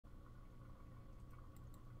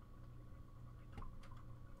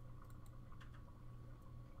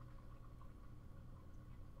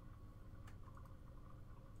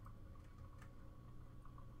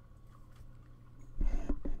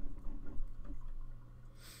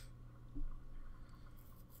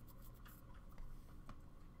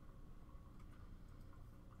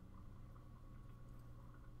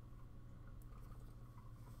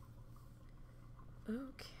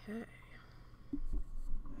Okay.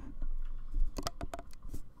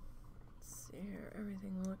 Let's see here.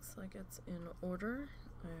 Everything looks like it's in order,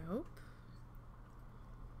 I hope.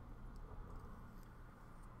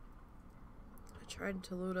 I tried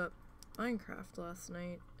to load up Minecraft last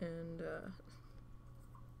night and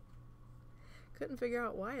couldn't figure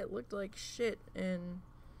out why it looked like shit, and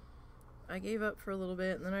I gave up for a little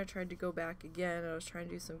bit, and then I tried to go back again. I was trying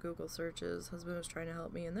to do some Google searches. Husband was trying to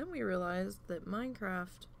help me, and then we realized that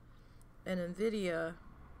Minecraft and NVIDIA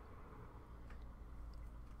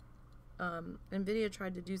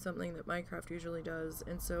tried to do something that Minecraft usually does,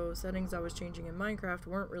 and so settings I was changing in Minecraft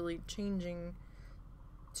weren't really changing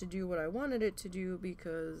to do what I wanted it to do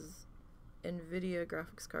because NVIDIA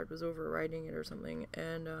graphics card was overriding it or something,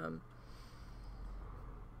 and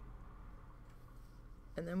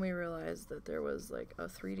then we realized that there was like a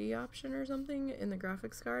 3D option or something in the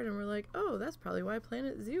graphics card, and we're like, oh, that's probably why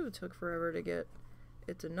Planet Zoo took forever to get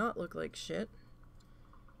it to not look like shit.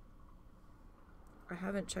 I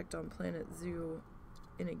haven't checked on Planet Zoo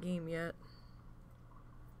in a game yet.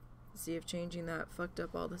 See if changing that fucked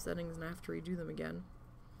up all the settings and I have to redo them again.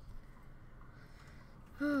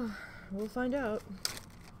 We'll find out.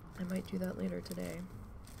 I might do that later today.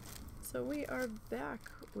 So we are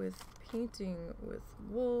back with painting with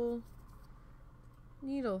wool,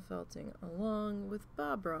 needle felting along with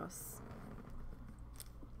Bob Ross.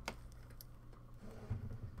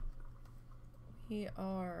 We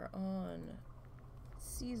are on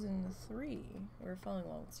season 3. We're following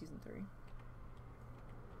along with season 3.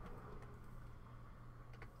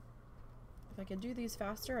 If I could do these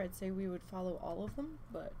faster, I'd say we would follow all of them,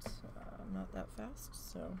 but I'm not that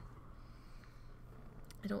fast, so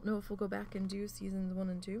I don't know if we'll go back and do seasons 1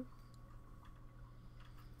 and 2.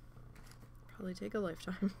 Probably take a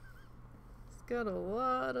lifetime. It's got a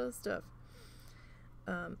lot of stuff.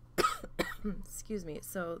 Excuse me.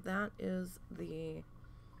 So that is the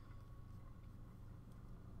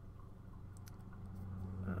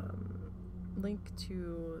link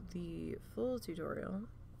to the full tutorial.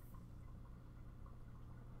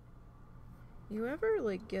 You ever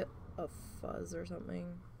like get a fuzz or something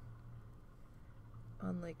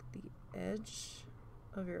on like the edge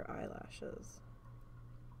of your eyelashes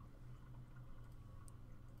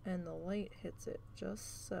and the light hits it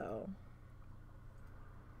just so,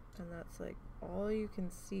 and that's like all you can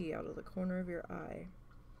see out of the corner of your eye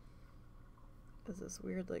is this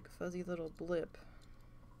weird like fuzzy little blip?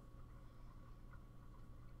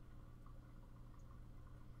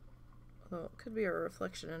 Although it could be a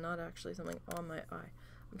reflection and not actually something on my eye.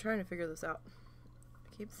 I'm trying to figure this out.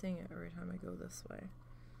 I keep seeing it every time I go this way.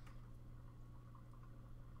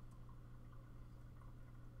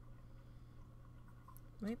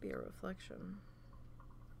 Might be a reflection.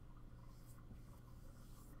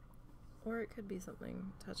 Or it could be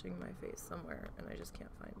something touching my face somewhere and I just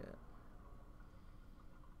can't find it.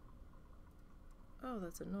 Oh,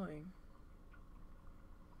 that's annoying.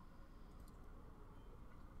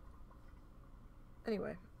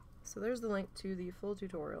 Anyway, so there's the link to the full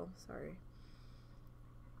tutorial. Sorry.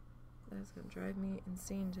 That's gonna drive me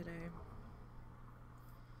insane today.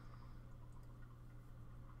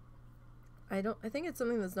 I think it's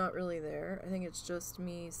something that's not really there. I think it's just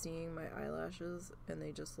me seeing my eyelashes and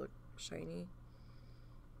they just look shiny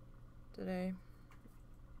today.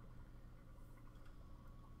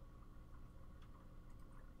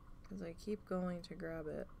 Because I keep going to grab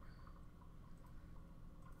it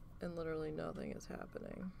and literally nothing is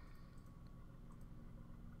happening.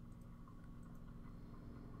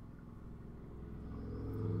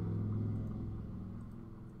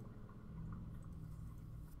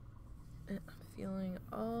 And I'm feeling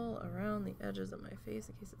all around the edges of my face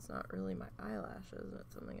in case it's not really my eyelashes and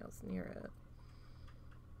it's something else near it.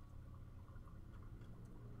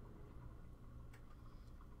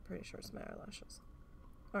 Pretty sure it's my eyelashes.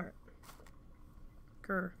 Alright.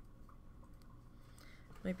 Grr.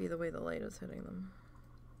 Might be the way the light is hitting them.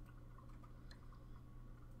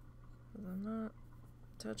 Because I'm not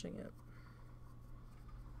touching it.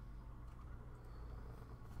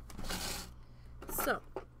 So,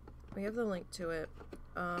 we have the link to it.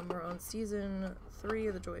 We're on season 3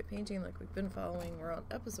 of The Joy of Painting, like we've been following. We're on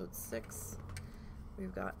episode 6.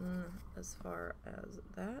 We've gotten as far as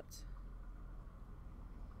that.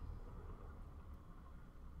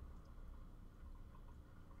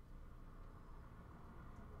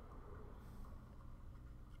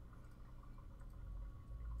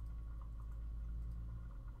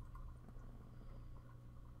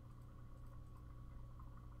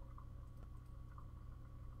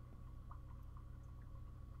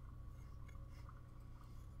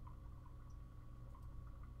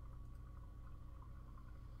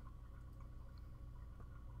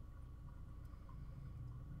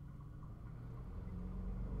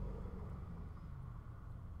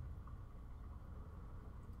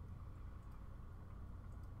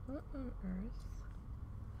 What on earth?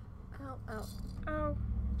 Ow, ow, ow.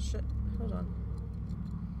 Shit, hold on.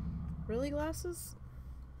 Really, glasses?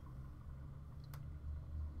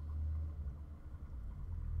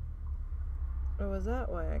 Oh, is that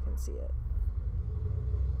why I can see it?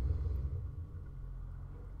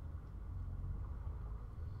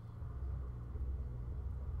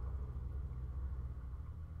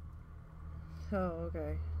 Oh,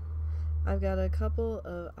 okay. I've got a couple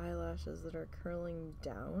of eyelashes that are curling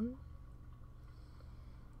down.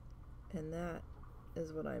 And that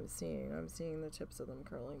is what I'm seeing. I'm seeing the tips of them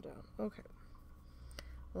curling down. Okay.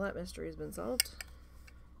 Well, that mystery's been solved.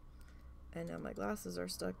 And now my glasses are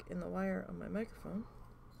stuck in the wire on my microphone.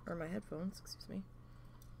 Or my headphones, excuse me.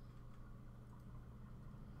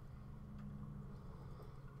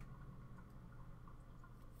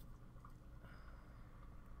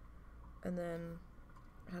 And then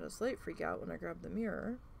I had a slight freak out when I grabbed the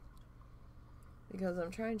mirror, because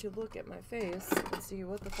I'm trying to look at my face and see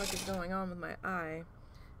what the fuck is going on with my eye,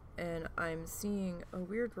 and I'm seeing a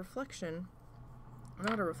weird reflection.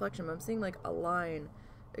 Not a reflection, but I'm seeing like a line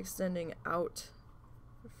extending out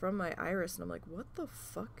from my iris, and I'm like, what the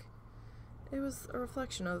fuck? It was a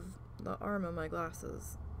reflection of the arm of my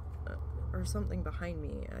glasses, or something behind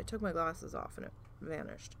me. I took my glasses off and it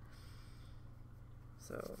vanished.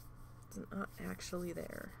 So it's not actually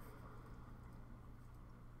there.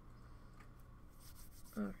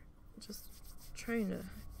 Alright, just trying to get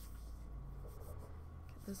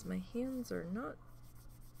this. My hands are not...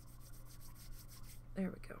 There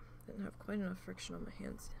we go. Didn't have quite enough friction on my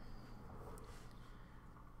hands.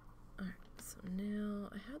 Alright, so now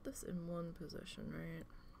I had this in one position, right?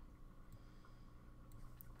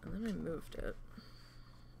 And then I moved it.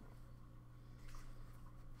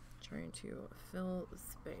 Trying to fill the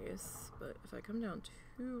space, but if I come down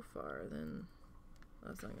too far, then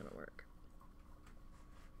that's not gonna work.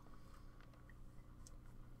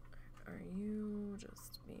 Are you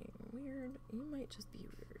just being weird? You might just be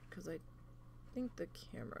weird, because I think the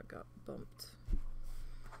camera got bumped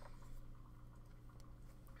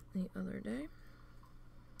the other day.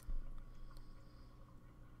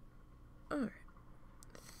 Alright,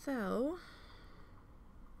 so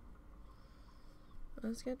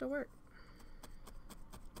let's get to work.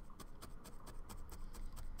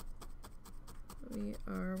 We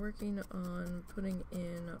are working on putting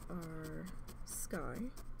in our sky.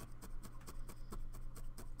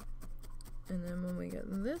 And then when we get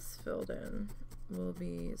this filled in, we'll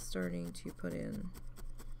be starting to put in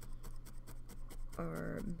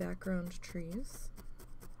our background trees.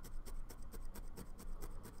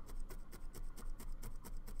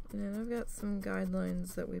 And I've got some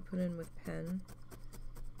guidelines that we put in with pen.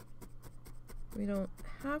 We don't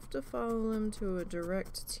have to follow them to a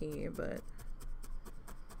direct T, but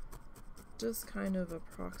just kind of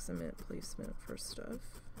approximate placement for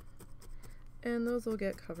stuff. And those will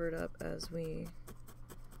get covered up as we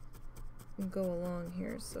go along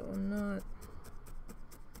here, so I'm not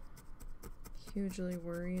hugely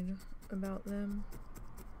worried about them.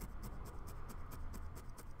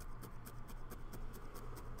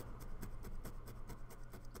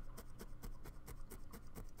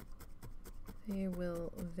 They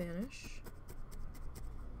will vanish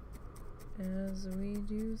as we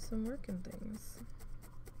do some work and things.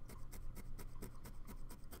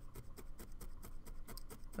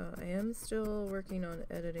 I am still working on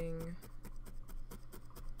editing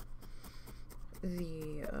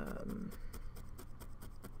the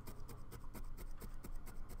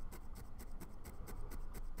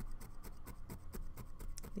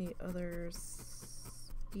other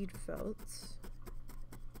speed felt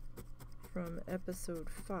from episode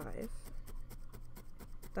 5.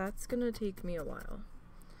 That's gonna take me a while.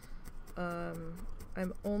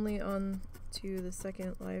 I'm only on to the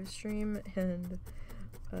second live stream, and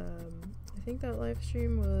I think that live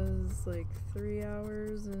stream was like 3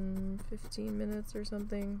 hours and 15 minutes or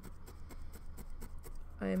something.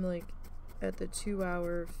 I'm like at the 2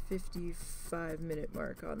 hour 55 minute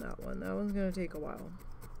mark on that one. That one's gonna take a while,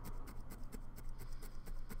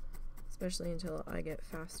 especially until I get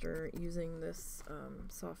faster using this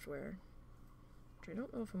software, which I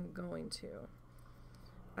don't know if I'm going to.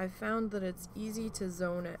 I found that it's easy to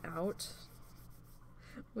zone it out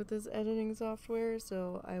with this editing software,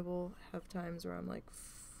 so I will have times where I'm like,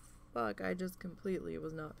 fuck, I just completely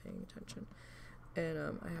was not paying attention, and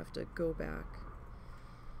I have to go back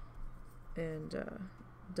and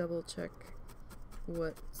double check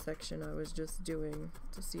what section I was just doing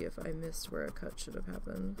to see if I missed where a cut should have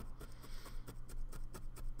happened.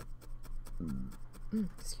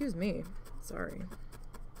 Excuse me, sorry.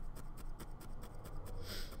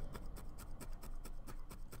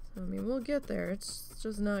 So, I mean, we'll get there. It's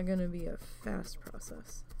just not gonna be a fast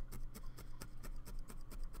process.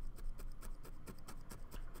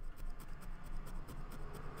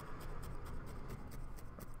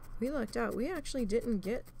 We lucked out. We actually didn't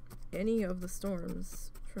get any of the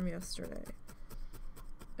storms from yesterday.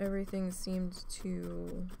 Everything seemed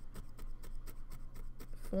to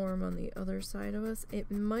form on the other side of us.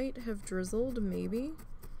 It might have drizzled, maybe,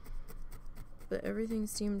 but everything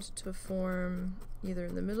seemed to form either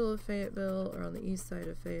in the middle of Fayetteville or on the east side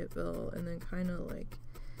of Fayetteville, and then kind of like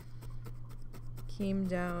came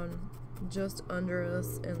down just under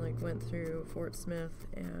us and like went through Fort Smith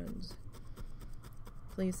and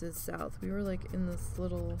places south. We were like in this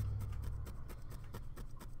little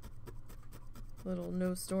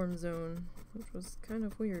no storm zone, which was kind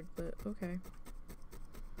of weird, but okay.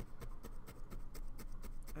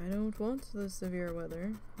 I don't want the severe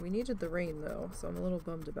weather. We needed the rain though, so I'm a little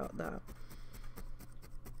bummed about that.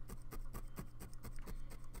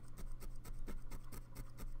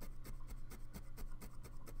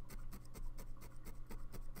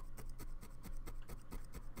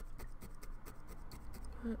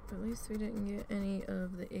 But at least we didn't get any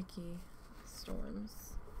of the icky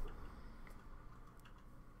storms.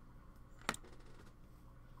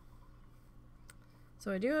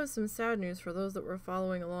 So I do have some sad news for those that were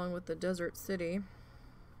following along with the Desert City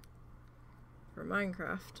for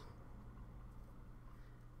Minecraft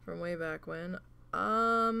from way back when.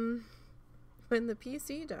 When the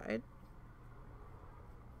PC died,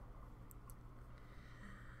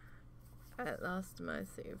 I lost my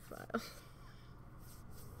save file.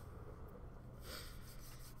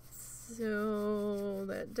 So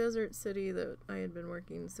that Desert City that I had been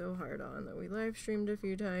working so hard on, that we live streamed a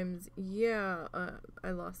few times, yeah,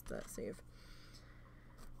 I lost that save.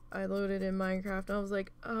 I loaded in Minecraft and I was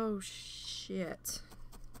like, oh shit.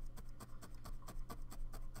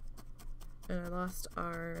 And I lost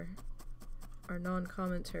our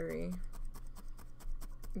non-commentary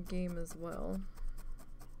game as well.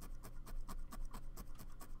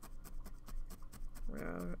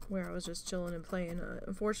 Where I was just chilling and playing.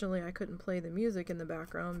 Unfortunately, I couldn't play the music in the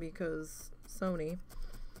background because Sony.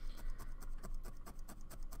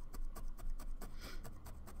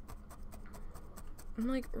 I'm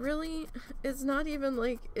like, really? It's not even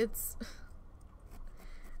like it's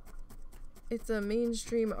a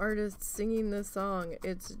mainstream artist singing this song.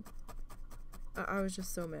 I was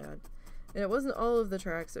just so mad. And it wasn't all of the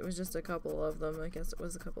tracks, it was just a couple of them. I guess it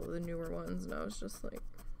was a couple of the newer ones, and I was just like,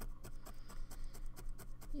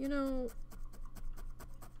 you know,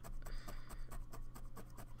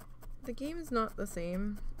 the game is not the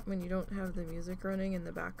same when you don't have the music running in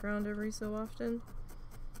the background every so often.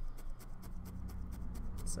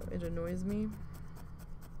 So it annoys me.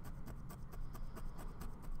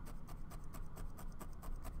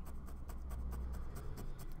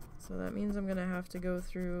 So that means I'm gonna have to go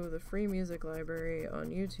through the free music library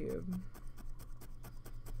on YouTube.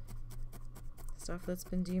 Stuff that's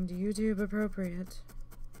been deemed YouTube appropriate.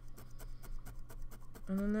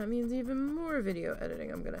 And then that means even more video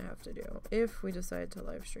editing I'm gonna have to do if we decide to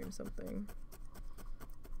live stream something.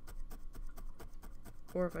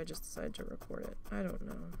 Or if I just decide to record it. I don't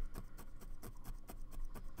know.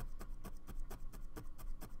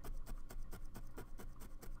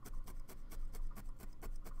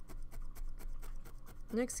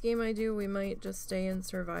 Next game I do, we might just stay in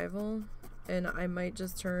survival, and I might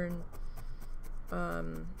just turn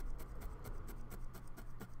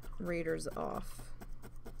raiders off.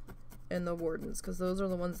 And the wardens, because those are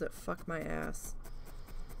the ones that fuck my ass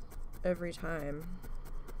every time.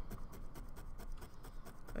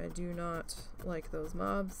 I do not like those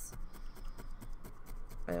mobs.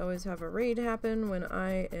 I always have a raid happen when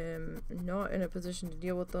I am not in a position to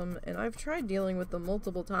deal with them, and I've tried dealing with them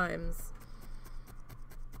multiple times.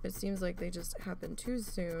 It seems like they just happen too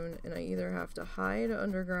soon, and I either have to hide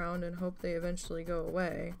underground and hope they eventually go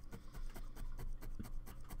away,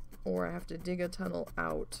 or I have to dig a tunnel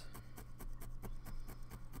out.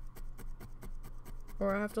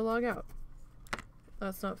 Or I have to log out.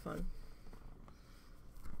 That's not fun.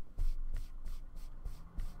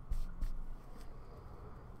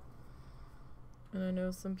 And I know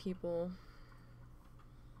some people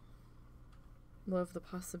love the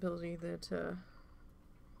possibility that,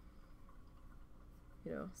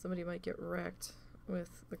 you know, somebody might get wrecked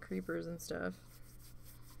with the creepers and stuff.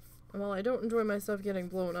 And while I don't enjoy myself getting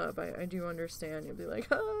blown up, I do understand. You'll be like,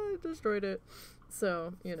 ah, I destroyed it.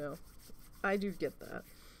 So, you know, I do get that.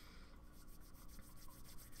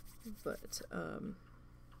 But,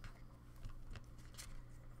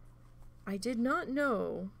 I did not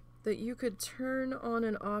know that you could turn on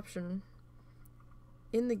an option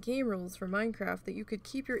in the game rules for Minecraft that you could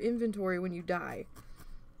keep your inventory when you die.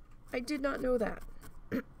 I did not know that.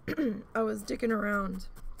 I was dicking around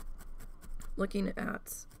looking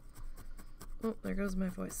at... Oh, there goes my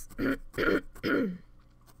voice. I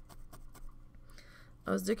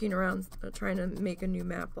was dicking around trying to make a new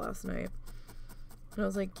map last night. And I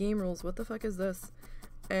was like, game rules, what the fuck is this?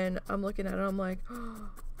 And I'm looking at it, I'm like, oh,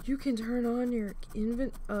 you can turn on your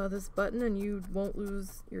this button and you won't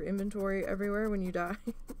lose your inventory everywhere when you die.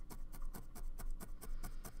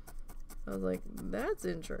 I was like, that's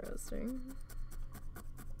interesting.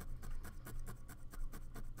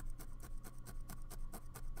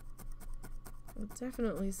 I'll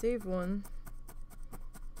definitely save one.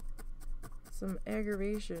 Some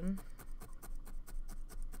aggravation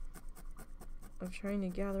of trying to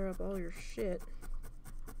gather up all your shit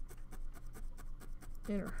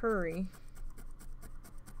in a hurry.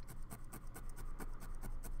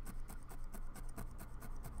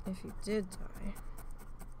 If you did die.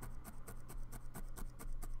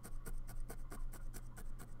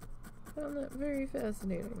 Found that very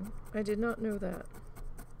fascinating. I did not know that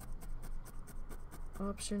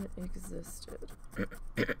option existed.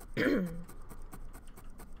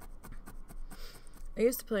 I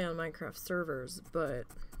used to play on Minecraft servers, but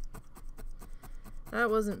that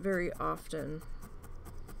wasn't very often.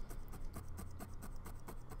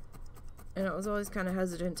 And I was always kind of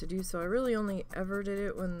hesitant to do so. I really only ever did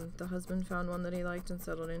it when the husband found one that he liked and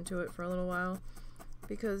settled into it for a little while.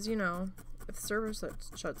 Because, you know, if the server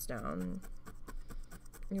shuts down,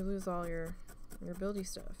 you lose all your buildy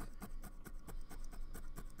stuff.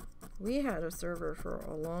 We had a server for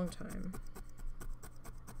a long time,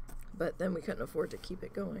 but then we couldn't afford to keep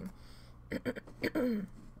it going.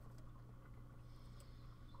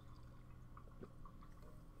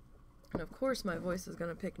 And of course my voice is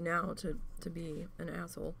gonna pick now to be an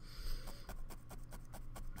asshole.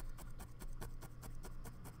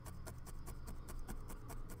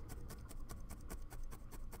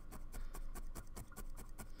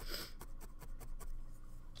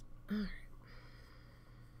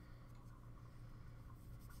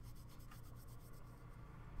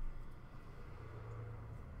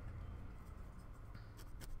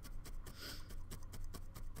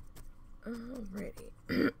 Alright.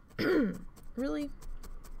 Alrighty. Really?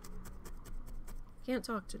 Can't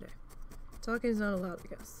talk today. Talking is not allowed, I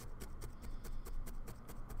guess.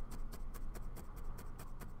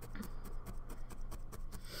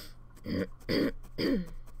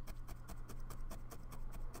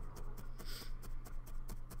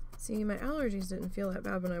 See, my allergies didn't feel that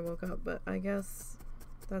bad when I woke up, but I guess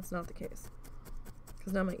that's not the case.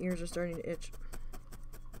 Because now my ears are starting to itch.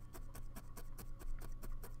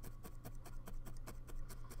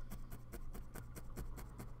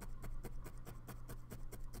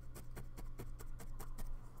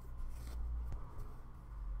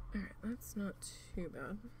 Alright, that's not too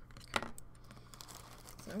bad. Okay.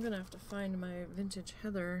 So I'm gonna have to find my vintage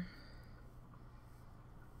heather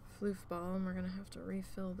floof ball, and we're gonna have to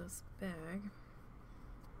refill this bag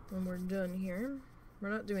when we're done here.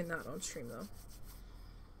 We're not doing that on stream though.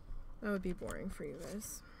 That would be boring for you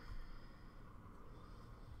guys.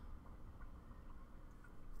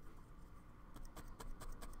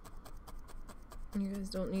 You guys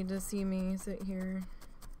don't need to see me sit here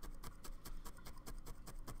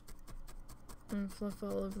and fluff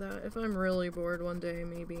all of that. If I'm really bored one day,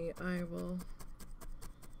 maybe I will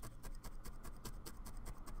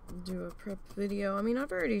do a prep video. I mean,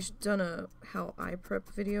 I've already done a how I prep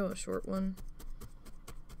video, a short one.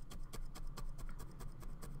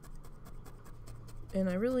 And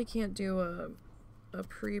I really can't do a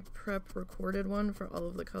pre-prep recorded one for all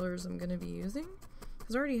of the colors I'm going to be using,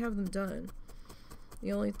 because I already have them done.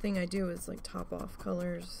 The only thing I do is like top off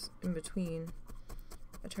colors in between.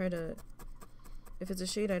 I try to, if it's a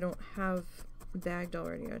shade I don't have bagged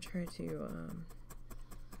already, I try to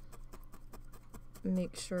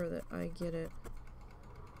make sure that I get it.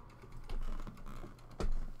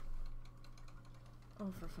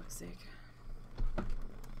 Oh, for fuck's sake.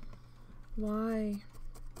 Why?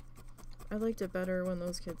 I liked it better when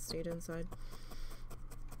those kids stayed inside.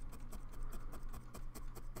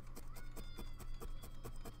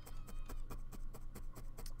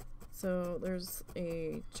 So there's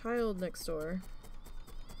a child next door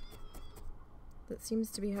that seems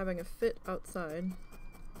to be having a fit outside,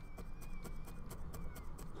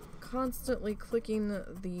 constantly clicking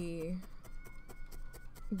the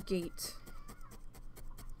gate,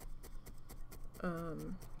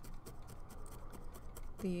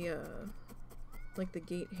 like the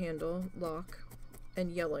gate handle lock,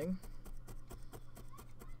 and yelling.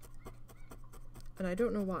 And I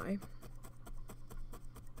don't know why.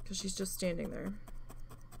 because she's just standing there.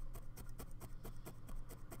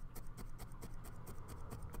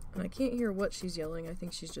 And I can't hear what she's yelling. I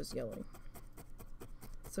think she's just yelling.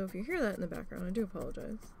 So if you hear that in the background, I do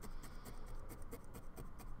apologize.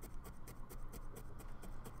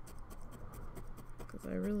 Because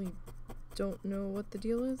I really don't know what the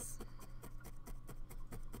deal is.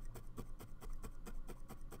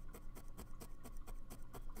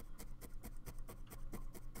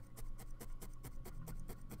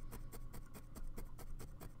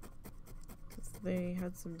 Because they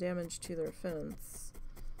had some damage to their fence.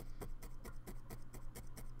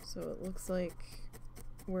 So it looks like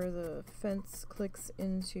where the fence clicks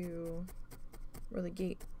into, where the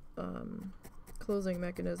gate closing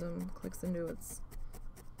mechanism clicks into its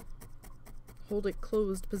hold it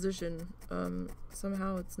closed position,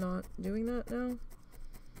 somehow it's not doing that now.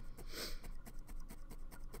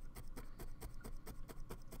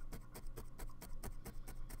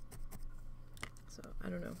 So I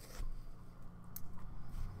don't know.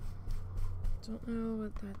 Don't know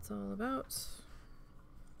what that's all about.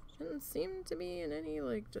 She didn't seem to be in any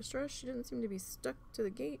like distress. She didn't seem to be stuck to the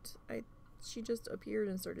gate. She just appeared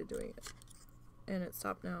and started doing it. And it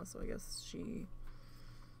stopped now, so I guess she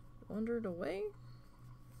wandered away?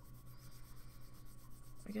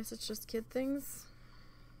 I guess it's just kid things.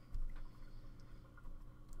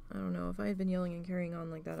 I don't know. If I had been yelling and carrying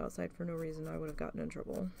on like that outside for no reason, I would have gotten in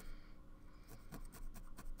trouble.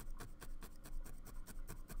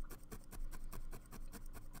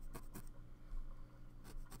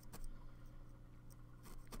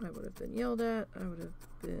 I would have been yelled at. I would have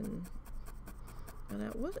been...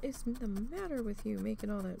 What is the matter with you making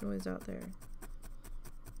all that noise out there?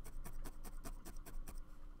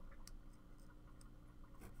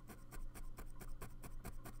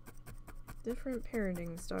 Different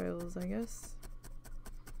parenting styles, I guess.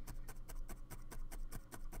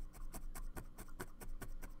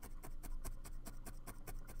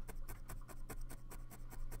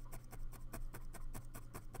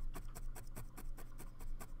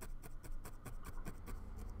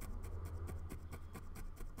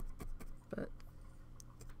 But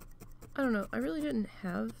I don't know, I really didn't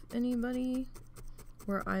have anybody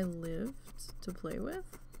where I lived to play with.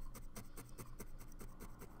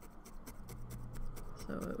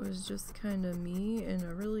 So it was just kind of me, and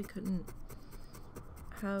I really couldn't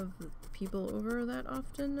have people over that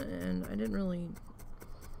often, and I didn't really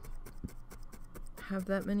have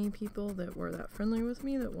that many people that were that friendly with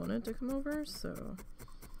me that wanted to come over, so,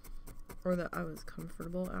 or that I was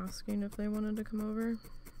comfortable asking if they wanted to come over.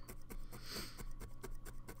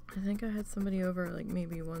 I think I had somebody over like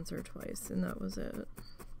maybe once or twice, and that was it.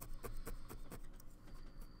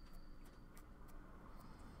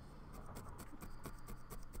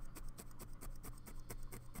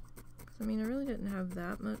 I mean, I really didn't have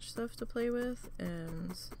that much stuff to play with,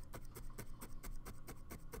 and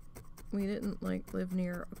we didn't like live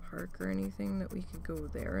near a park or anything that we could go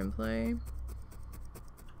there and play.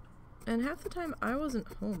 And half the time I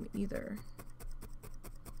wasn't home either.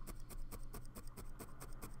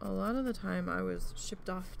 A lot of the time I was shipped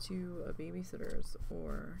off to a babysitter's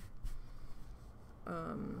or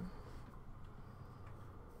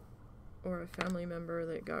a family member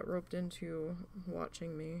that got roped into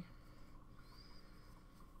watching me.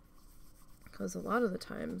 Because a lot of the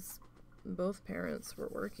times, both parents were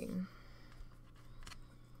working.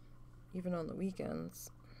 Even on the weekends.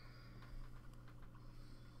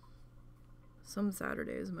 Some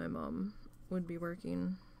Saturdays my mom would be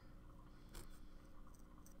working.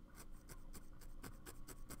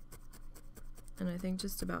 And I think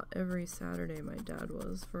just about every Saturday my dad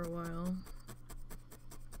was for a while.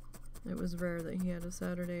 It was rare that he had a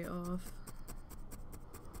Saturday off.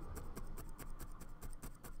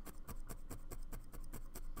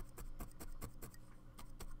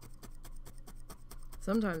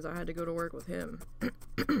 Sometimes I had to go to work with him.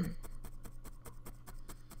 And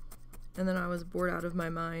then I was bored out of my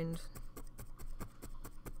mind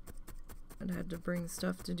and had to bring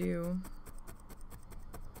stuff to do.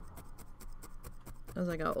 As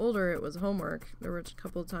I got older, it was homework. There were a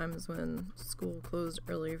couple of times when school closed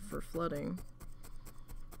early for flooding.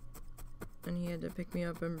 And he had to pick me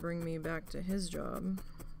up and bring me back to his job.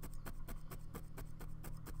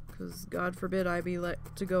 Because God forbid I be let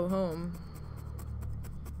to go home.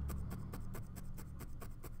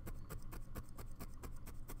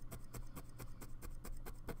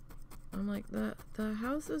 I'm like, the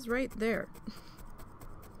house is right there.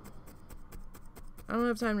 I don't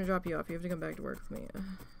have time to drop you off. You have to come back to work with me.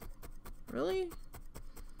 Really?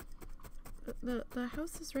 The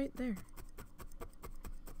house is right there.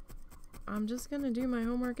 I'm just gonna do my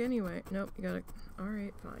homework anyway. Nope, you gotta...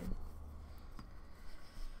 alright, fine.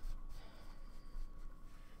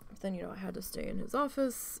 But then, you know, I had to stay in his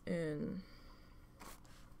office, and,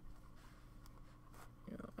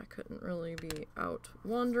 you know, I couldn't really be out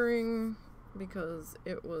wandering because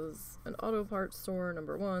it was an auto parts store,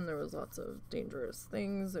 number one. There was lots of dangerous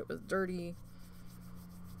things. It was dirty.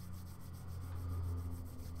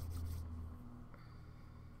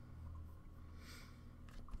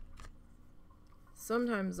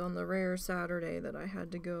 Sometimes on the rare Saturday that I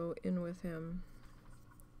had to go in with him,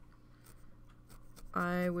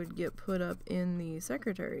 I would get put up in the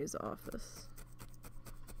secretary's office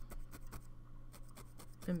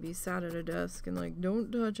and be sat at a desk and like,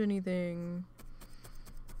 don't touch anything,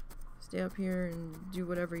 stay up here and do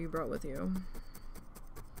whatever you brought with you.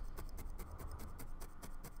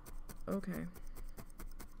 Okay.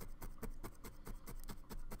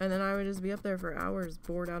 And then I would just be up there for hours,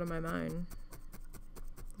 bored out of my mind.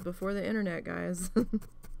 Before the internet, guys.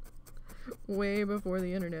 Way before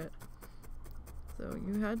the internet. So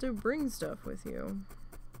you had to bring stuff with you.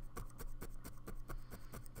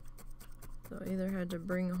 So I either had to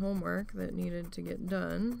bring homework that needed to get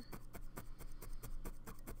done,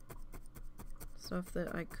 stuff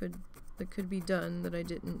that could be done that I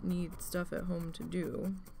didn't need stuff at home to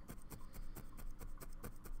do,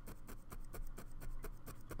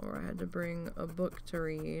 or I had to bring a book to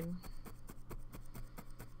read,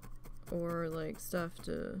 or like stuff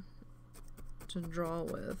to draw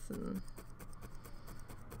with, and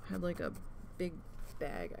I had like a big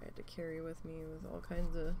bag I had to carry with me with all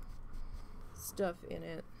kinds of stuff in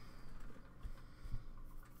it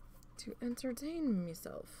to entertain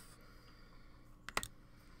myself.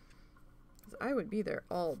 'Cause I would be there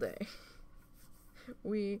all day.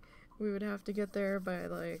 We would have to get there by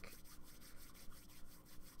like,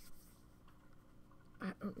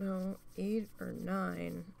 I don't know, 8 or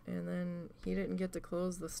 9, and then he didn't get to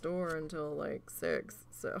close the store until like 6,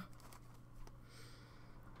 so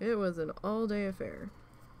it was an all-day affair.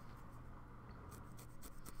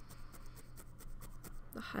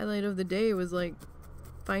 The highlight of the day was like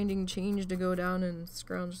finding change to go down and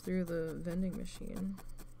scrounge through the vending machine.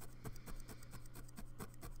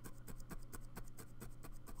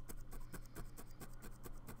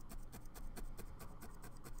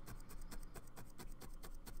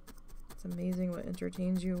 It's amazing what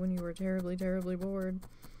entertains you when you were terribly, terribly bored.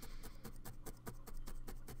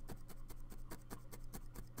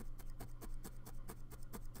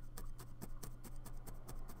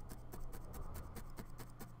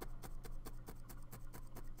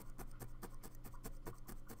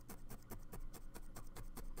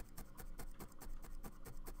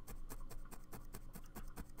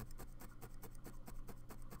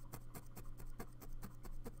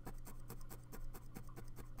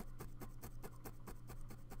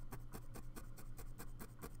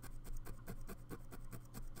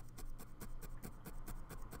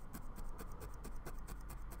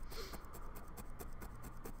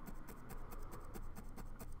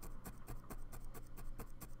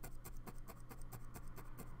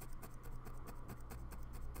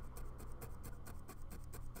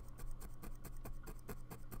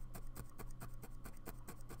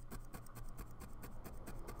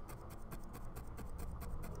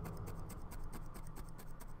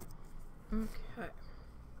 Okay.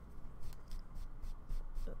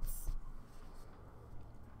 Let's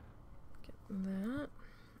get that.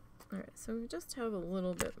 Alright, so we just have a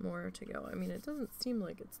little bit more to go. I mean, it doesn't seem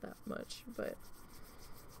like it's that much, but it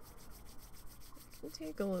can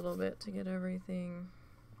take a little bit to get everything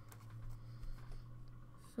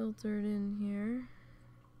filtered in here,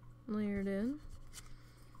 layered in.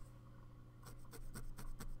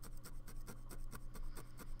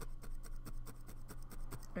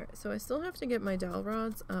 Alright, so I still have to get my dowel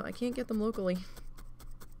rods. I can't get them locally.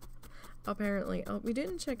 Apparently. We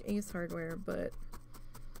didn't check Ace Hardware, but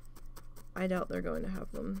I doubt they're going to have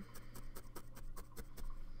them.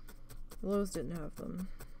 Lowe's didn't have them.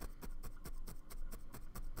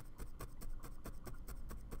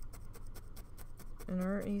 And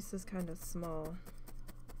our Ace is kind of small.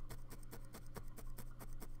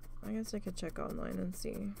 I guess I could check online and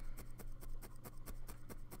see.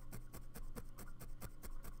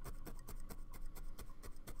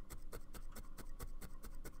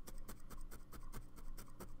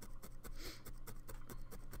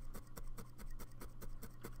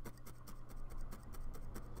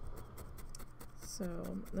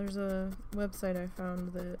 So there's a website I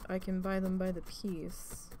found that I can buy them by the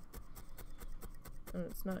piece, and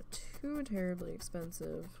it's not too terribly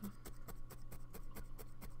expensive.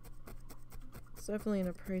 It's definitely in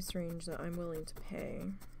a price range that I'm willing to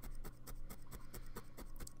pay.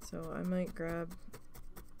 So I might grab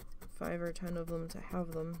 5 or 10 of them to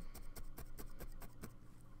have them.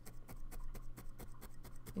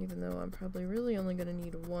 Even though I'm probably really only going to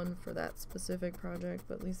need one for that specific project,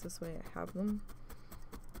 but at least this way I have them.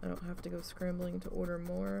 I don't have to go scrambling to order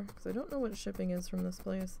more, because I don't know what shipping is from this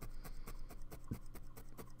place.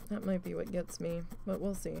 That might be what gets me, but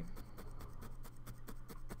we'll see.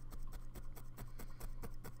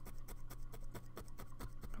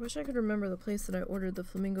 I wish I could remember the place that I ordered the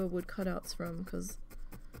flamingo wood cutouts from, because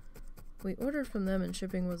we ordered from them and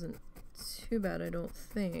shipping wasn't too bad, I don't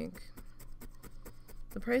think.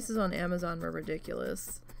 The prices on Amazon were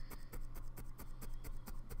ridiculous.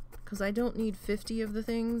 Because I don't need 50 of the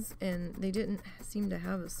things, and they didn't seem to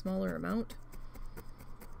have a smaller amount.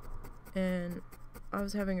 And I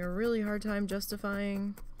was having a really hard time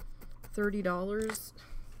justifying $30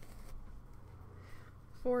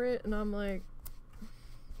 for it, and I'm like,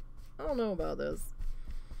 I don't know about this.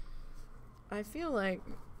 I feel like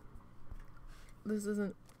this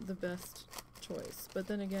isn't the best choice. But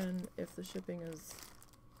then again, if the shipping is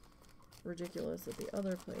ridiculous at the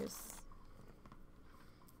other place,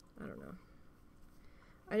 I don't know.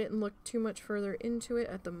 I didn't look too much further into it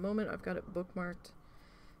at the moment. I've got it bookmarked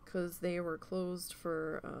because they were closed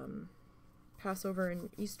for Passover and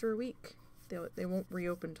Easter week. They won't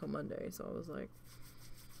reopen till Monday, so I was like,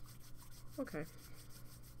 okay.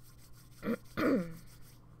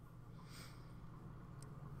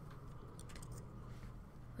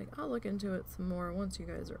 Like, I'll look into it some more once you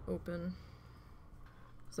guys are open.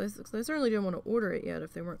 So I certainly didn't want to order it yet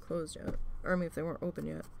if they weren't closed yet. Or, I mean, if they weren't open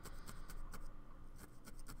yet.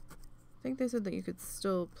 I think they said that you could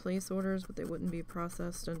still place orders, but they wouldn't be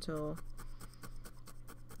processed until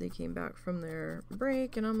they came back from their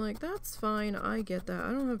break. And I'm like, that's fine. I get that.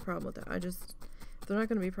 I don't have a problem with that. I just, if they're not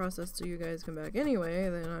going to be processed till you guys come back anyway,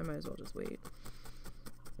 then I might as well just wait.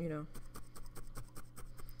 You know.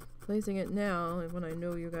 Placing it now, when I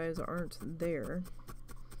know you guys aren't there,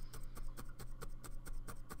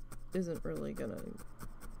 isn't really gonna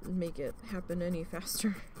make it happen any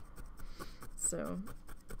faster. So,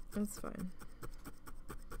 that's fine.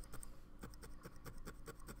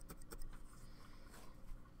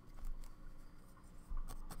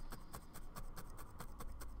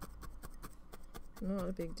 Not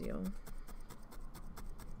a big deal.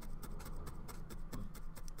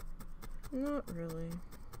 Not really.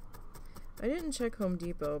 I didn't check Home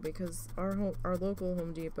Depot because our local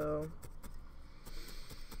Home Depot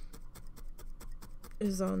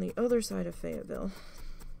is on the other side of Fayetteville.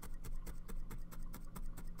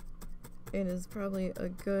 It is probably a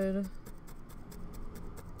good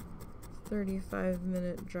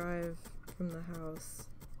 35-minute drive from the house.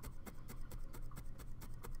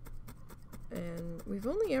 And we've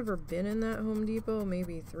only ever been in that Home Depot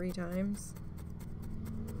maybe 3 times.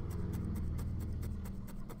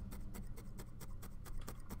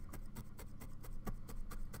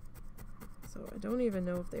 So I don't even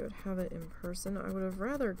know if they would have it in person. I would have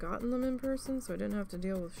rather gotten them in person so I didn't have to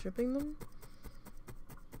deal with shipping them.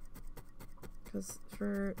 Because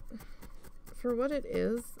for what it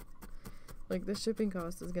is, like, the shipping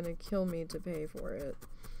cost is gonna kill me to pay for it.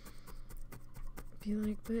 Be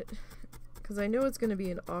like, but... Because I know it's gonna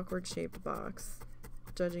be an awkward shaped box.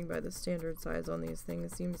 Judging by the standard size on these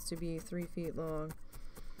things, it seems to be 3 feet long.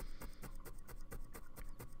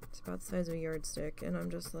 It's about the size of a yardstick, and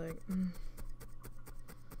I'm just like,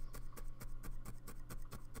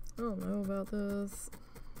 I don't know about this.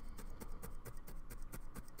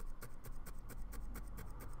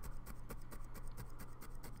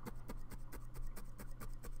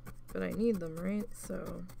 But I need them, right?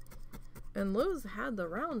 So, and Lowe's had the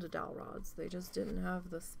round dowel rods. They just didn't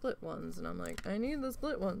have the split ones. And I'm like, I need the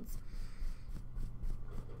split ones.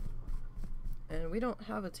 And we don't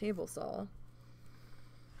have a table saw,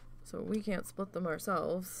 so we can't split them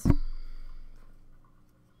ourselves.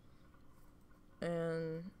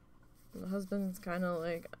 And the husband's kind of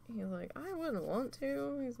like, he's like, I wouldn't want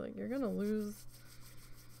to. He's like, you're gonna lose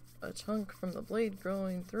a chunk from the blade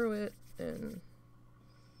growing through it, and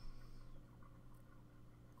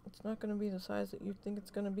it's not gonna be the size that you think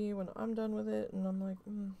it's gonna be when I'm done with it. And I'm like,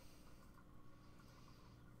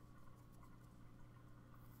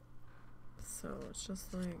 So it's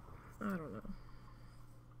just like, I don't know.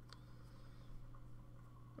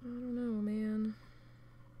 I don't know, man.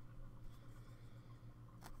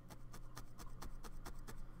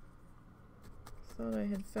 Thought I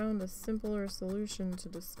had found a simpler solution to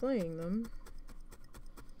displaying them.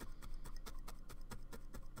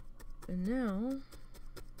 And now...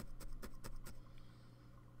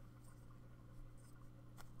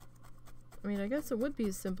 I mean, I guess it would be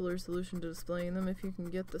a simpler solution to displaying them if you can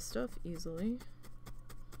get the stuff easily.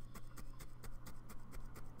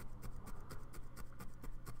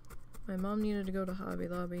 My mom needed to go to Hobby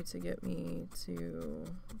Lobby to get me to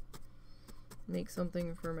make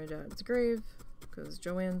something for my dad's grave, because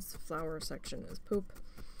Joann's flower section is poop.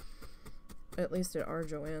 At least at our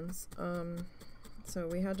Joann's. So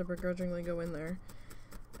we had to begrudgingly go in there.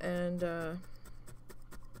 And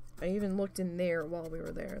I even looked in there while we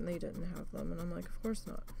were there, and they didn't have them. And I'm like, of course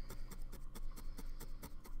not.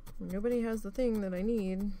 Nobody has the thing that I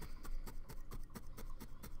need.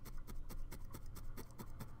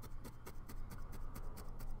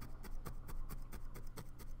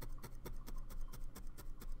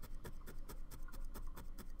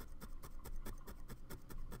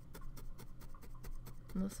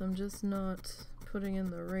 Unless I'm just not putting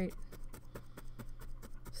in the right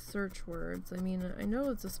search words. I mean, I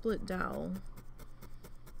know it's a split dowel,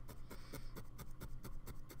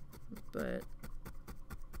 but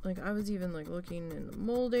like I was even like looking in the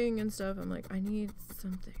molding and stuff. I'm like, I need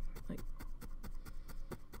something. Like,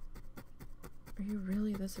 are you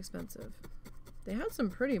really this expensive? They had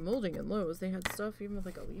some pretty molding in Lowe's. They had stuff even with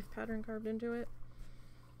like a leaf pattern carved into it.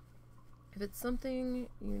 If it's something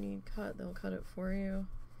you need cut, they'll cut it for you.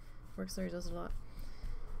 Workstory does it a lot.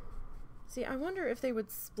 See, I wonder if they would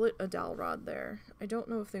split a dowel rod there. I don't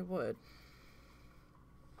know if they would.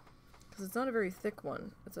 Because it's not a very thick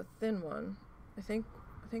one. It's a thin one. I think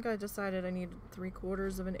I decided I needed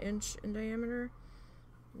 3/4 of an inch in diameter.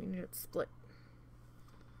 We need it split.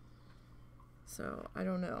 So, I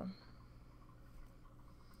don't know.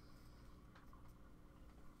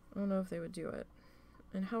 I don't know if they would do it.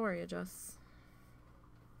 And how are you, Jess?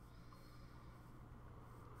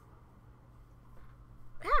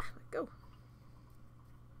 Ah, go.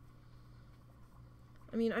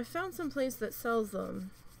 I mean, I found some place that sells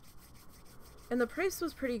them. And the price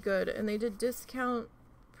was pretty good. And they did discount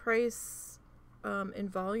price in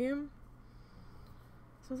volume.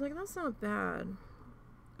 So I was like, that's not bad.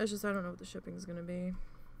 It's just, I don't know what the shipping is going to be.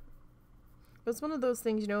 But it's one of those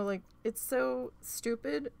things, you know, like, it's so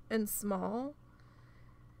stupid and small.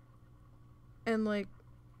 And like,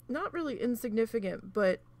 not really insignificant,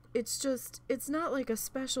 but it's just, it's not like a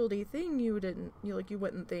specialty thing you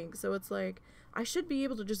wouldn't think. So it's like, I should be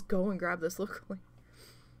able to just go and grab this locally.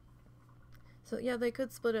 So yeah, they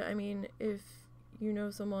could split it. I mean, if you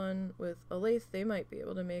know someone with a lathe, they might be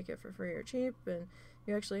able to make it for free or cheap. And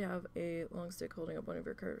you actually have a long stick holding up one of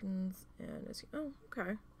your curtains. And it's, oh,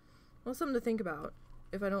 okay. Well, something to think about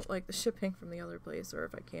if I don't like the shipping from the other place, or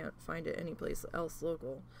if I can't find it anyplace else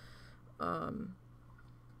local.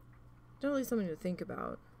 Definitely something to think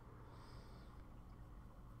about.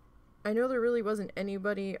 I know there really wasn't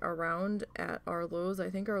anybody around at our Lowe's.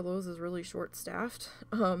 I think our Lowe's is really short-staffed.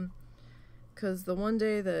 Because the one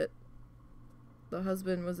day that the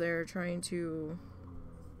husband was there trying to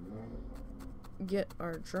get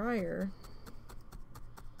our dryer,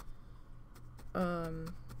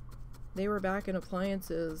 they were back in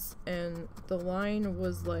appliances, and the line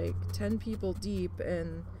was like 10 people deep,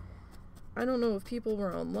 and I don't know if people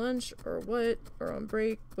were on lunch or what, or on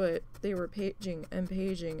break, but they were paging and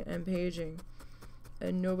paging and paging,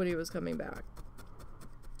 and nobody was coming back.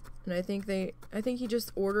 And I think he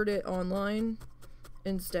just ordered it online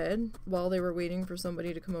instead while they were waiting for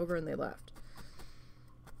somebody to come over, and they left.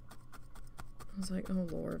 I was like, oh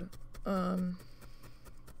Lord.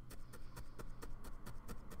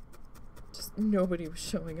 Just nobody was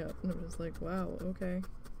showing up, and I was like, wow, okay.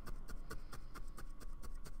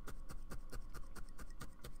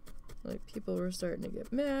 Like, people were starting to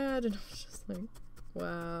get mad, and I was just like,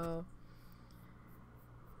 wow.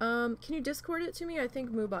 Can you Discord it to me? I think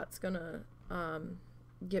Moobot's gonna,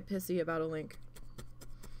 get pissy about a link.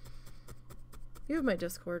 You have my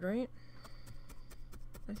Discord, right?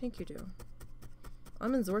 I think you do.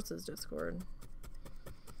 I'm in Zortz's Discord.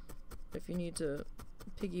 If you need to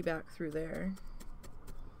piggyback through there.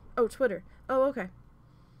 Oh, Twitter. Oh, okay.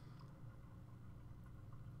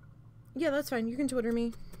 Yeah, that's fine. You can Twitter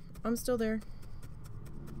me. I'm still there.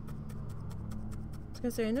 I was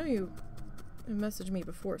gonna say, I know you messaged me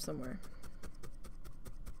before somewhere.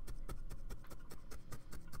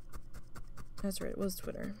 That's right, it was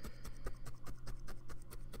Twitter.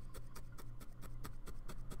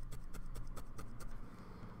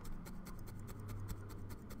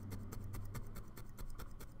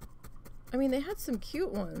 I mean, they had some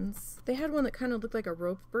cute ones. They had one that kind of looked like a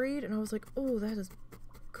rope braid, and I was like, oh, that is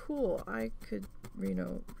cool. I could, you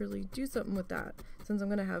know, really do something with that, since I'm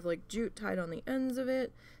gonna have like jute tied on the ends of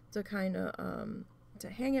it to kind of to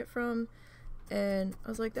hang it from. And I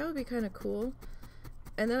was like, that would be kind of cool.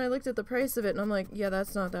 And then I looked at the price of it, and I'm like, yeah,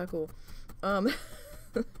 that's not that cool.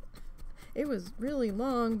 It was really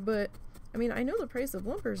long, but I mean, I know the price of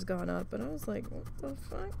lumber's gone up, but I was like, what the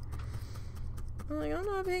fuck? I'm like, I'm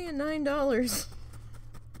not paying $9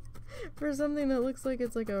 for something that looks like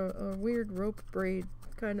it's like a weird rope braid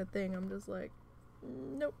kind of thing. I'm just like,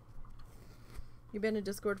 nope. You've been in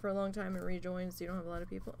Discord for a long time and rejoined, so you don't have a lot of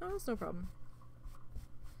people. Oh, it's no problem.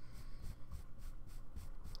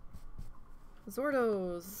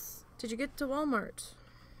 Zordos. Did you get to Walmart?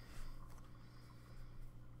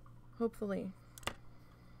 Hopefully.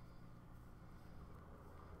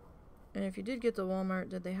 And if you did get to Walmart,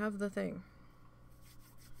 did they have the thing?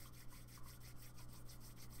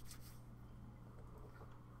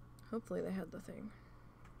 Hopefully they had the thing.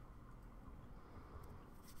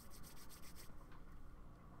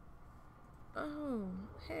 Oh,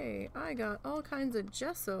 hey, I got all kinds of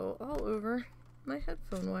gesso all over my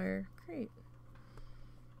headphone wire. Great.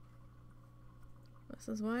 This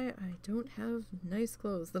is why I don't have nice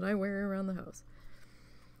clothes that I wear around the house.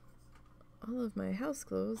 All of my house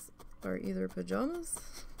clothes are either pajamas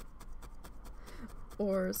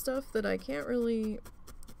or stuff that I can't really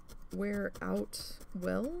wear out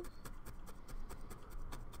well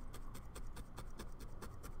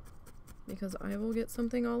because I will get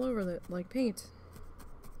something all over it, like paint.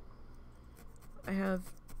 I have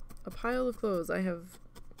a pile of clothes. I have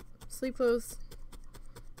sleep clothes,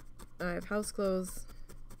 I have house clothes.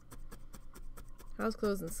 House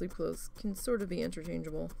clothes and sleep clothes can sort of be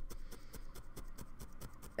interchangeable.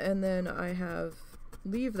 And then I have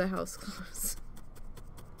leave the house clothes,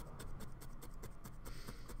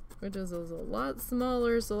 which is a lot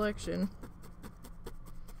smaller selection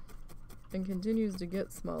and continues to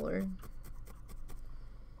get smaller.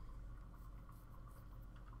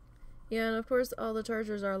 Yeah, and of course all the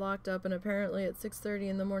chargers are locked up, and apparently at 6:30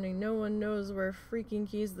 in the morning no one knows where freaking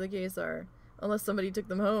keys to the case are. Unless somebody took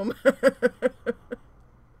them home.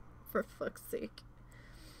 For fuck's sake.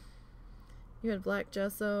 You had black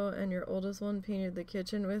gesso and your oldest one painted the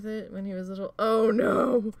kitchen with it when he was little. Oh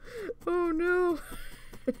no! Oh no!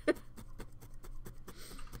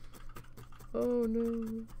 Oh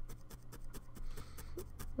no.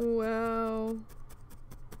 Wow.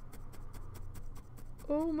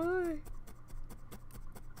 Oh my.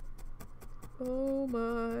 Oh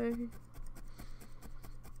my.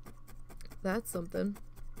 That's something.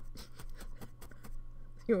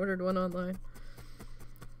 You ordered one online.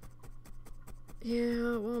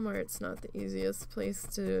 Yeah, Walmart's not the easiest place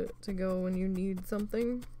to go when you need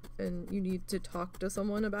something and you need to talk to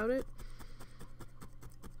someone about it.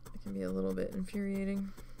 It can be a little bit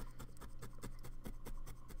infuriating.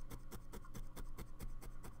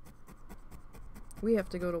 We have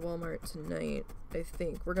to go to Walmart tonight, I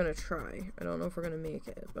think. We're gonna try. I don't know if we're gonna make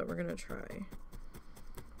it, but we're gonna try.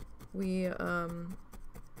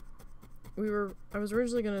 I was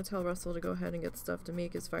originally going to tell Russell to go ahead and get stuff to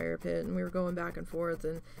make his fire pit, and we were going back and forth,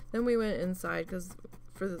 and then we went inside, because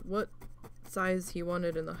for what size he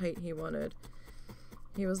wanted and the height he wanted,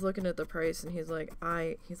 he was looking at the price, and he's like,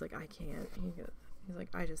 I can't. He's like,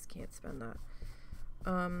 I just can't spend that.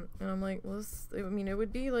 And I'm like, well, I mean, it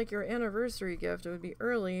would be like your anniversary gift. It would be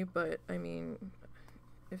early, but, I mean,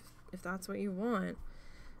 if that's what you want.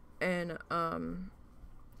 And,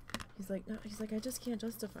 he's like, no, I just can't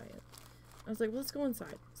justify it. I was like, well, let's go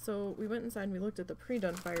inside. So we went inside and we looked at the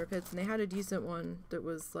pre-done fire pits, and they had a decent one that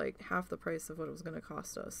was like half the price of what it was going to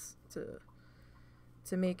cost us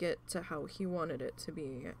to make it to how he wanted it to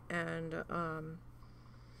be. And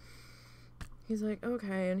he's like,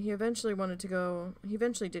 okay. And he eventually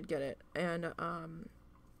did get it. And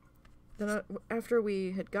then after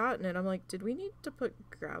we had gotten it, I'm like, did we need to put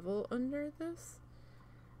gravel under this?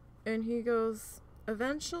 And he goes,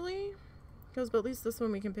 eventually. Because, but at least this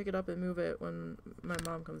one we can pick it up and move it when my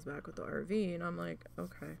mom comes back with the RV. And I'm like,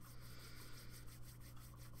 okay.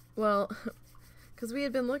 Well, because we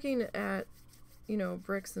had been looking at,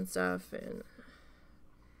 bricks and stuff, and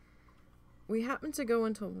we happened to go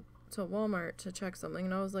into Walmart to check something,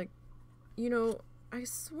 and I was like, I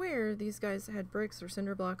swear these guys had bricks or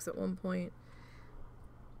cinder blocks at one point.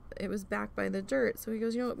 It was back by the dirt. So he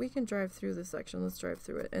goes, you know what, we can drive through this section. Let's drive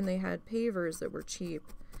through it. And they had pavers that were cheap.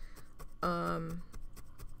 They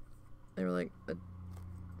were like,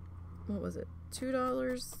 what was it, $2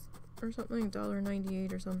 or something,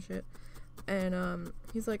 $1.98 or some shit. And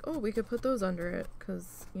he's like, oh, we could put those under it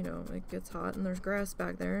because, it gets hot and there's grass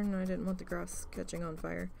back there, and I didn't want the grass catching on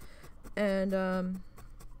fire. And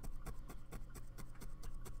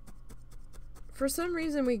for some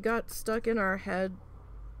reason we got stuck in our head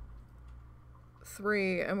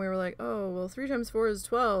 3, and we were like, oh, well, 3 times 4 is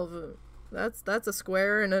 12. That's a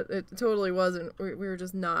square, and it totally wasn't. We were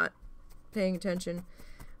just not paying attention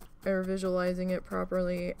or visualizing it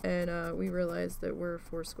properly, and we realized that we're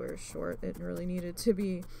 4 squares short. It really needed to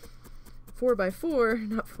be 4x4,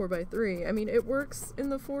 not 4x3. I mean, it works in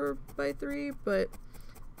the 4x3, but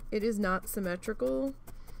it is not symmetrical.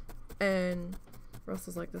 And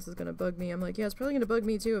Russell's like, this is gonna bug me. I'm like, yeah, it's probably gonna bug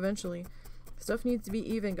me too eventually. Stuff needs to be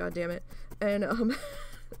even, goddammit. And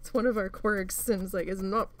it's one of our quirks, and it's like, it's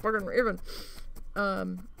not fucking even.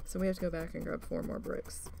 So we have to go back and grab 4 more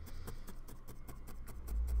bricks.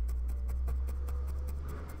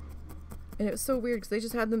 And it was so weird because they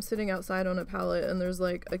just had them sitting outside on a pallet, and there's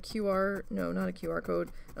like a QR, no, not a QR code.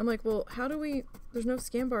 I'm like, well, how do we, there's no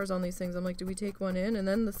scan bars on these things. I'm like, do we take one in? And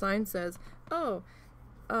then the sign says, oh,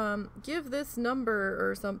 give this number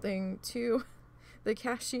or something to the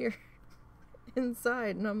cashier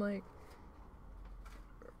inside. And I'm like,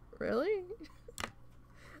 really?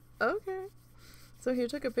 Okay. So he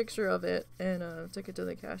took a picture of it and took it to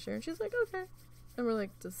the cashier, and she's like, okay. And we're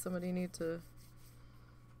like, does somebody need to,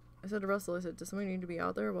 I said to Russell, I said, does somebody need to be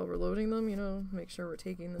out there while we're loading them, you know, make sure we're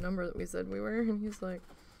taking the number that we said we were? And he's like,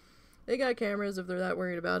 they got cameras. If they're that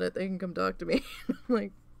worried about it, they can come talk to me. I'm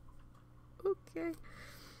like, okay.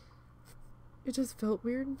 It just felt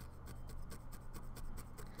weird.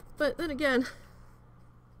 But then again,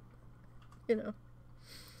 you know,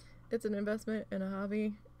 it's an investment and a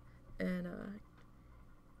hobby, and I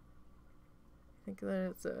think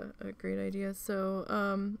that it's a great idea.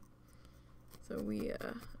 So,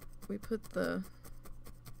 we put the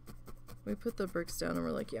bricks down, and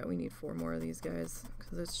we're like, yeah, we need 4 more of these guys,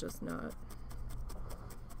 because it's just not,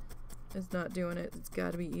 it's not doing it. It's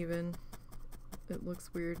got to be even. It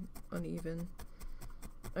looks weird, uneven.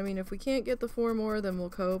 I mean, if we can't get the 4 more, then we'll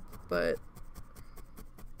cope, but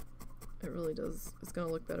it really does, it's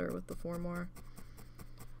gonna look better with the 4 more.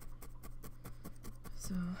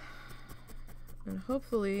 So, and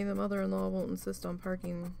hopefully the mother-in-law won't insist on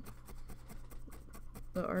parking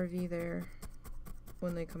the RV there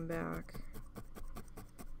when they come back.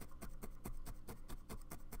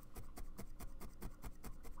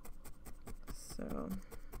 So,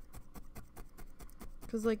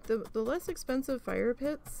 because like the less expensive fire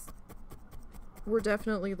pits were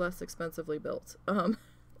definitely less expensively built.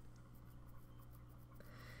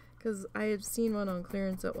 Because I had seen one on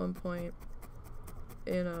clearance at one point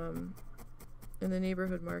in the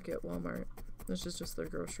neighborhood market, Walmart. This is just their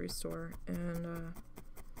grocery store, and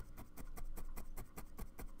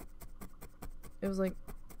it was like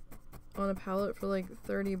on a pallet for like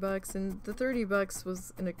 $30, and the $30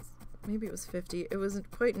 was maybe it was 50. It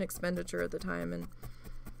wasn't quite an expenditure at the time, and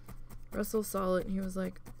Russell saw it and he was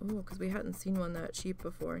like, "Oh," because we hadn't seen one that cheap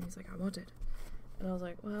before, and he's like, "I want it," and I was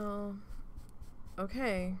like, "Well,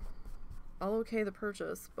 okay, I'll okay the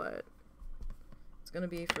purchase, but it's gonna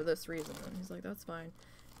be for this reason." And he's like, "That's fine,"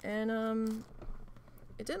 and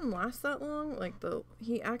it didn't last that long. Like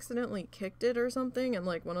he accidentally kicked it or something, and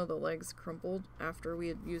like one of the legs crumpled after we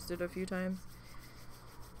had used it a few times.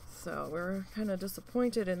 So we were kind of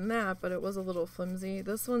disappointed in that, but it was a little flimsy.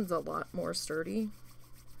 This one's a lot more sturdy.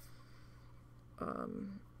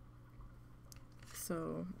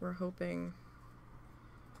 So we're hoping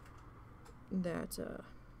that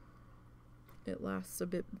it lasts a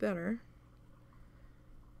bit better.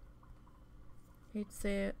 Hate to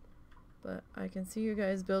say it, but I can see you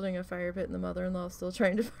guys building a fire pit and the mother-in-law still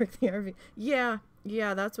trying to park the RV. Yeah,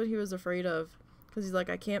 that's what he was afraid of. Because he's like,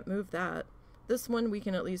 I can't move that. This one we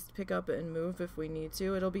can at least pick up and move if we need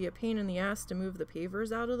to. It'll be a pain in the ass to move the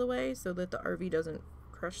pavers out of the way so that the RV doesn't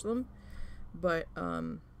crush them. But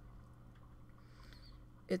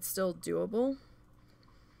it's still doable.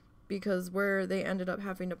 Because where they ended up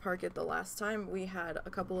having to park it the last time, we had a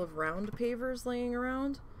couple of round pavers laying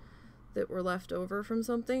around that were left over from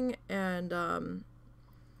something, and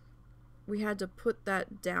we had to put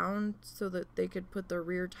that down so that they could put the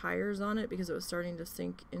rear tires on it because it was starting to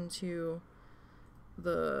sink into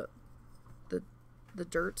the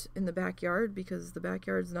dirt in the backyard, because the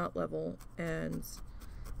backyard's not level and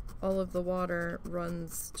all of the water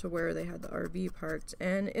runs to where they had the RV parked,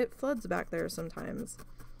 and it floods back there sometimes.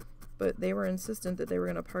 But they were insistent that they were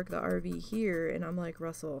going to park the RV here, and I'm like,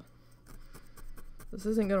 Russell, this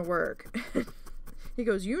isn't gonna work. He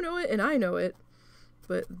goes, you know it and I know it,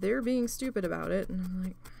 but they're being stupid about it. And I'm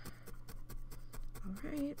like,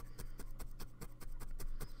 alright.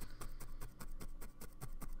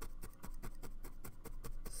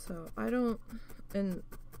 So I don't, and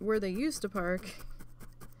where they used to park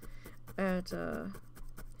at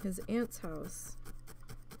his aunt's house,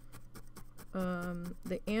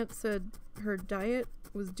 the aunt said her diet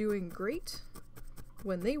was doing great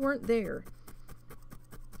when they weren't there.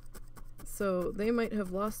 So they might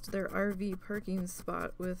have lost their RV parking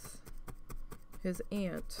spot with his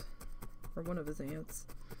aunt, or one of his aunts.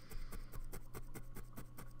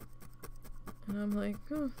 And I'm like,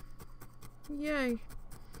 oh, yay.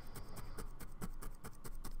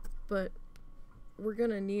 But we're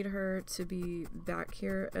gonna need her to be back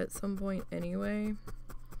here at some point anyway.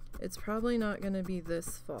 It's probably not gonna be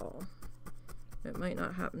this fall. It might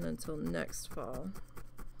not happen until next fall.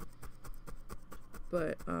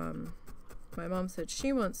 But my mom said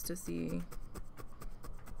she wants to see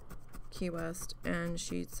Key West, and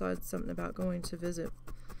she said something about going to visit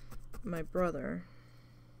my brother.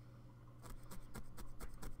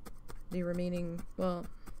 The remaining, well,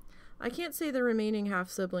 I can't say the remaining half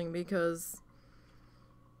sibling because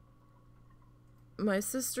my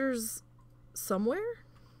sister's somewhere,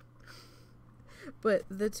 but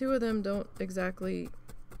the two of them don't exactly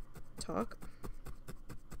talk.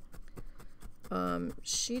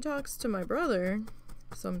 She talks to my brother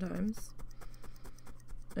sometimes,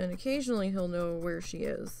 and occasionally he'll know where she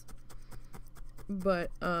is,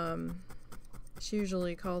 but she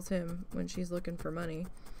usually calls him when she's looking for money.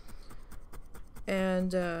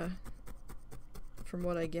 And from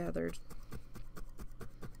what I gathered,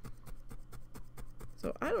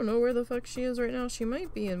 so I don't know where the fuck she is right now. She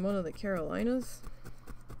might be in one of the Carolinas.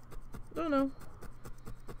 Don't know.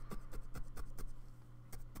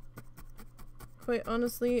 Quite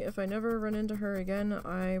honestly, if I never run into her again,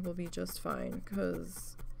 I will be just fine,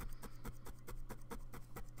 because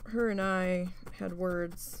her and I had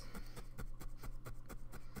words,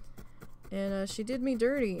 and she did me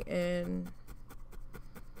dirty, and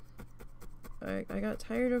I got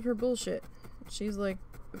tired of her bullshit. She's like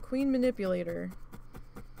a queen manipulator,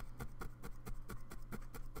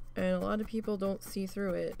 and a lot of people don't see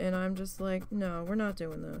through it, and I'm just like, no, we're not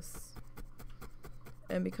doing this.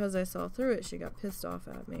 And because I saw through it, she got pissed off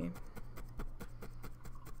at me.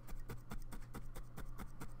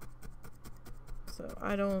 So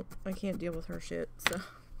I can't deal with her shit, so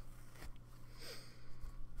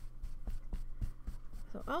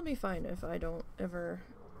I'll be fine if I don't ever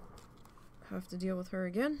have to deal with her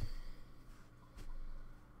again.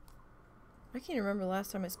 I can't remember the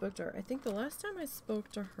last time I spoke to her. I think the last time I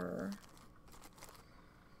spoke to her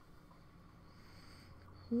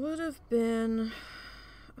would have been,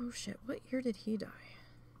 oh shit, what year did he die?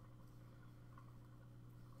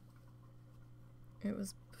 It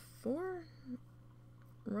was before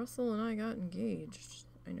Russell and I got engaged.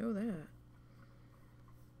 I know that.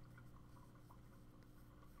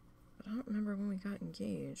 But I don't remember when we got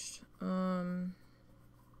engaged.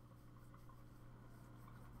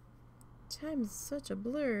 Time is such a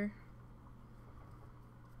blur.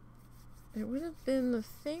 It would have been the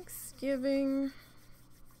Thanksgiving.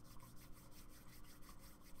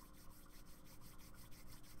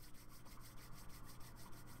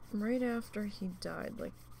 Right after he died,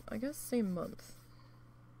 like, I guess same month.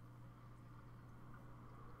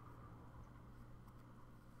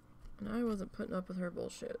 And I wasn't putting up with her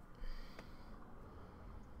bullshit.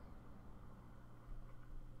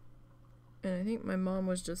 And I think my mom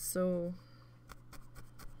was just so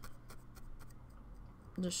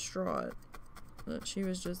distraught that she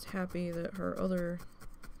was just happy that her other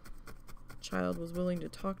child was willing to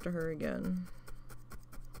talk to her again.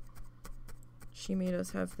 She made us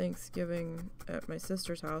have Thanksgiving at my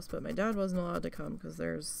sister's house, but my dad wasn't allowed to come because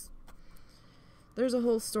there's a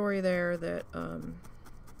whole story there that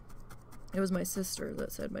it was my sister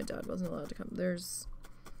that said my dad wasn't allowed to come.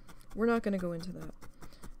 We're not going to go into that.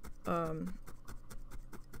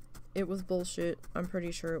 It was bullshit. I'm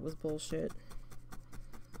pretty sure it was bullshit.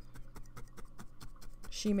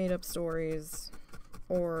 She made up stories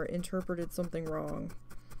or interpreted something wrong.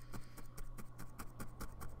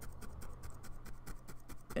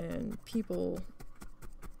 And people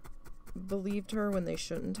believed her when they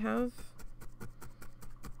shouldn't have.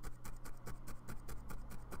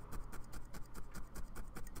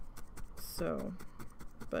 So,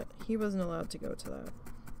 but he wasn't allowed to go to that.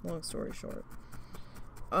 Long story short.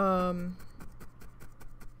 And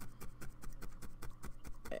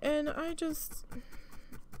I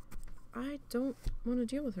don't want to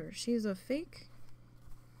deal with her. She's a fake.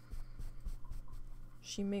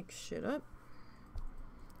 She makes shit up.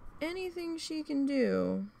 Anything she can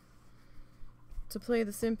do to play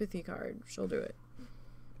the sympathy card, she'll do it.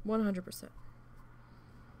 100%.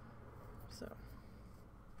 So.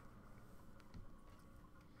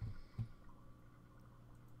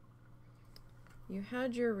 You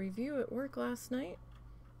had your review at work last night,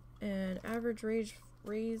 and average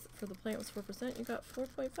raise for the plant was 4%. You got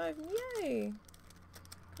 4.5. Yay!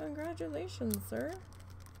 Congratulations, sir.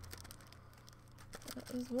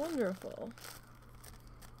 That is wonderful.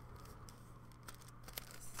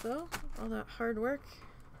 So, all that hard work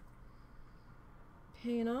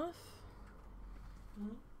paying off.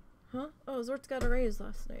 Huh? Oh, Zort's got a raise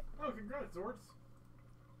last night. Oh, congrats, Zorts.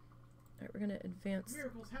 Alright, we're gonna advance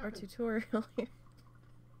Miracles happen. our tutorial here.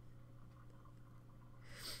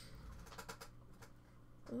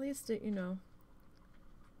 At least it, you know,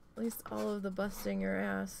 at least all of the busting your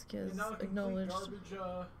ass is acknowledged. Garbage,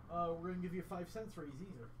 we're gonna give you a 5-cent raise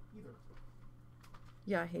either.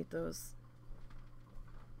 Yeah, I hate those.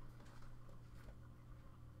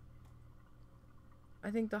 I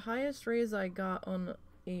think the highest raise I got on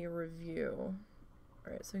a review.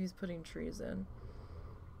 Alright, so he's putting trees in.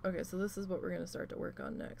 Okay, so this is what we're going to start to work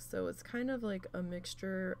on next. So it's kind of like a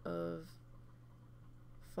mixture of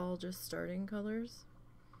fall just starting colors.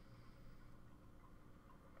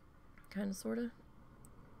 Kind of, sort of.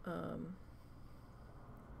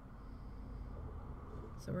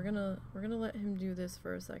 So we're gonna let him do this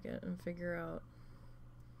for a second and figure out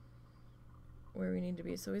where we need to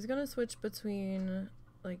be. So he's gonna switch between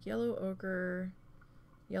like yellow ochre,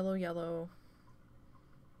 yellow yellow,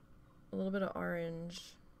 a little bit of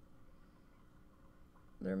orange.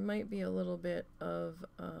 There might be a little bit of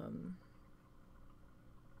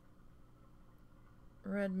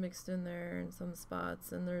red mixed in there in some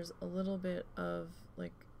spots, and there's a little bit of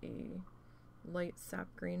like a light sap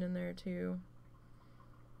green in there too.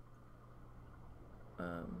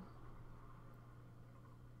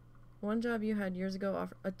 One job you had years ago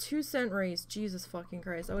offered a 2-cent raise. Jesus fucking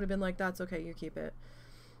Christ. I would have been like, that's okay, you keep it.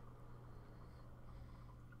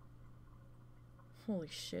 Holy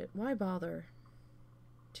shit. Why bother?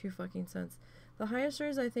 2 fucking cents. The highest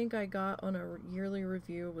raise I think I got on a yearly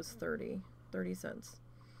review was 30 cents.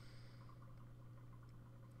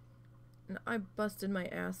 And I busted my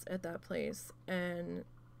ass at that place, and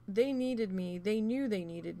they needed me. They knew they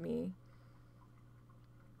needed me.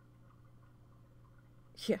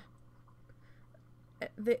 Yeah.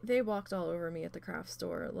 They walked all over me at the craft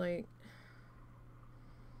store. Like,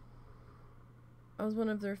 I was one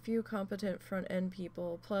of their few competent front-end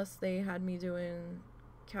people. Plus, they had me doing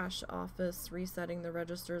cash office, resetting the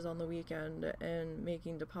registers on the weekend, and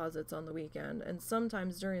making deposits on the weekend. And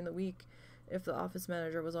sometimes during the week, if the office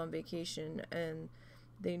manager was on vacation and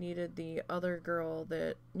they needed the other girl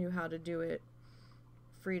that knew how to do it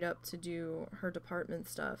freed up to do her department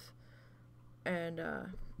stuff. And,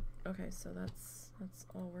 okay, so that's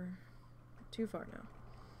all. We're too far now.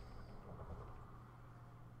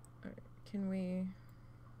 Alright, can we...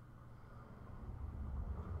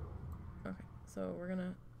 Okay, so we're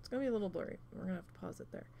gonna... It's gonna be a little blurry. We're gonna have to pause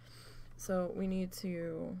it there. So we need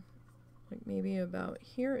to, like, maybe about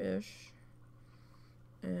here-ish.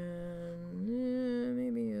 And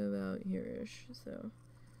maybe about here-ish. So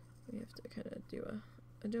we have to kind of do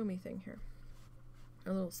a domy thing here.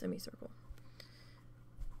 A little semicircle.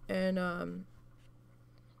 And,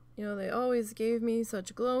 you know, they always gave me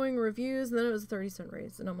such glowing reviews, and then it was a 30-cent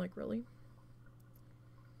raise, and I'm like, really?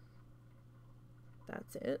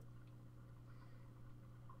 That's it?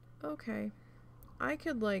 Okay. I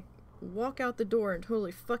could, like, walk out the door and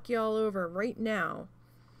totally fuck you all over right now.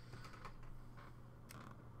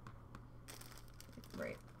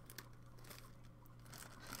 Right.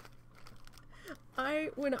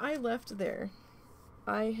 When I left there,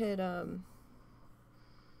 I had,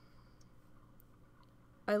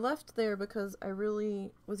 I left there because I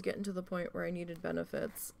really was getting to the point where I needed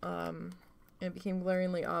benefits. It became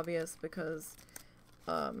glaringly obvious because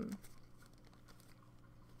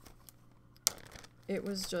it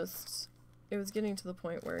was getting to the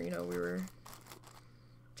point where, you know, we were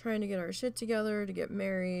trying to get our shit together to get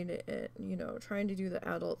married, and, you know, trying to do the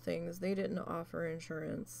adult things. They didn't offer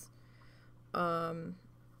insurance.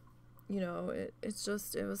 You know, it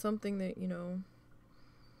was something that, you know,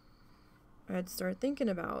 I had to start thinking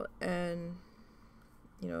about, and,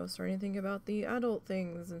 you know, starting to think about the adult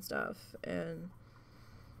things and stuff. And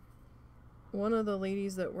one of the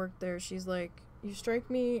ladies that worked there, she's like, you strike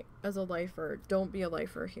me as a lifer. Don't be a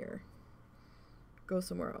lifer here. Go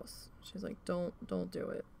somewhere else. She's like, don't do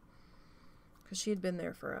it. Because she had been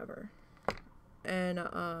there forever. And,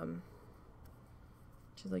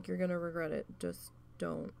 she's like, you're gonna regret it. Just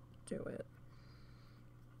don't do it.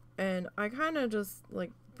 And I kind of just,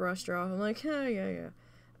 like, brushed her off. I'm like, yeah.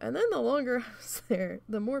 And then the longer I was there,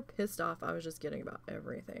 the more pissed off I was just getting about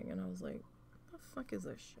everything. And I was like, what the fuck is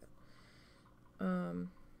this shit?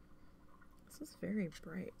 This is very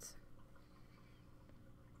bright.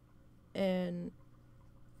 And,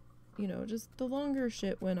 you know, just the longer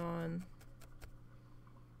shit went on,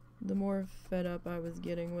 the more fed up I was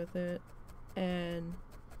getting with it. And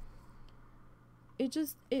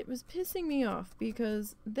it was pissing me off,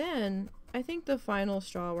 because then I think the final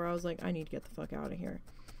straw where I was like, I need to get the fuck out of here,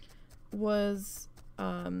 was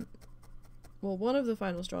well, one of the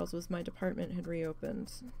final straws was my department had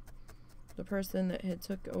reopened. The person that had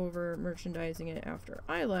took over merchandising it after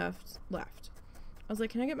I left. I was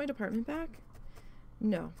like, can I get my department back?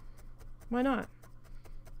 No. Why not?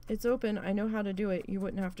 It's open. I know how to do it. You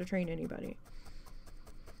wouldn't have to train anybody.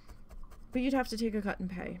 But you'd have to take a cut in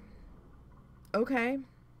pay. Okay.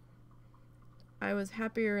 I was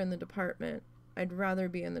happier in the department. I'd rather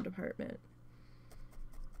be in the department.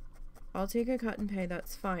 I'll take a cut in pay.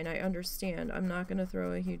 That's fine. I understand. I'm not going to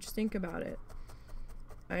throw a huge stink about it.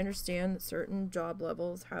 I understand that certain job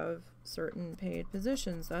levels have certain paid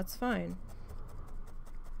positions. That's fine.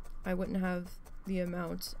 I wouldn't have the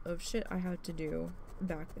amount of shit I had to do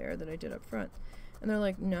back there that I did up front. And they're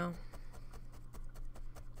like, no.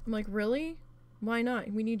 I'm like, really? Why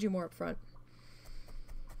not? We need you more up front.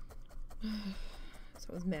 So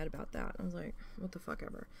I was mad about that. I was like, what the fuck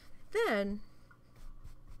ever. Then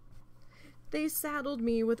they saddled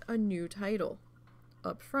me with a new title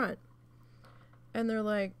up front. And they're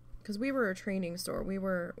like, because we were a training store. We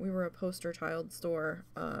were a poster child store,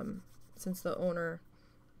 since the owner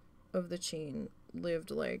of the chain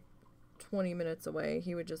lived like 20 minutes away.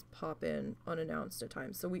 He would just pop in unannounced at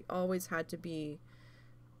times. So we always had to be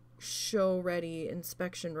show ready,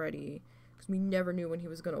 inspection ready, because we never knew when he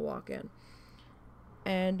was going to walk in.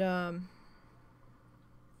 And that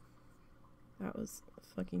was a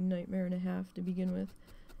fucking nightmare and a half to begin with.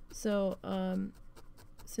 So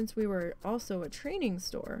since we were also a training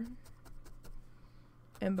store,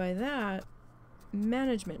 and by that,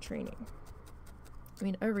 management training. I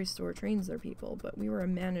mean, every store trains their people, but we were a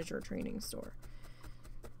manager training store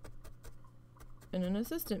and an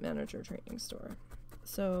assistant manager training store.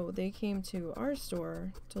 So they came to our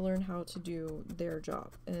store to learn how to do their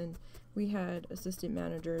job. And we had assistant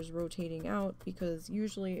managers rotating out, because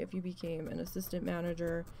usually if you became an assistant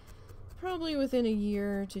manager, probably within a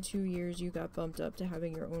year to 2 years, you got bumped up to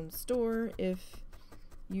having your own store if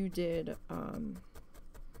you did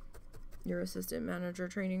your assistant manager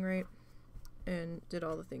training right and did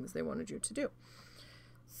all the things they wanted you to do.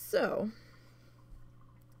 So,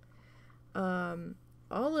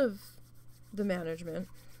 all of the management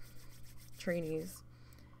trainees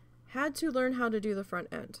had to learn how to do the front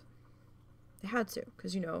end. They had to,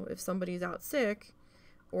 because, you know, if somebody's out sick,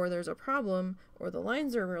 or there's a problem, or the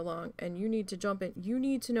lines are real long, and you need to jump in, you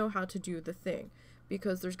need to know how to do the thing.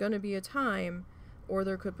 Because there's going to be a time, or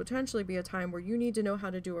there could potentially be a time where you need to know how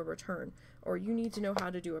to do a return, or you need to know how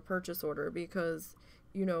to do a purchase order, because,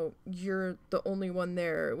 you know, you're the only one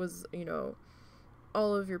there. It was, you know,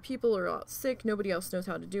 all of your people are out sick, nobody else knows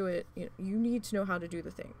how to do it. You know, you need to know how to do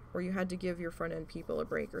the thing. Or you had to give your front end people a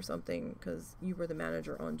break or something, because you were the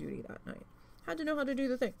manager on duty that night. Had to know how to do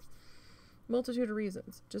the thing. Multitude of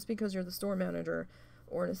reasons. Just because you're the store manager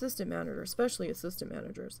or an assistant manager, especially assistant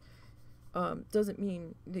managers, doesn't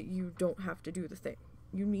mean that you don't have to do the thing.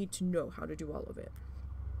 You need to know how to do all of it.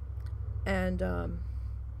 And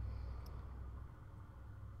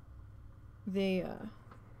they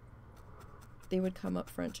would come up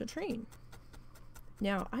front to train.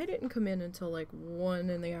 Now, I didn't come in until like 1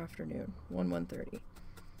 in the afternoon, 1:30. I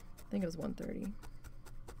think it was 1:30.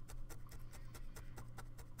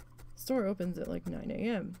 Store opens at like 9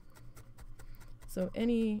 a.m. So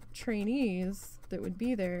any trainees that would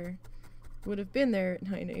be there would have been there at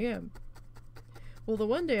 9 a.m. Well, the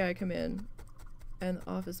one day I come in and the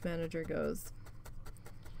office manager goes,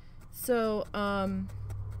 so,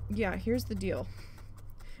 yeah, here's the deal.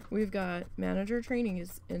 We've got manager training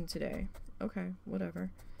is in today. Okay, whatever.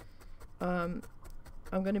 I'm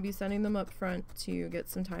going to be sending them up front to get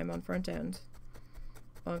some time on front end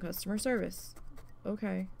on customer service.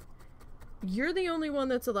 Okay. You're the only one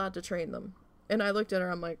that's allowed to train them. And I looked at her,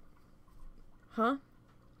 I'm like, huh?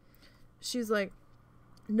 She's like,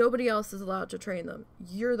 nobody else is allowed to train them.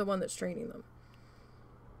 You're the one that's training them.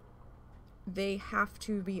 They have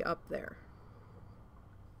to be up there.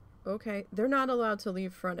 Okay. They're not allowed to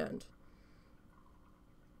leave front end.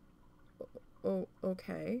 Oh,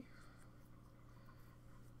 okay.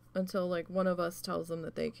 Until like one of us tells them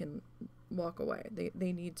that they can walk away.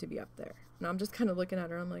 They need to be up there. And I'm just kind of looking at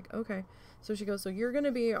her. I'm like, okay. So she goes, so you're going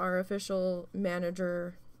to be our official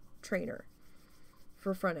manager trainer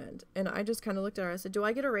for front end. And I just kind of looked at her. I said, do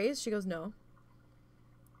I get a raise? She goes, no.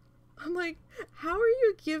 I'm like, how are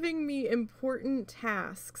you giving me important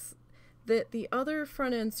tasks that the other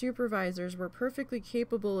front end supervisors were perfectly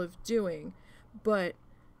capable of doing, but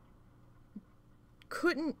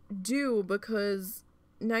couldn't do because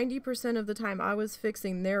 90% of the time I was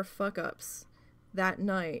fixing their fuck ups that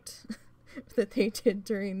night that they did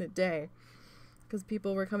during the day, because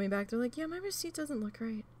people were coming back, they're like, yeah, my receipt doesn't look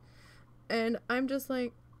right. And I'm just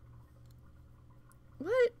like,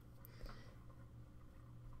 what?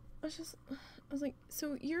 I was like,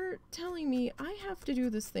 so you're telling me I have to do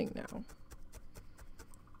this thing now?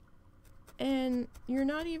 And you're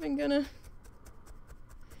not even gonna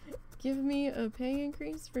give me a pay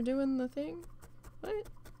increase for doing the thing? What? And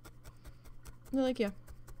they're like, yeah.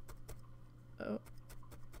 Oh,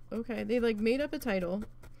 okay. They like made up a title,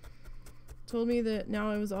 told me that now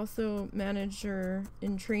I was also manager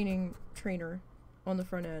in trainer on the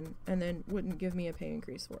front end, and then wouldn't give me a pay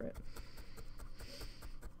increase for it.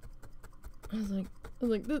 I was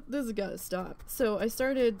like, this has got to stop. So I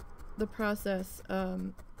started the process.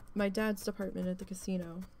 My dad's department at the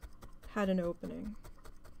casino had an opening,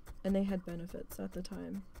 and they had benefits at the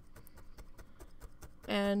time.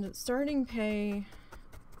 And starting pay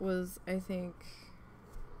was, I think,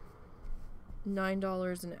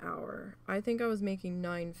 $9 an hour. I think I was making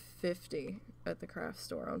 $9.50 at the craft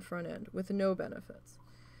store on front end with no benefits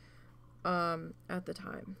at the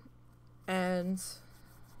time. And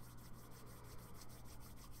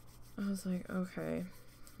I was like, okay.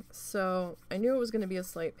 So I knew it was going to be a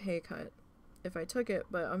slight pay cut if I took it,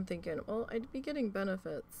 but I'm thinking, well, I'd be getting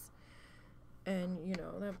benefits, and you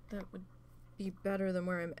know, that would be better than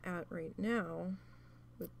where I'm at right now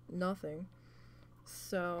with nothing.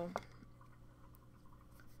 So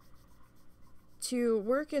to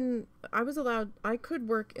work in, I could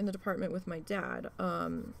work in the department with my dad.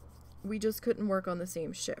 We just couldn't work on the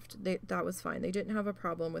same shift. That was fine. They didn't have a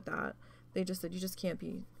problem with that. They just said, you just can't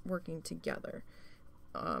be working together.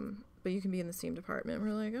 But you can be in the same department.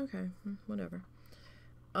 We're like, okay, whatever.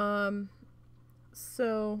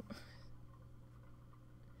 So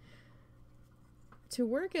to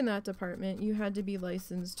work in that department, you had to be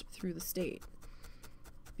licensed through the state,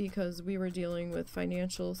 because we were dealing with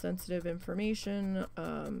financial sensitive information.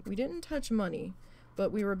 We didn't touch money,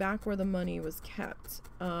 but we were back where the money was kept.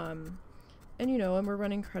 And you know, and we're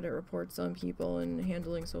running credit reports on people and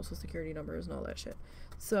handling social security numbers and all that shit.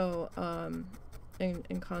 So,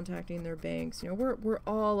 and contacting their banks, you know, we're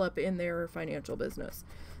all up in their financial business.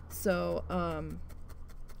 So,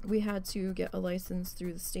 we had to get a license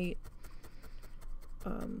through the state,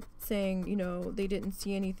 saying, you know, they didn't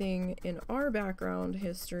see anything in our background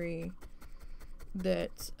history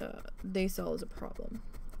that they saw as a problem.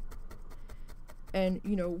 And,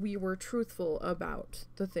 you know, we were truthful about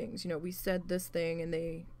the things. You know, we said this thing, and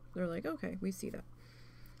they're like, okay, we see that.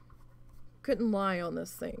 Couldn't lie on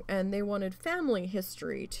this thing. And they wanted family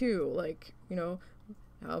history, too. Like, you know,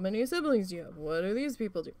 how many siblings do you have? What do these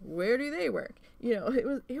people do? Where do they work? You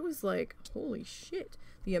know, it was like, holy shit.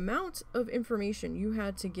 The amount of information you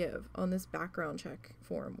had to give on this background check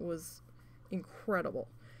form was incredible.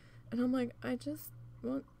 And I'm like, I just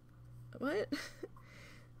want, what?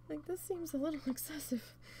 Like, this seems a little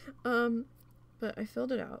excessive. But I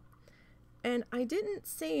filled it out. And I didn't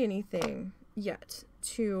say anything yet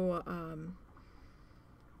to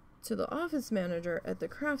the office manager at the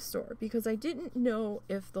craft store, because I didn't know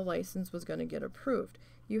if the license was going to get approved.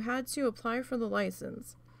 You had to apply for the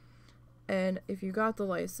license, and if you got the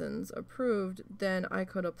license approved, then I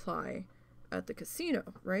could apply at the casino,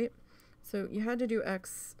 right? So you had to do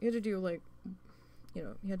like, you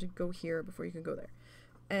know, you had to go here before you could go there.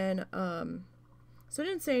 And so I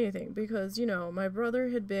didn't say anything, because, you know, my brother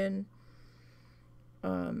had been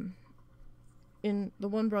the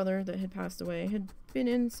one brother that had passed away had been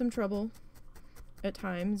in some trouble at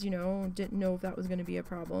times, you know, didn't know if that was going to be a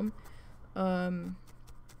problem.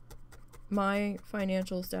 My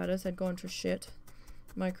financial status had gone to shit.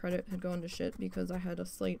 My credit had gone to shit because I had a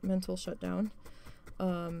slight mental shutdown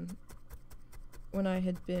when I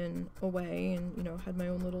had been away, and, you know, had my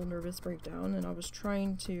own little nervous breakdown, and I was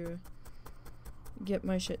trying to get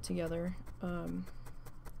my shit together and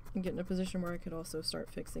get in a position where I could also start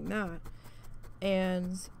fixing that.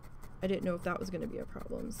 And I didn't know if that was going to be a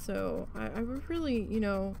problem. So I really, you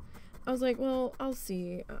know, I was like, well, I'll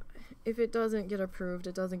see. If it doesn't get approved,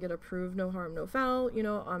 it doesn't get approved. No harm, no foul. You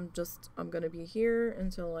know, I'm going to be here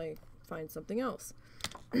until I find something else.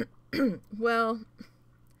 Well,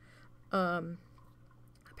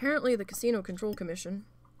 apparently the Casino Control Commission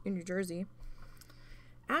in New Jersey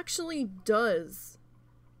actually does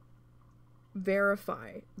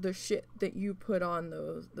verify the shit that you put on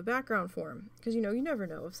the background form, because, you know, you never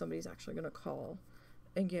know if somebody's actually going to call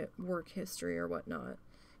and get work history or whatnot.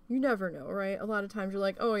 You never know, right? A lot of times you're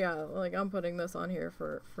like, oh yeah, like, I'm putting this on here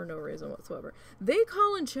for no reason whatsoever. They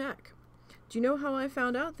call and check. Do you know how I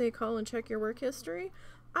found out they call and check your work history?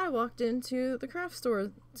 I walked into the craft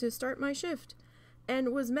store to start my shift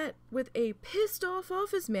and was met with a pissed off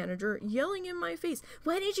office manager yelling in my face,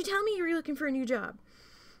 why didn't you tell me you were looking for a new job?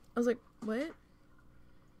 I was like, what?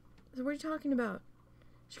 So what are you talking about?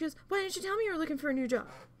 She goes, why didn't you tell me you were looking for a new job?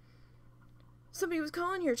 Somebody was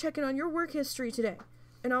calling here checking on your work history today.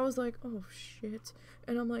 And I was like, oh shit.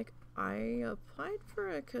 And I'm like, I applied for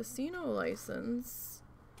a casino license.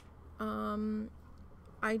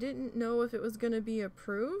 I didn't know if it was going to be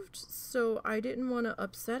approved, so I didn't want to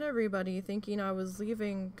upset everybody thinking I was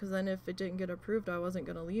leaving, because then if it didn't get approved, I wasn't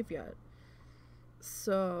going to leave yet.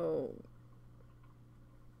 So,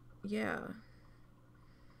 yeah.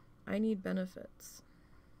 I need benefits.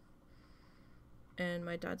 And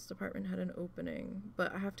my dad's department had an opening,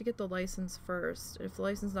 but I have to get the license first. If the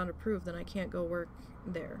license is not approved, then I can't go work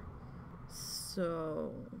there.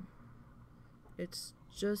 So, it's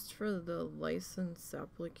just for the license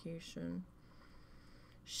application.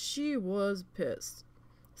 She was pissed.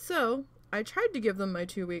 So, I tried to give them my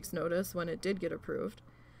 2 weeks notice when it did get approved.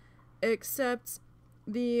 Except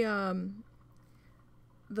the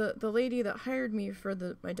lady that hired me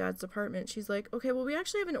for my dad's department, she's like, okay, well, we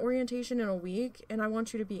actually have an orientation in a week, and I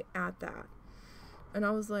want you to be at that. And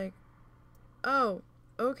I was like, oh,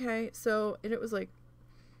 okay. So, and it was like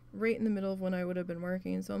right in the middle of when I would have been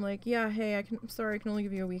working. So I'm like, yeah, hey, I'm sorry, I can only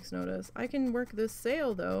give you a week's notice. I can work this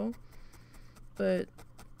sale, though. But,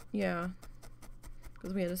 yeah.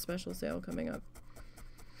 Because we had a special sale coming up.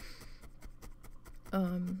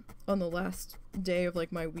 On the last day of,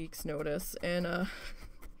 like, my week's notice. And, I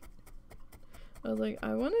was like,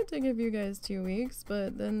 I wanted to give you guys 2 weeks,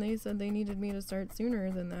 but then they said they needed me to start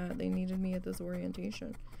sooner than that. They needed me at this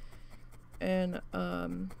orientation. And,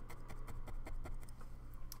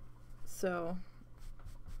 so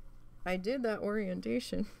I did that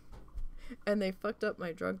orientation and they fucked up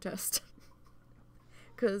my drug test.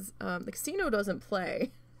 Because, the casino doesn't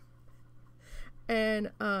play.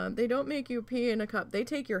 And, they don't make you pee in a cup. They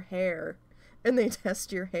take your hair and they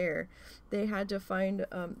test your hair. They had to find,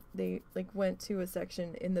 they, like, went to a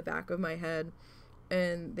section in the back of my head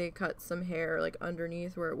and they cut some hair, like,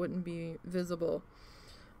 underneath where it wouldn't be visible.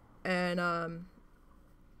 And,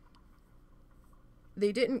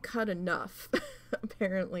 they didn't cut enough,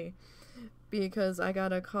 apparently, because I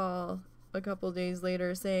got a call a couple days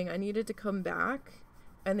later saying I needed to come back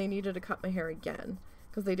and they needed to cut my hair again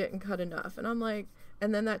because they didn't cut enough. And I'm like,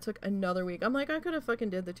 and then that took another week. I'm like, I could have fucking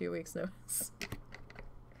did the 2 weeks notice.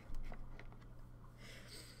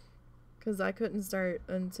 Because I couldn't start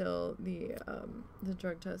until the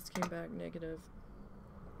drug test came back negative.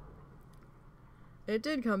 It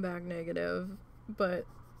did come back negative, but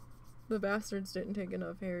the bastards didn't take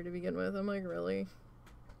enough hair to begin with. I'm like, really?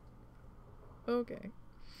 Okay.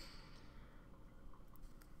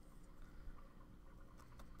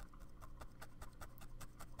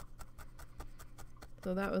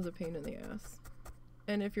 So that was a pain in the ass.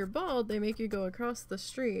 And if you're bald, they make you go across the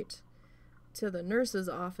street to the nurse's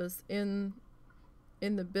office in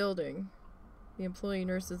the building, the employee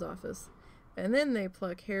nurse's office. And then they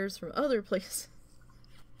pluck hairs from other places.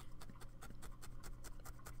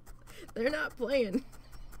 They're not playing.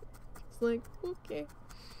 It's like, okay,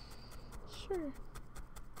 sure.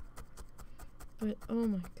 But, oh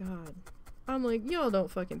my god. I'm like, y'all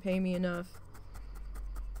don't fucking pay me enough.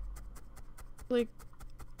 Like,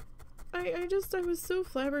 I was so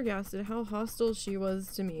flabbergasted how hostile she was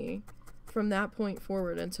to me from that point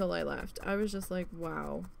forward until I left. I was just like,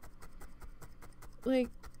 wow. Like,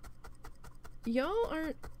 y'all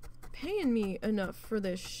aren't paying me enough for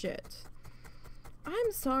this shit.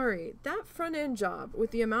 I'm sorry, that front end job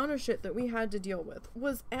with the amount of shit that we had to deal with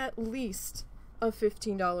was at least a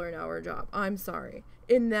 $15 an hour job. I'm sorry.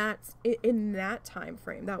 In that time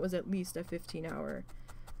frame, that was at least a $15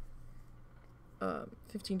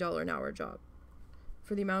 an hour job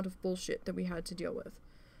for the amount of bullshit that we had to deal with.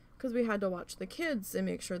 Because we had to watch the kids and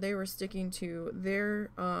make sure they were sticking to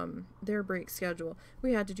their break schedule.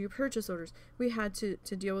 We had to do purchase orders. We had to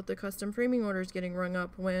deal with the custom framing orders getting rung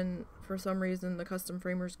up when, for some reason, the custom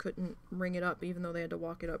framers couldn't ring it up, even though they had to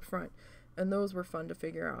walk it up front. And those were fun to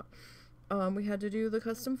figure out. We had to do the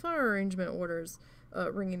custom flower arrangement orders,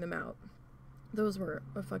 ringing them out. Those were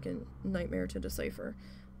a fucking nightmare to decipher.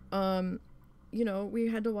 You know, we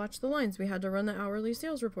had to watch the lines. We had to run the hourly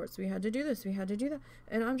sales reports. We had to do this. We had to do that.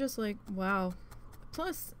 And I'm just like, wow.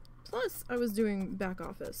 Plus, I was doing back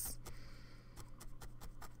office.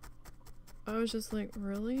 I was just like,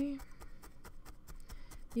 really?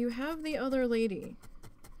 You have the other lady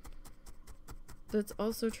that's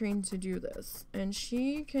also trained to do this. And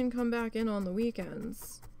she can come back in on the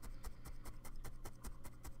weekends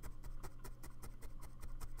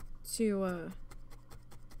to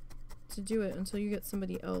do it until you get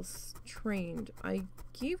somebody else trained. I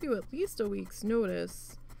gave you at least a week's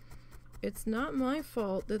notice It's not my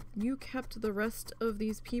fault that you kept the rest of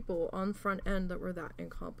these people on front end that were that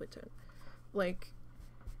incompetent. Like,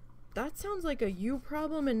 that sounds like a you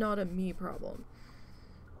problem and not a me problem.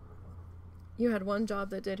 You had one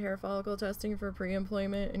job that did hair follicle testing for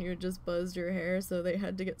pre-employment and you just buzzed your hair, so they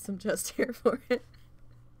had to get some chest hair for it.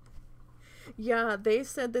 Yeah, they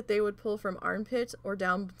said that they would pull from armpit or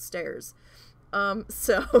downstairs.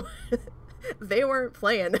 So they weren't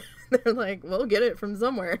playing. They're like, we'll get it from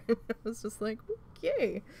somewhere. I was just like,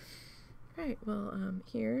 okay. Right, well,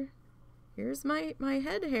 here's my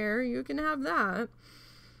head hair. You can have that.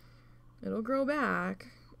 It'll grow back.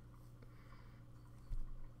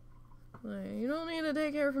 Like, you don't need to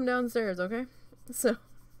take hair from downstairs, okay? So,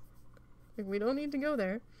 like, we don't need to go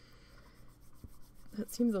there.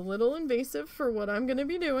 That seems a little invasive for what I'm gonna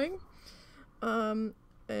be doing. And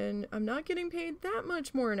I'm not getting paid that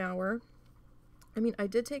much more an hour. I mean, I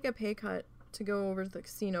did take a pay cut to go over to the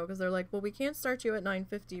casino because they're like, well, we can't start you at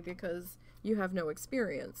 $9.50 because you have no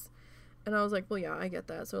experience. And I was like, well, yeah, I get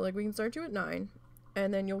that. So, like, we can start you at $9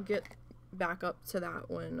 and then you'll get back up to that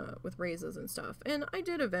when with raises and stuff. And I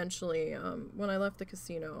did eventually. When I left the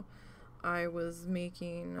casino, I was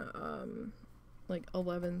making like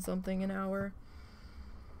 11 something an hour.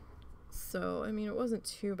 So, I mean, it wasn't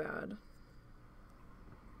too bad.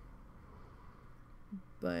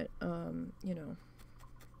 But, you know,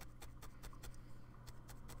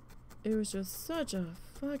 it was just such a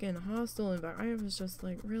fucking hostile environment. I was just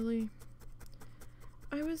like, really?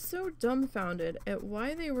 I was so dumbfounded at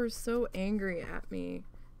why they were so angry at me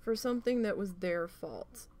for something that was their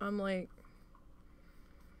fault. I'm like,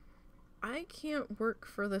 I can't work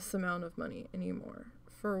for this amount of money anymore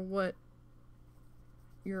for what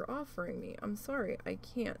you're offering me. I'm sorry, I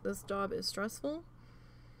can't. This job is stressful.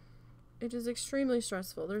 It is extremely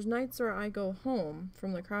stressful. There's nights where I go home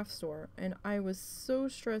from the craft store and I was so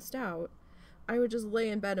stressed out, I would just lay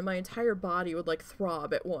in bed and my entire body would like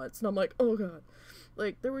throb at once. And I'm like, oh God.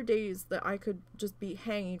 Like, there were days that I could just be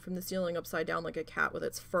hanging from the ceiling upside down like a cat with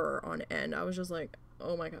its fur on end. I was just like,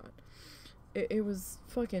 oh my God. It was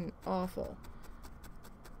fucking awful.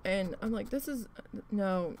 And I'm like, this is,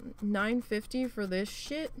 no, $9.50 for this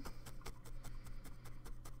shit?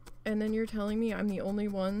 And then you're telling me I'm the only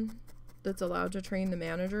one that's allowed to train the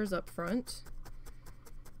managers up front?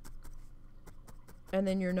 And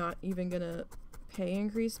then you're not even gonna pay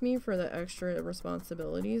increase me for the extra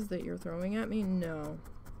responsibilities that you're throwing at me? No.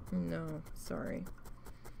 No, sorry.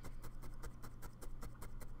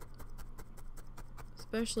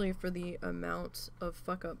 Especially for the amount of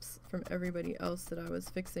fuck-ups from everybody else that I was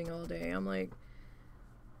fixing all day. I'm like,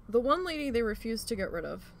 the one lady they refused to get rid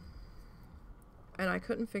of. And I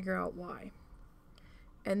couldn't figure out why.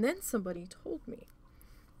 And then somebody told me.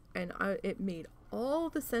 And it made all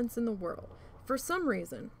the sense in the world. For some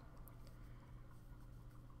reason,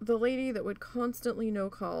 the lady that would constantly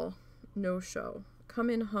no-call, no-show, come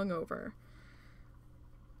in hungover,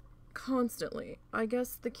 constantly. I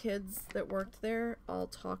guess the kids that worked there all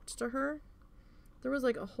talked to her. There was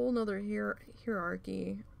like a whole nother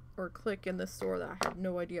hierarchy or clique in the store that I had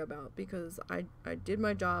no idea about because I did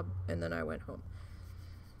my job and then I went home.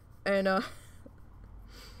 And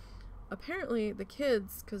apparently the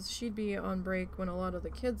kids, because she'd be on break when a lot of the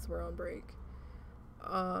kids were on break,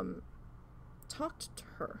 talked to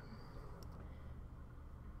her.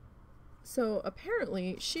 So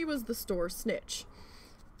apparently she was the store snitch.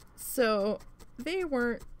 So they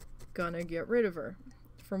weren't gonna get rid of her,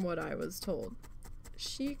 from what I was told.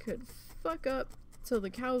 She could fuck up till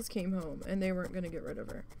the cows came home and they weren't gonna get rid of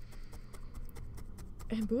her.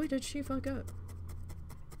 And boy did she fuck up.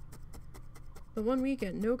 The one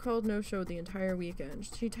weekend, no called, no showed the entire weekend.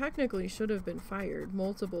 She technically should have been fired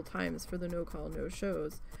multiple times for the no call, no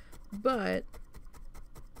shows. But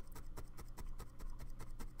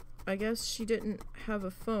I guess she didn't have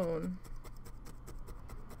a phone.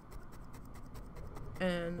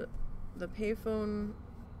 And the payphone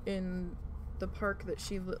in the park that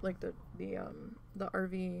she like the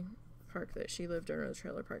RV park that she lived in, or the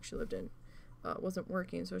trailer park she lived in, wasn't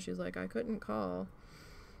working. So she's like, I couldn't call.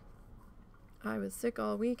 I was sick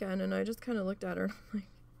all weekend, and I just kind of looked at her and I'm like,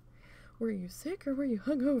 were you sick or were you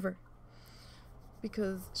hungover?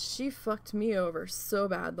 Because she fucked me over so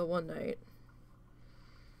bad the one night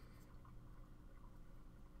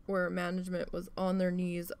where management was on their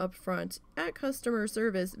knees up front at customer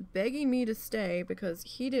service begging me to stay because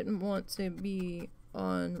he didn't want to be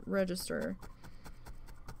on register.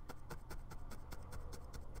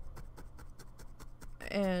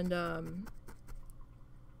 And I'm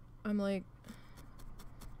like,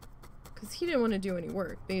 because he didn't want to do any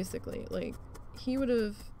work, basically. Like, he would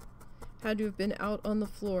have had to have been out on the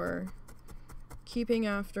floor keeping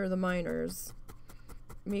after the miners,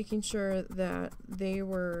 making sure that they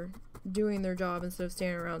were doing their job instead of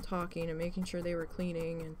standing around talking, and making sure they were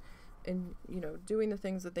cleaning and you know, doing the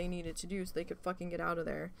things that they needed to do so they could fucking get out of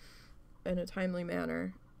there in a timely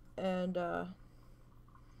manner. And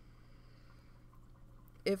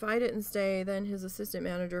if I didn't stay, then his assistant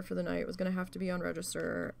manager for the night was going to have to be on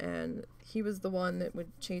register, and he was the one that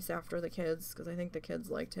would chase after the kids, because I think the kids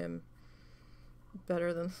liked him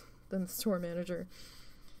better than the store manager.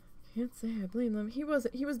 Can't say I blame them. He was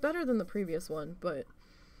better than the previous one, but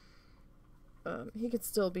he could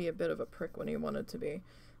still be a bit of a prick when he wanted to be.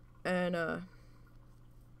 And I'm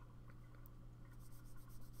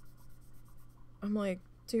like,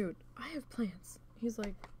 dude, I have plans. He's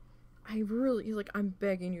like, I'm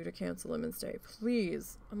begging you to cancel them and stay,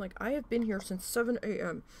 please. I'm like, I have been here since 7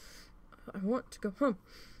 a.m. I want to go home.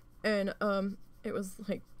 And it was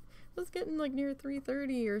getting like near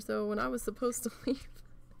 3:30 or so when I was supposed to leave.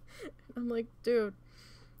 I'm like, dude.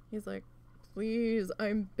 He's like, please,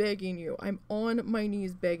 I'm begging you. I'm on my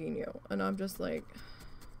knees begging you. And I'm just like,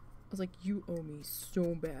 I was like, you owe me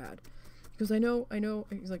so bad. He goes, I know.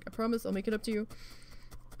 He's like, I promise I'll make it up to you.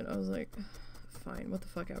 And I was like, fine, what the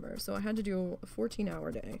fuck ever. So I had to do a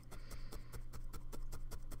 14-hour day.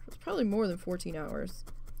 It was probably more than 14 hours.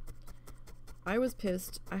 I was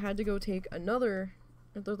pissed. I had to go take another,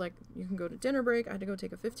 they're like, you can go to dinner break. I had to go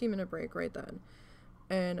take a 15-minute break right then.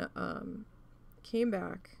 And came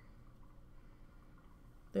back.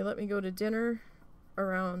 They let me go to dinner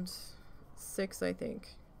around 6, I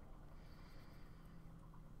think.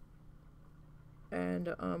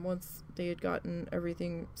 And once they had gotten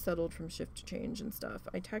everything settled from shift change and stuff,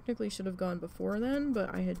 I technically should have gone before then,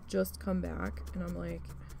 but I had just come back, and I'm like,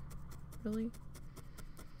 really?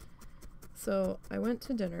 So I went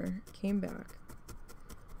to dinner, came back,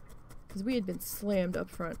 because we had been slammed up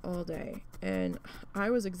front all day, and I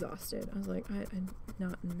was exhausted. I was like, I'm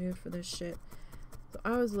not in the mood for this shit. So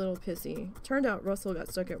I was a little pissy. Turned out Russell got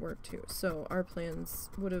stuck at work too, so our plans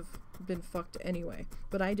would have been fucked anyway.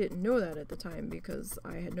 But I didn't know that at the time because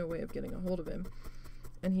I had no way of getting a hold of him,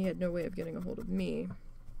 and he had no way of getting a hold of me.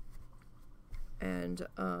 And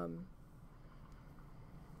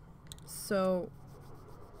so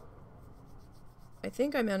I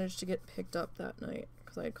think I managed to get picked up that night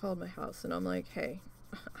because I had called my house, and I'm like, hey,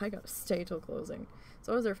 I gotta stay till closing.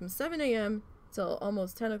 So I was there from 7 a.m. till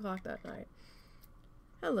almost 10 o'clock that night.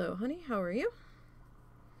 Hello, honey, how are you?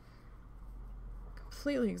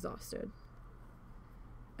 Completely exhausted.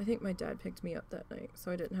 I think my dad picked me up that night,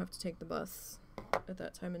 so I didn't have to take the bus at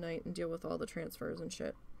that time of night and deal with all the transfers and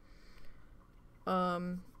shit.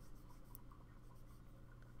 Got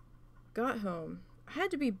home. I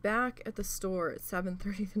had to be back at the store at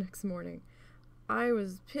 7:30 the next morning. I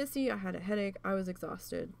was pissy, I had a headache, I was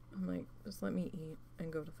exhausted. I'm like, just let me eat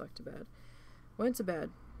and go the fuck to bed. Went to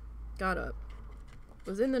bed, got up,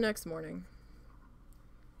 was in the next morning,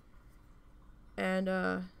 and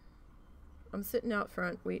I'm sitting out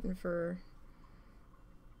front waiting for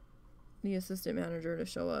the assistant manager to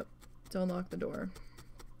show up to unlock the door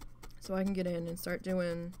so I can get in and start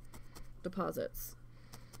doing deposits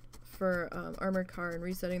for Armored Car and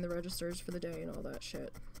resetting the registers for the day and all that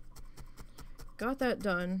shit. Got that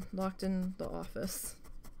done, locked in the office,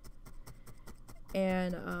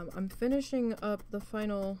 and I'm finishing up the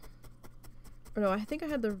final, or no, I think I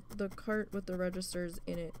had the cart with the registers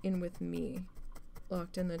in with me,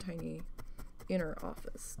 locked in the tiny inner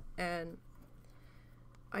office, and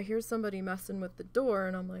I hear somebody messing with the door,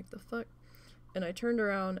 and I'm like, the fuck? And I turned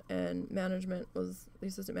around, and the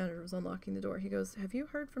assistant manager was unlocking the door. He goes, have you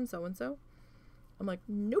heard from so-and-so? I'm like,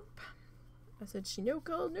 nope. I said, she no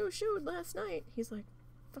called, no showed last night. He's like,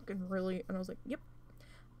 fucking really? And I was like, yep.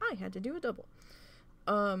 I had to do a double.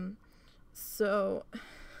 So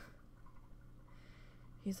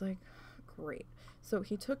he's like, great. So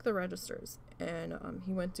he took the registers, and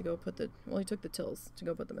he went to go put he took the tills to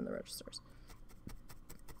go put them in the registers.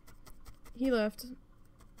 He left.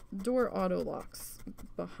 Door auto locks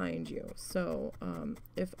behind you. So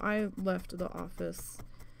if I left the office,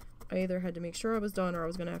 I either had to make sure I was done, or I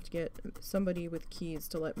was going to have to get somebody with keys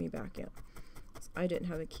to let me back in. I didn't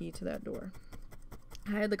have a key to that door.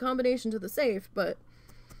 I had the combination to the safe, but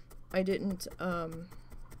I didn't, and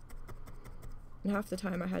half the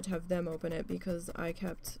time I had to have them open it because I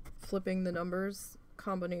kept flipping the numbers.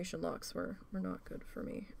 Combination locks were not good for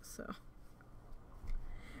me, so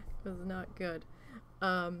it was not good.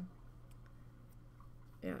 Yeah,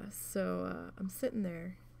 so I'm sitting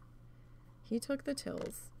there. He took the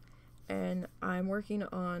tills, and I'm working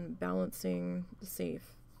on balancing the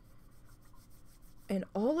safe. And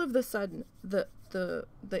all of the sudden, the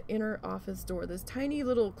inner office door, this tiny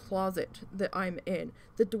little closet that I'm in,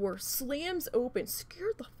 the door slams open,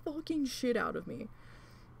 scared the fucking shit out of me.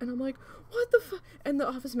 And I'm like, what the fuck? And the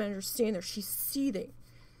office manager's standing there, she's seething.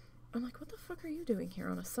 I'm like, what the fuck are you doing here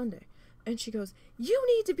on a Sunday? And she goes, you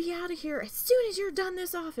need to be out of here as soon as you're done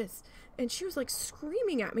this office. And she was like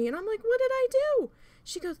screaming at me, and I'm like, what did I do?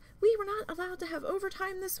 She goes, we were not allowed to have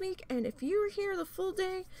overtime this week, and if you were here the full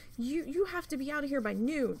day, you have to be out of here by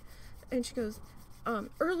noon. And she goes,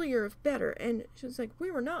 earlier if better. And she was like,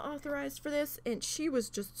 we were not authorized for this. And she was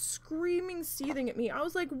just screaming, seething at me. I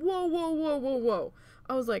was like, whoa, whoa, whoa, whoa, whoa.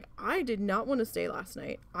 I was like, I did not want to stay last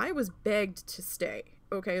night. I was begged to stay.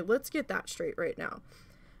 Okay, let's get that straight right now.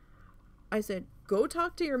 I said, go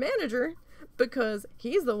talk to your manager, because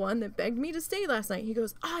he's the one that begged me to stay last night. He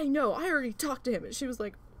goes, I know, I already talked to him. And she was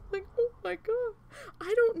like, oh my God.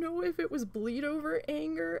 I don't know if it was bleed over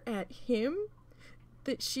anger at him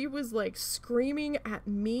that she was like screaming at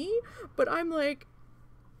me, but I'm like,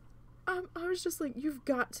 I was just like, you've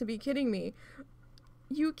got to be kidding me.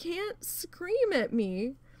 You can't scream at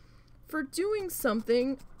me for doing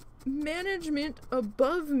something management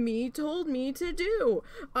above me told me to do.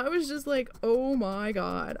 I was just like, oh my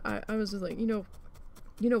God. I was just like, you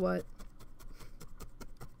know what?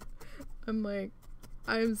 I'm like,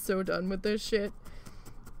 I'm so done with this shit.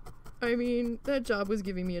 I mean, that job was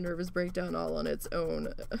giving me a nervous breakdown all on its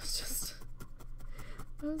own. I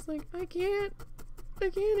was like, I can't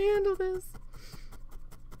handle this.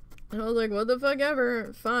 And I was like, what the fuck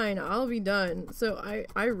ever. Fine, I'll be done. So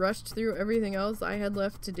I rushed through everything else I had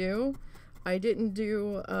left to do. I didn't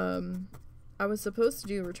do, I was supposed to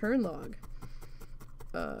do return log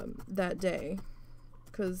that day,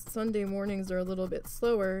 because Sunday mornings are a little bit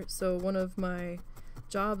slower. So one of my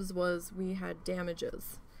jobs was we had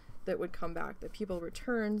damages that would come back, that people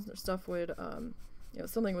returned, their stuff would,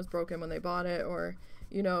 something was broken when they bought it, or,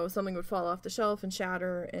 something would fall off the shelf and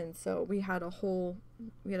shatter. And so we had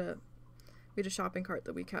we had a shopping cart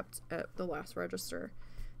that we kept at the last register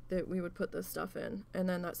that we would put this stuff in, and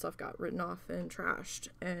then that stuff got written off and trashed,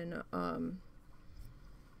 and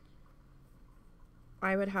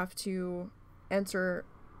I would have to enter,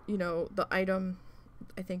 the item,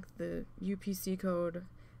 I think the UPC code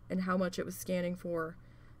and how much it was scanning for,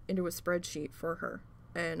 into a spreadsheet for her.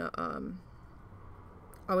 And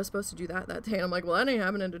I was supposed to do that day, and I'm like, well, that ain't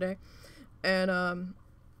happening today. And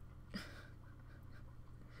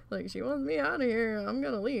like, she wants me out of here, I'm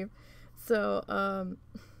gonna leave. So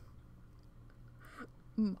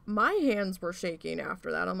my hands were shaking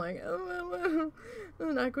after that. I'm like, oh,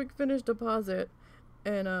 and I quick finish deposit,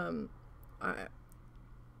 and I'm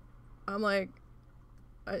like,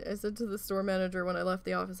 I said to the store manager when I left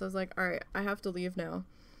the office, I was like, all right, I have to leave now.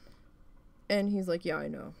 And he's like, yeah, I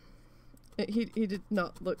know. He did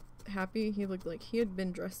not look happy. He looked like he had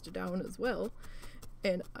been dressed down as well.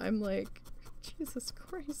 And I'm like, Jesus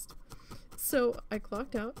Christ. So I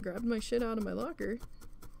clocked out, grabbed my shit out of my locker,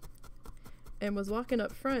 and was walking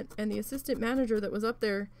up front, and the assistant manager that was up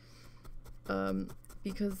there,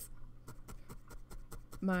 because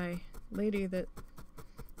my lady that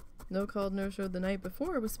no called, no showed the night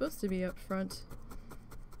before was supposed to be up front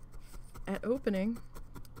at opening,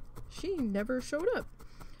 she never showed up.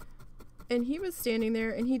 And he was standing there,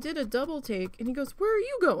 and he did a double take, and he goes, where are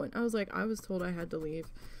you going? I was like, I was told I had to leave.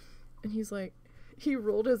 And he's like, he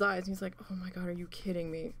rolled his eyes, and he's like, oh my God, are you kidding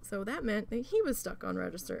me? So that meant that he was stuck on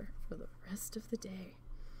register for the rest of the day.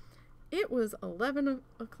 It was 11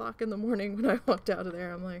 o'clock in the morning when I walked out of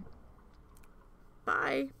there. I'm like,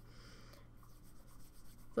 bye.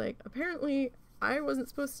 Like, apparently I wasn't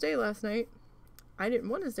supposed to stay last night. I didn't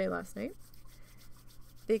want to stay last night.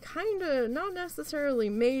 They kind of, not necessarily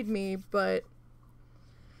made me, but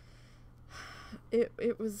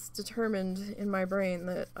it was determined in my brain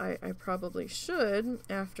that I probably should,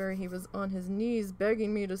 after he was on his knees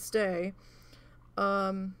begging me to stay.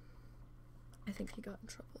 I think he got in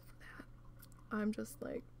trouble for that. I'm just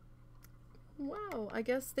like, wow, I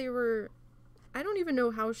guess they were, I don't even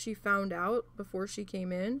know how she found out before she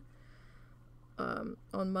came in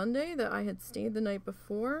on Monday that I had stayed the night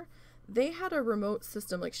before. They had a remote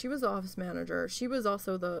system. Like, she was the office manager. She was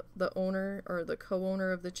also the owner, or the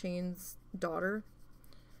co-owner of the chain's daughter.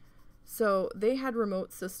 So they had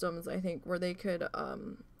remote systems, I think, where they could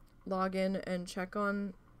log in and check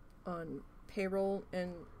on payroll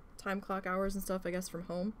and time clock hours and stuff, I guess, from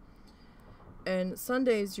home. And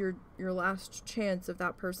Sunday's your last chance, if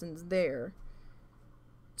that person's there,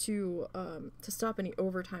 to stop any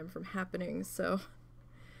overtime from happening. So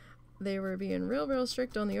they were being real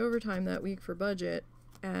strict on the overtime that week for budget,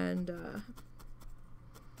 and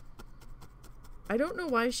I don't know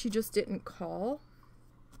why she just didn't call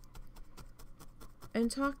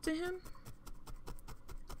and talk to him.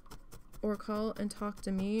 Or call and talk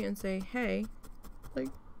to me and say, hey, like,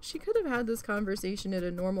 she could have had this conversation at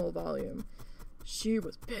a normal volume. She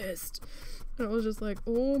was pissed. And I was just like,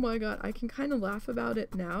 oh my god, I can kind of laugh about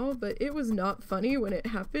it now, but it was not funny when it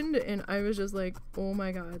happened, and I was just like, oh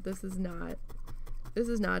my god, this is not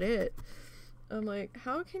it. I'm like,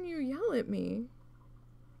 how can you yell at me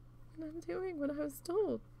when I'm doing what I was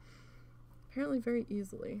told? Apparently very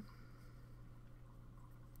easily.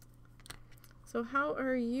 So how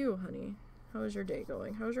are you, honey? How is your day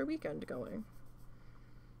going? How's your weekend going?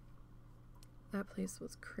 That place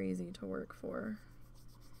was crazy to work for.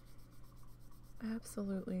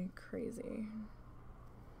 Absolutely crazy.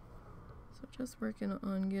 So just working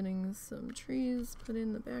on getting some trees put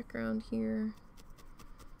in the background here.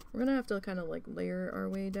 We're gonna have to kind of like layer our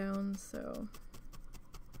way down, so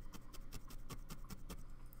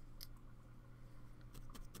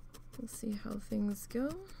we'll see how things go.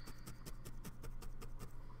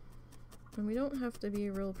 And we don't have to be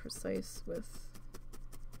real precise with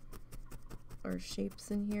our shapes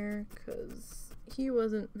in here, because he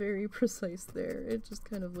wasn't very precise there. It just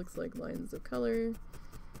kind of looks like lines of color.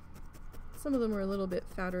 Some of them were a little bit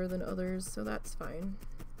fatter than others, so that's fine.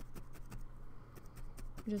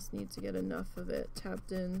 We just need to get enough of it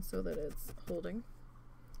tapped in so that it's holding.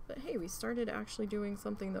 But hey, we started actually doing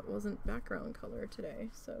something that wasn't background color today,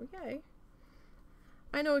 so yay.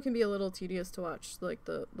 I know it can be a little tedious to watch, like,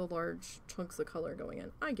 the large chunks of color going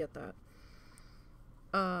in. I get that.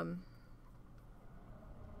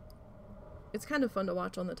 It's kind of fun to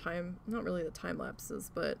watch on the time, not really the time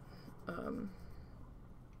lapses, but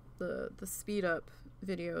the speed up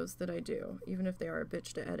videos that I do, even if they are a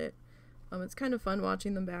bitch to edit. It's kind of fun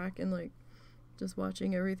watching them back and like just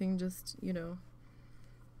watching everything just, you know,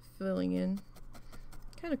 filling in.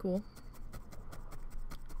 Kind of cool.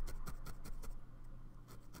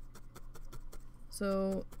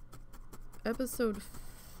 So episode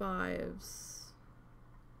 5's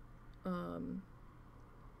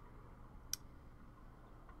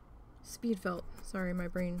speed felt. Sorry, my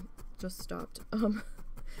brain just stopped.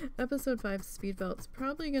 Episode 5's speed felt's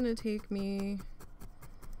probably gonna take me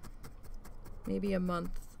maybe a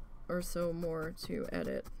month or so more to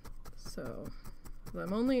edit. So I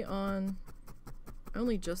only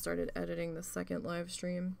just started editing the second live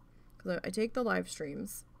stream, because I take the live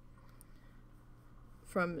streams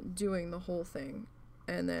from doing the whole thing,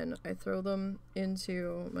 and then I throw them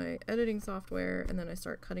into my editing software, and then I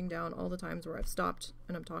start cutting down all the times where I've stopped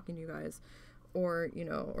and I'm talking to you guys, or, you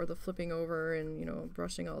know, or the flipping over and, you know,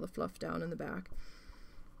 brushing all the fluff down in the back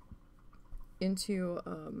into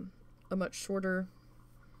a much shorter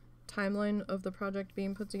timeline of the project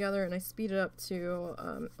being put together, and I speed it up to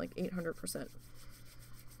like 800%,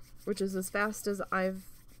 which is as fast as I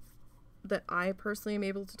personally am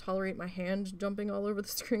able to tolerate my hand jumping all over the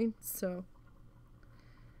screen. So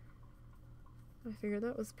I figured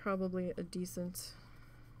that was probably a decent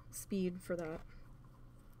speed for that.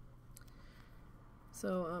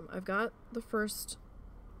 So I've got the first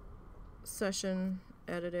session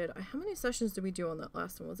edited. How many sessions did we do on that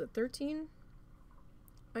last one? Was it 13?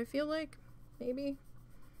 I feel like, maybe.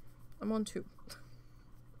 I'm on 2.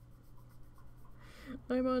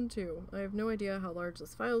 I'm on 2. I have no idea how large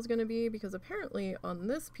this file is going to be, because apparently on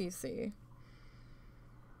this PC,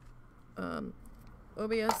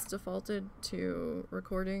 OBS defaulted to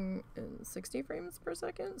recording in 60 frames per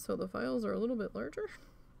second, so the files are a little bit larger.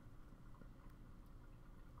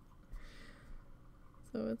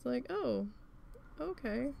 So it's like, oh,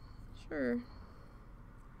 okay, sure.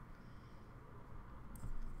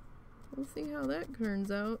 We'll see how that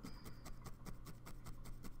turns out.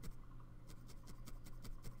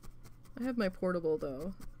 I have my portable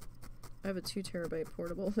though. I have a 2 terabyte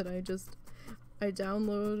portable that I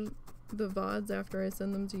download the VODs after I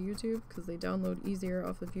send them to YouTube, because they download easier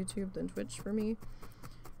off of YouTube than Twitch for me.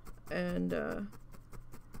 And I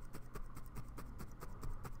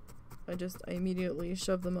immediately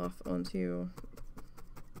shove them off onto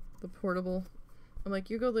the portable. I'm like,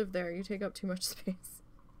 you go live there, you take up too much space.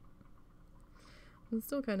 I'm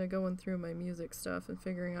still kind of going through my music stuff and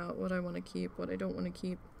figuring out what I want to keep, what I don't want to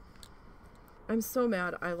keep. I'm so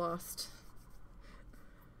mad I lost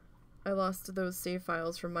those save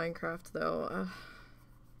files from Minecraft though.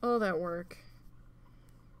 All that work.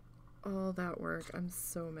 I'm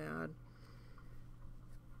so mad.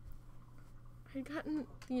 I had gotten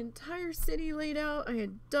the entire city laid out. I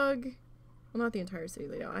had dug, well, not the entire city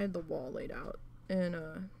laid out. I had the wall laid out, and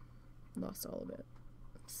lost all of it.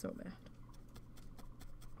 I'm so mad.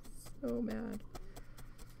 So mad.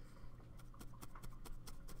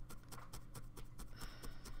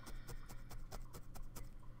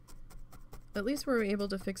 at least we were able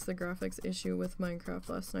to fix the graphics issue with Minecraft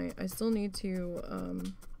last night. I still need to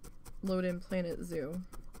load in Planet Zoo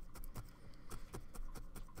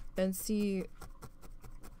and see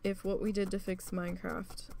if what we did to fix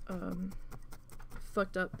Minecraft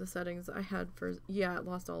fucked up the settings I had for... Yeah, it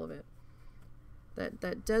lost all of it.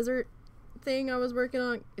 That desert thing I was working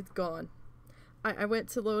on, it's gone. I went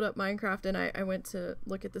to load up Minecraft and I went to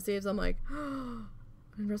look at the saves. I'm like, oh,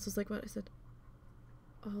 and Russell's like, what? I said,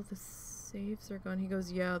 oh, the saves are gone. He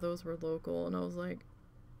goes, yeah, those were local. And I was like,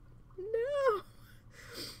 no.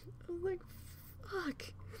 I was like,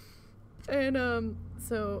 fuck. And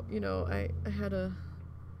so, you know, I had a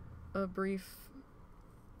brief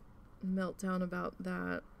meltdown about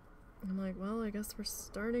that. I'm like, well, I guess we're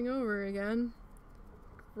starting over again.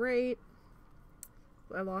 Great.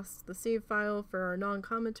 I lost the save file for our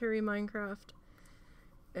non-commentary Minecraft,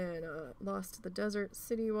 and lost the Desert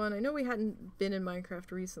City one. I know we hadn't been in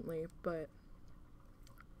Minecraft recently, but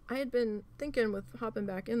I had been thinking with hopping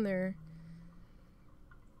back in there,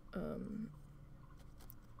 I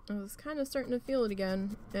was kind of starting to feel it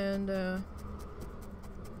again, and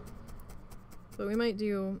but we might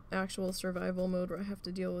do actual survival mode where I have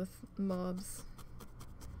to deal with mobs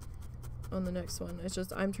on the next one. It's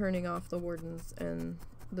just I'm turning off the wardens and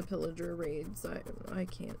the pillager raids. I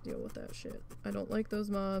can't deal with that shit. I don't like those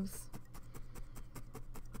mobs.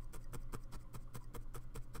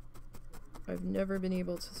 I've never been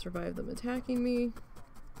able to survive them attacking me.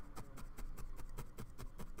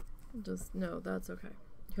 Just, no, that's okay.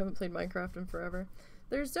 You haven't played Minecraft in forever.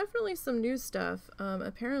 There's definitely some new stuff.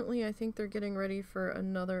 Apparently I think they're getting ready for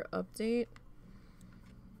another update.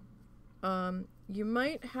 You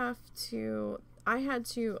might have to... I had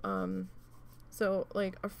to, so,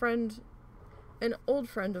 like, an old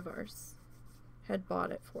friend of ours had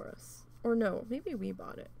bought it for us. Or no, maybe we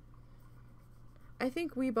bought it. I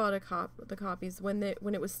think we bought the copies when it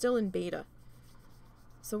was still in beta.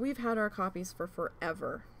 So we've had our copies for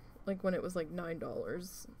forever. Like, when it was, like,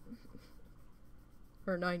 $9.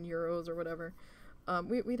 Or €9 or whatever.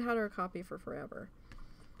 We'd had our copy for forever.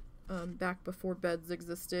 Back before beds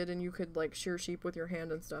existed and you could like shear sheep with your hand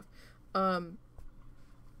and stuff. Back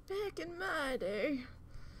in my day.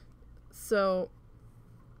 So,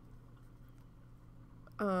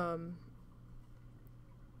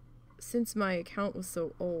 since my account was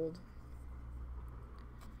so old,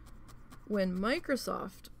 when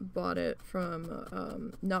Microsoft bought it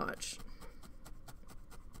from Notch,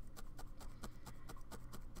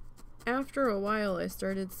 after a while, I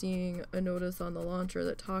started seeing a notice on the launcher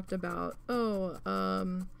that talked about, oh,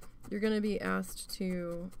 you're going to be asked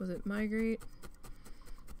to, was it migrate?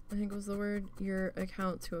 I think was the word, your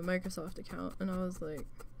account to a Microsoft account. And I was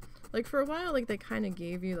like for a while, like they kind of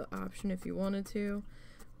gave you the option if you wanted to.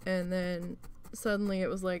 And then suddenly it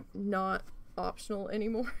was like not optional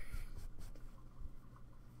anymore.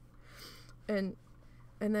 and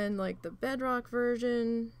then like the Bedrock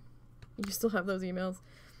version, you still have those emails.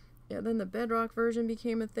 Yeah, then the Bedrock version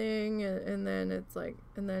became a thing, and then it's like,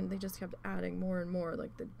 and then they just kept adding more and more,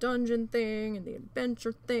 like the dungeon thing and the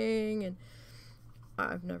adventure thing, and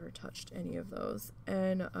I've never touched any of those.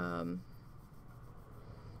 And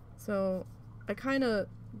so I kind of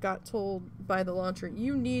got told by the launcher,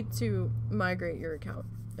 you need to migrate your account.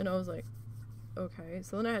 And I was like, okay.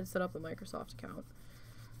 So then I had to set up a Microsoft account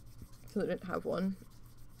because I didn't have one,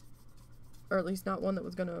 or at least not one that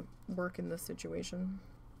was going to work in this situation.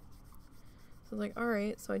 So I was like,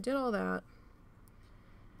 alright, so I did all that,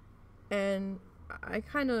 and I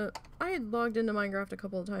had logged into Minecraft a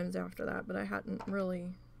couple of times after that, but I hadn't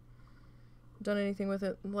really done anything with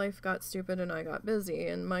it. Life got stupid and I got busy,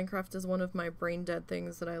 and Minecraft is one of my brain dead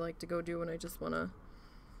things that I like to go do when I just wanna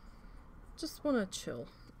chill.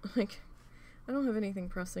 Like, I don't have anything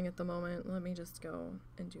pressing at the moment, let me just go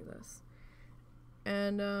and do this.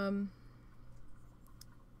 And,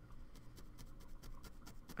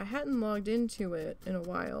 I hadn't logged into it in a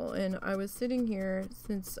while, and I was sitting here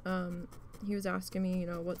since he was asking me, you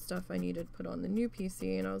know, what stuff I needed put on the new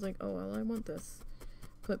PC, and I was like, oh, well, I want this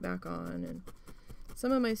put back on, and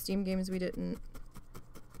some of my Steam games we didn't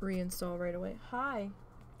reinstall right away. Hi!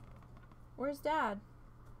 Where's Dad?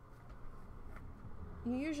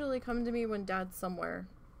 You usually come to me when Dad's somewhere.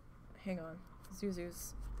 Hang on.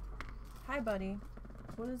 Zuzu's. Hi, buddy.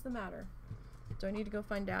 What is the matter? Do I need to go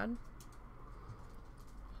find Dad?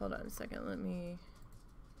 Hold on a second, let me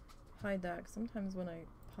hide that, 'cause sometimes when I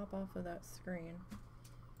pop off of that screen...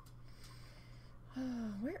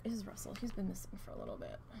 where is Russell? He's been missing for a little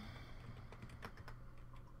bit.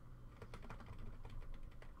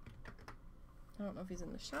 I don't know if he's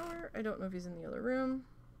in the shower, I don't know if he's in the other room.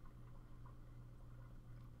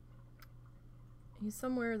 He's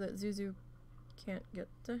somewhere that Zuzu can't get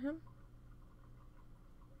to him.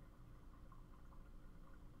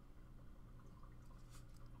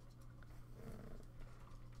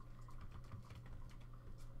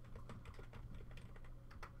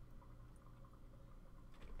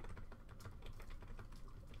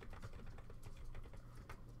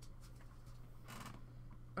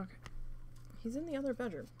 Okay. He's in the other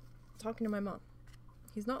bedroom, talking to my mom.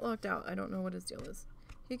 He's not locked out. I don't know what his deal is.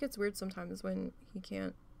 He gets weird sometimes when he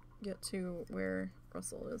can't get to where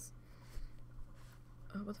Russell is.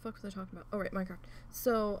 What the fuck was I talking about? Oh, right, Minecraft.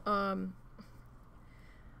 So,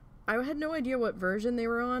 I had no idea what version they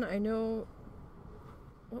were on. I know...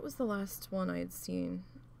 What was the last one I had seen?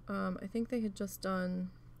 I think they had just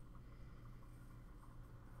done...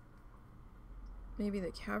 maybe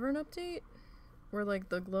the Cavern update? Where, like,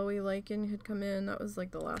 the glowy lichen had come in. That was,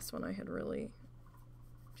 like, the last one I had really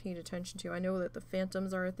paid attention to. I know that the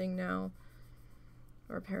phantoms are a thing now.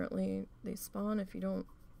 Or apparently they spawn if you don't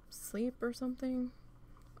sleep or something.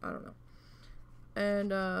 I don't know.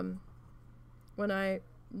 And when I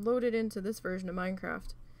loaded into this version of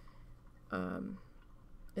Minecraft,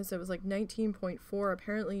 it said it was like 19.4.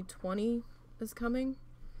 Apparently 20 is coming.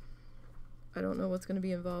 I don't know what's going to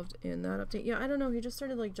be involved in that update. Yeah, I don't know. He just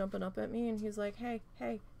started like jumping up at me and he's like, hey,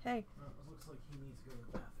 hey, hey. Well, it looks like he needs to go to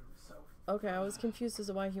the bathroom, so... Okay, I was confused as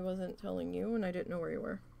to why he wasn't telling you and I didn't know where you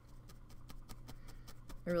were.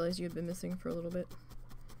 I realized you had been missing for a little bit.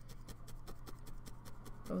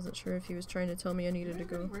 I wasn't sure if he was trying to tell me I needed to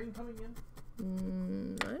go. Any rain coming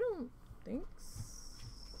in? I don't think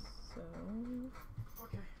so.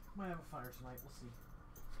 Okay, might have a fire tonight. We'll see.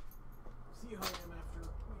 See how I am after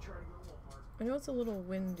we try to go to Walmart. I know it's a little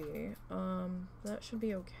windy. That should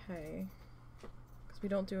be okay. Because we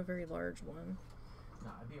don't do a very large one.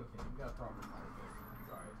 Nah, it'd be okay. We got a proper fire pit.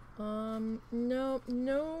 Alright.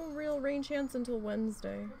 No real rain chance until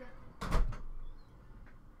Wednesday. Okay.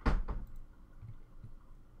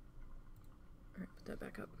 Alright, put that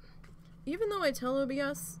back up. Even though I tell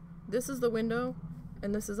OBS, this is the window,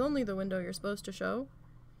 and this is only the window you're supposed to show,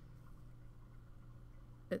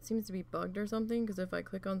 it seems to be bugged or something, because if I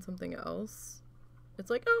click on something else,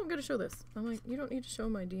 it's like, oh, I'm gonna show this. I'm like, you don't need to show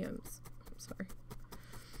my DMs. I'm sorry.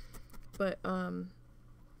 But,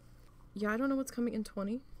 yeah, I don't know what's coming in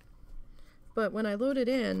 20. But when I load it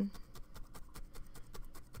in,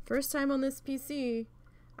 first time on this PC,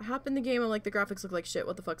 I hop in the game, I'm like, the graphics look like shit.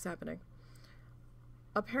 What the fuck's happening?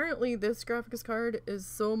 Apparently, this graphics card is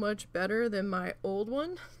so much better than my old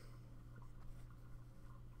one.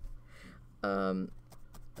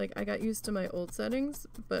 Like, I got used to my old settings,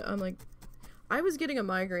 but I'm like, I was getting a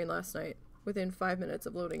migraine last night within 5 minutes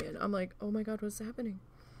of loading in. I'm like, oh my god, what's happening?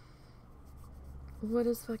 What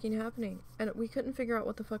is fucking happening? And we couldn't figure out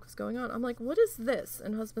what the fuck was going on. I'm like, what is this?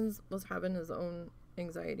 And husband was having his own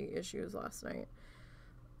anxiety issues last night.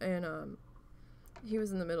 And, he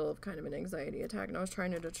was in the middle of kind of an anxiety attack, and I was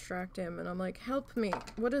trying to distract him, and I'm like, help me.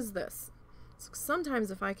 What is this? So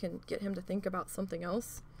sometimes if I can get him to think about something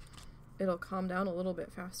else, it'll calm down a little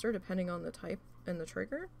bit faster, depending on the type and the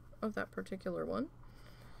trigger of that particular one.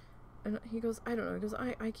 And he goes, I don't know. He goes,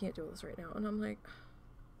 I can't do this right now. And I'm like,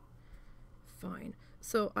 fine.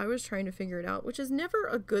 So I was trying to figure it out, which is never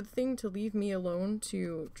a good thing to leave me alone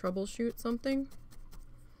to troubleshoot something.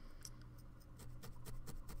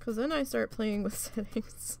 Because then I start playing with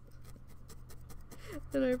settings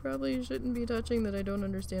that I probably shouldn't be touching, that I don't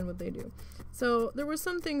understand what they do. So there were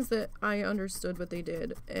some things that I understood what they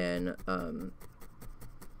did, and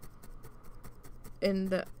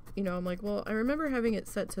that, you know, I'm like, well, I remember having it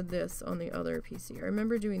set to this on the other PC. I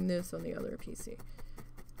remember doing this on the other PC.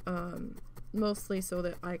 Mostly so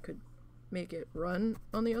that I could make it run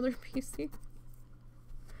on the other PC.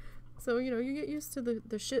 So, you know, you get used to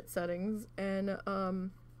the shit settings, and,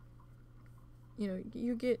 you know,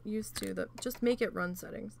 you get used to the just make it run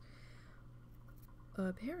settings.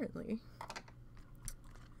 Apparently,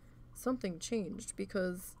 something changed,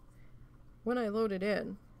 because when I loaded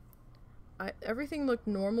in, everything looked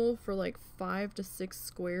normal for like 5 to 6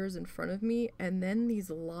 squares in front of me, and then these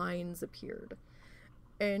lines appeared.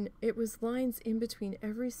 And it was lines in between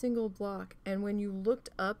every single block, and when you looked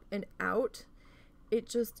up and out,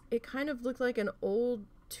 it kind of looked like an old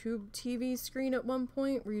tube TV screen at one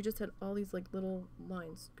point, where you just had all these like little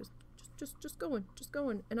lines just going,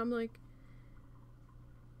 and I'm like,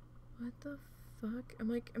 what the fuck? I'm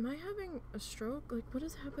like, am I having a stroke? Like, what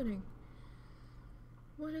is happening?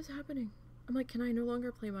 What is happening? I'm like, can I no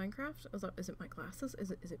longer play Minecraft? I was like, is it my glasses?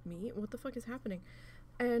 Is it me? What the fuck is happening?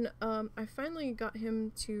 And I finally got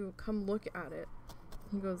him to come look at it.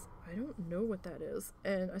 He goes, I don't know what that is.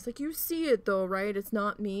 And I was like, you see it though, right? It's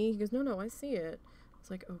not me. He goes, no, I see it.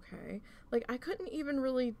 was like, okay. Like, I couldn't even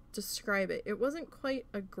really describe it. It wasn't quite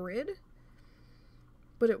a grid,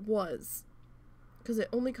 but it was. Because it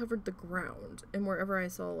only covered the ground. And wherever I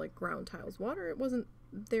saw, like, ground tiles. Water, it wasn't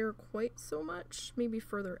there quite so much. Maybe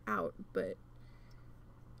further out, but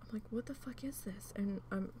I'm like, what the fuck is this? And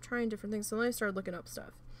I'm trying different things. So then I started looking up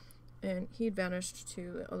stuff. And he'd vanished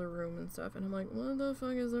to the other room and stuff. And I'm like, what the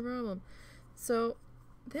fuck is the problem? So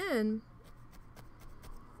then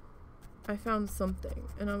I found something.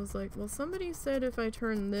 And I was like, well, somebody said if I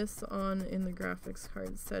turn this on in the graphics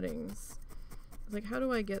card settings. I was like, how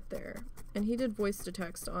do I get there? And he did voice to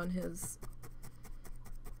text on his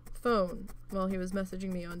phone while he was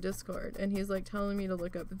messaging me on Discord. And he's like telling me to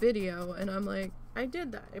look up video. And I'm like, I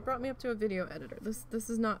did that. It brought me up to a video editor. This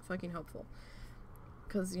is not fucking helpful.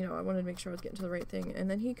 Because, you know, I wanted to make sure I was getting to the right thing. And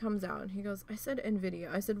then he comes out and he goes, I said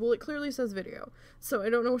NVIDIA. I said, well, it clearly says video. So I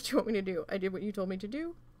don't know what you want me to do. I did what you told me to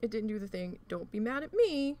do. It didn't do the thing. Don't be mad at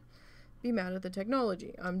me. Be mad at the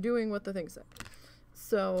technology. I'm doing what the thing said.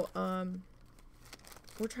 So,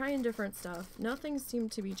 we're trying different stuff. Nothing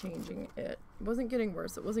seemed to be changing it. It wasn't getting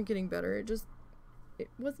worse. It wasn't getting better. It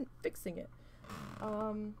wasn't fixing it.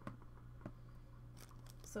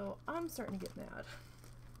 So I'm starting to get mad.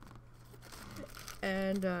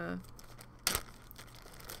 And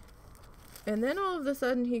then all of a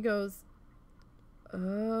sudden he goes,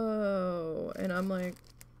 oh, and I'm like,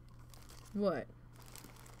 what?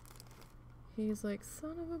 He's like,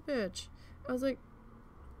 son of a bitch. I was like,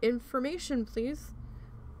 information, please.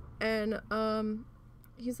 And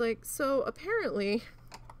he's like, so apparently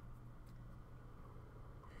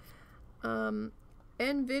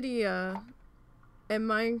NVIDIA and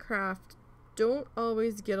Minecraft don't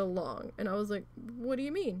always get along. And I was like, what do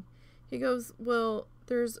you mean? He goes, well,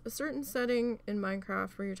 there's a certain setting in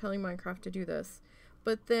Minecraft where you're telling Minecraft to do this,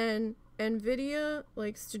 but then NVIDIA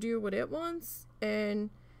likes to do what it wants,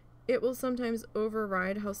 and it will sometimes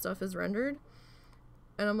override how stuff is rendered.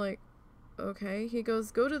 And I'm like, okay. He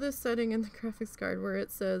goes, go to this setting in the graphics card where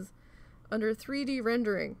it says under 3D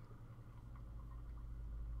rendering.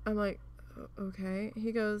 I'm like, okay.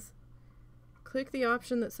 He goes, click the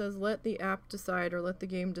option that says let the app decide or let the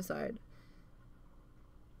game decide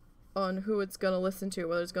on who it's going to listen to,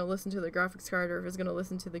 whether it's going to listen to the graphics card or if it's going to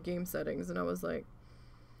listen to the game settings. And I was like,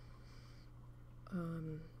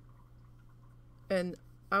 and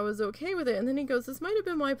I was okay with it. And then he goes, this might have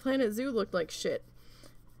been why Planet Zoo looked like shit.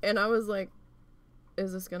 And I was like,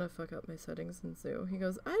 is this going to fuck up my settings in Zoo? He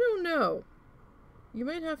goes, I don't know. You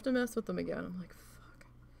might have to mess with them again. I'm like, fuck.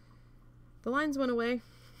 The lines went away.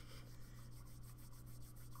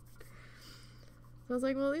 So I was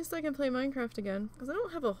like, well, at least I can play Minecraft again. Because I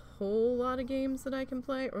don't have a whole lot of games that I can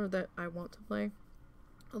play, or that I want to play.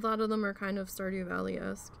 A lot of them are kind of Stardew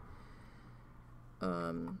Valley-esque.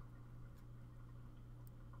 Kind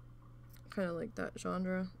of like that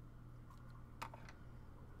genre.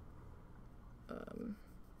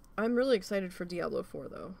 I'm really excited for Diablo 4,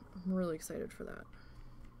 though. I'm really excited for that.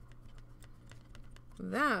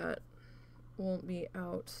 That won't be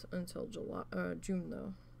out until June,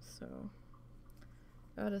 though. So,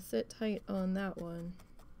 gotta sit tight on that one.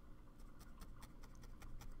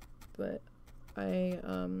 But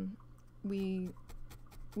we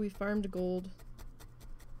farmed gold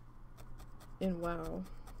in WoW.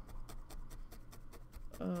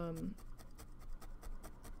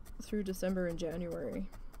 Through December and January.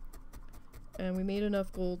 And we made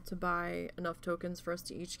enough gold to buy enough tokens for us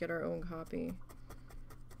to each get our own copy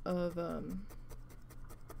of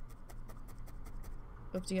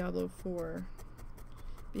Diablo 4.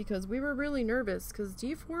 Because we were really nervous, because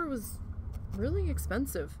D4 was really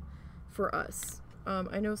expensive for us.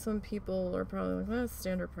 I know some people are probably like, well, that's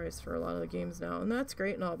standard price for a lot of the games now, and that's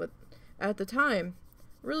great and all, but at the time,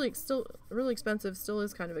 really expensive, still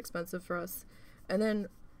is kind of expensive for us. And then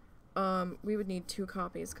we would need 2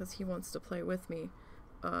 copies because he wants to play with me.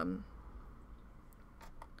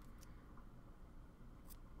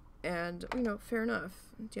 And, you know, fair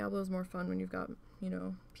enough. Diablo's more fun when you've got, you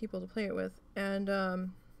know, people to play it with. And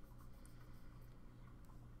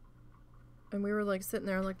we were, like, sitting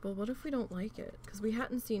there like, well, what if we don't like it? Because we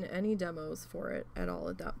hadn't seen any demos for it at all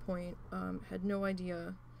at that point. Had no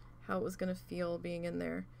idea how it was going to feel being in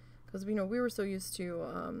there. Because, you know, we were so used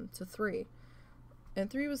to 3. And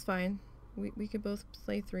 3 was fine. We could both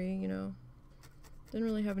play 3, you know. Didn't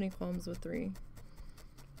really have any qualms with 3.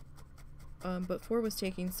 But 4 was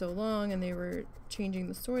taking so long, and they were changing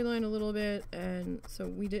the storyline a little bit, and so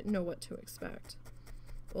we didn't know what to expect.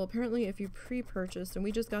 Well, apparently if you pre-purchased, and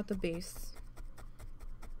we just got the base,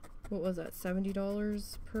 what was that,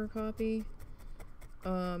 $70 per copy?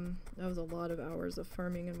 That was a lot of hours of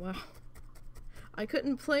farming, and wow. I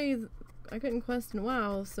couldn't quest in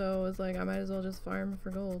WoW, so it was like, I might as well just farm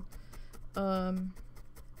for gold. Because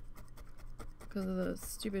of the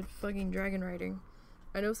stupid fucking dragon riding.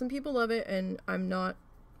 I know some people love it, and I'm not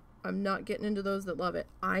getting into those that love it.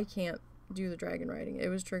 I can't do the dragon riding. It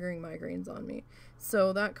was triggering migraines on me.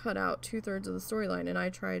 So that cut out 2/3 of the storyline, and I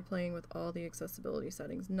tried playing with all the accessibility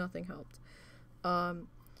settings. Nothing helped.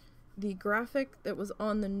 The graphic that was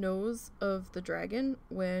on the nose of the dragon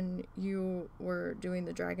when you were doing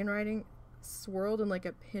the dragon riding swirled in like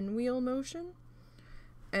a pinwheel motion.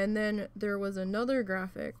 And then there was another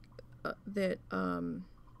graphic that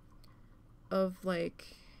of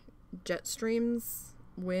like jet streams,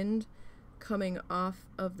 wind coming off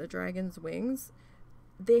of the dragon's wings.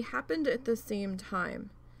 They happened at the same time.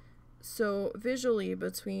 So visually,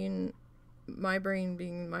 between my brain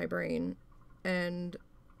being my brain and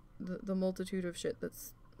the multitude of shit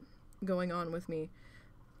that's going on with me,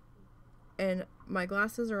 and my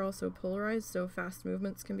glasses are also polarized, so fast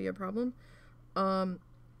movements can be a problem.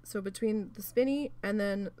 So between the spinny and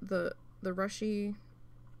then the rushy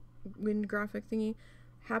wind graphic thingy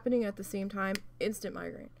happening at the same time, instant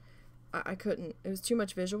migraine. I couldn't. It was too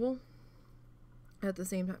much visual at the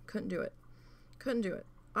same time. Couldn't do it.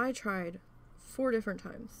 I tried 4 different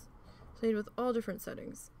times. Played with all different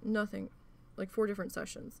settings. Nothing. Like 4 different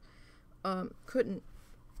sessions. Couldn't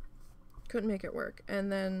make it work.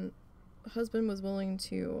 And then husband was willing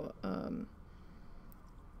to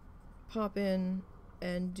pop in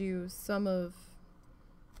and do some of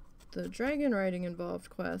the dragon riding involved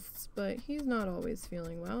quests, but he's not always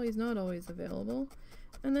feeling well. He's not always available.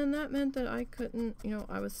 And then that meant that I couldn't,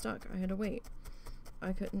 I was stuck. I had to wait.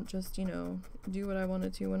 I couldn't just, do what I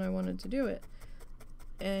wanted to when I wanted to do it.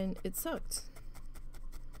 And it sucked.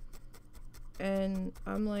 And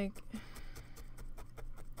I'm like,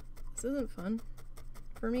 this isn't fun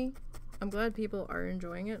for me. I'm glad people are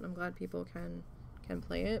enjoying it, and I'm glad people can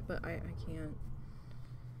play it, but I can't.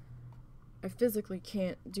 I physically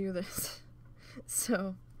can't do this.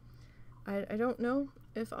 So, I don't know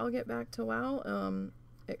if I'll get back to WoW.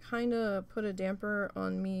 It kind of put a damper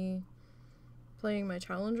on me playing my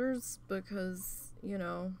challengers because,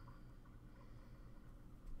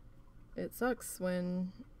 it sucks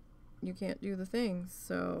when you can't do the things.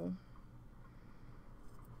 So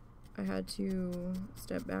I had to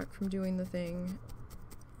step back from doing the thing.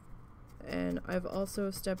 And I've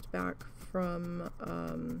also stepped back from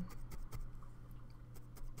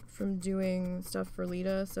doing stuff for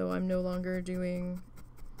Lita, so I'm no longer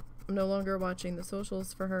watching the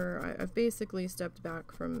socials for her. I've basically stepped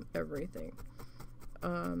back from everything.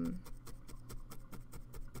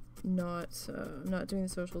 Not doing the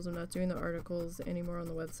socials, I'm not doing the articles anymore on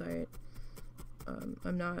the website.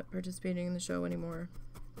 I'm not participating in the show anymore.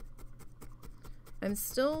 I'm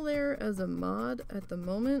still there as a mod at the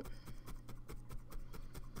moment.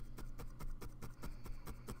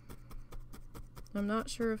 I'm not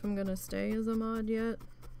sure if I'm gonna stay as a mod yet.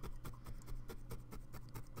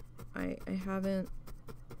 I haven't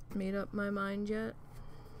made up my mind yet.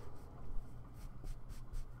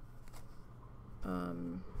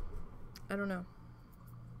 I don't know.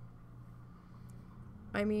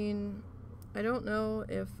 I mean, I don't know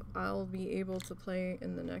if I'll be able to play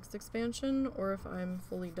in the next expansion or if I'm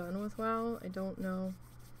fully done with WoW. I don't know.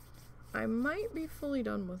 I might be fully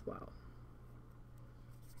done with WoW.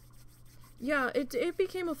 Yeah, it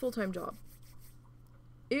became a full-time job.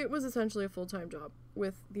 It was essentially a full-time job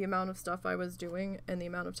with the amount of stuff I was doing and the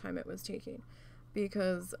amount of time it was taking.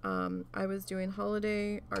 Because I was doing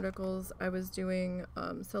holiday articles, I was doing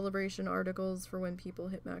celebration articles for when people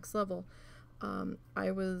hit max level.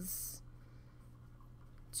 I was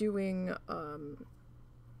doing,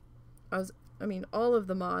 all of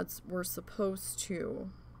the mods were supposed to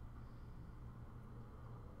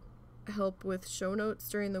help with show notes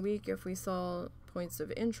during the week if we saw points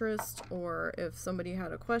of interest or if somebody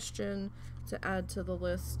had a question to add to the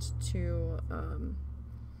list to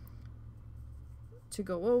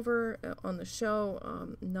go over on the show.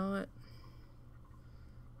 Not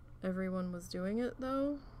everyone was doing it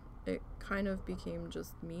though. It kind of became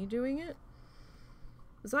just me doing it.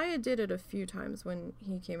 Zaya did it a few times when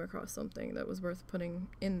he came across something that was worth putting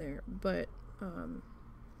in there, but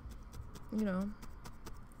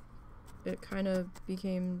it kind of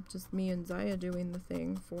became just me and Zaya doing the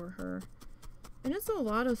thing for her. And it's a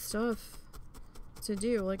lot of stuff to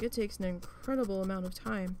do. Like, it takes an incredible amount of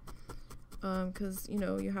time. Because,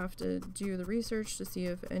 you have to do the research to see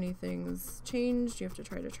if anything's changed. You have to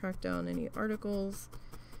try to track down any articles.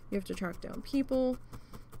 You have to track down people.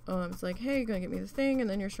 It's like, hey, you're gonna get me the thing, and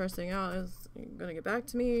then you're stressing out. Is you're gonna get back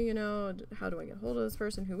to me, how do I get hold of this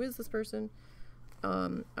person? Who is this person?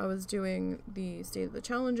 I was doing the State of the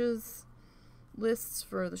Challenges lists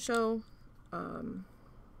for the show, and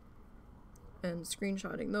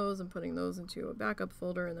screenshotting those and putting those into a backup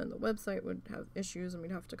folder, and then the website would have issues and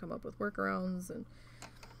we'd have to come up with workarounds, and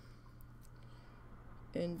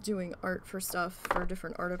doing art for stuff for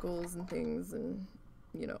different articles and things. And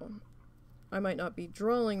you know, I might not be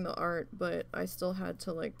drawing the art, but I still had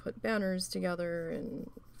to like put banners together and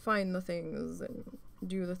find the things and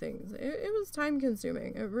do the things. It was time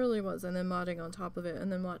consuming. It really was. And then modding on top of it,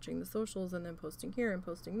 and then watching the socials, and then posting here and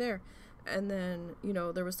posting there. And then, you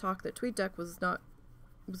know, there was talk that TweetDeck was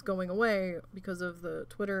going away because of the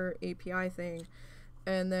Twitter API thing.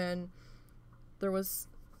 And then there was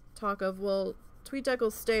talk of, well, TweetDeck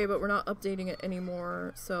will stay, but we're not updating it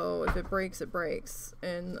anymore, so if it breaks, it breaks.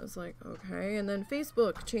 And I was like, okay. And then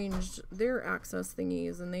Facebook changed their access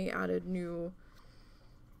thingies, and they added new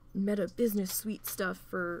Meta Business Suite stuff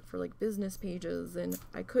for like business pages, and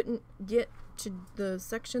I couldn't get to the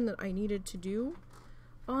section that I needed to do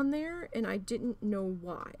on there, and I didn't know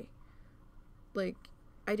why. Like,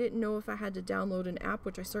 I didn't know if I had to download an app,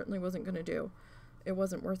 which I certainly wasn't going to do. It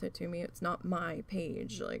wasn't worth it to me. It's not my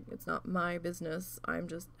page. Like, it's not my business. I'm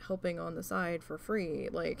just helping on the side for free.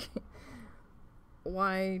 Like,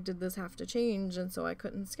 why did this have to change? And so I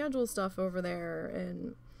couldn't schedule stuff over there,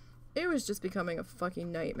 and it was just becoming a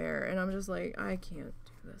fucking nightmare. And I'm just like, I can't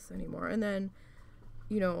do this anymore. And then,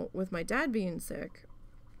 you know, with my dad being sick,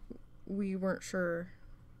 we weren't sure.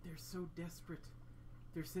 They're so desperate.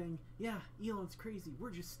 They're saying, yeah, Elon's crazy.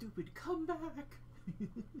 We're just stupid. Come back.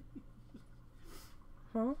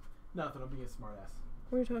 Huh? Nothing. I'm being a smartass.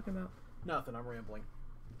 What are you talking about? Nothing. I'm rambling.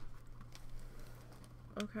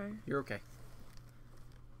 Okay. You're okay.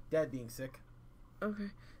 Dad being sick. Okay.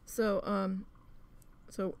 So,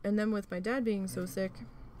 and then with my dad being so sick.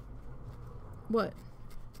 What?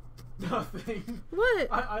 Nothing.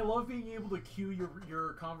 What? I love being able to cue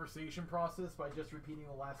your conversation process by just repeating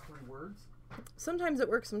the last 3 words. Sometimes it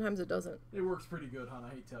works, sometimes it doesn't. It works pretty good, hon. I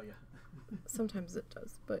hate to tell you. Sometimes it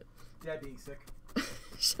does, but... Dad being sick.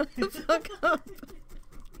 Shut the fuck up.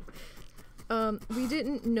 We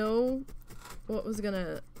didn't know what was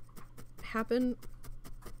gonna happen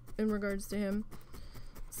in regards to him.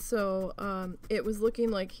 So, it was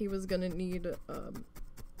looking like he was gonna need,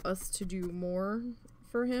 us to do more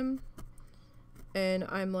for him. And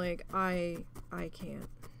I'm like, I can't.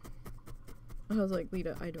 I was like,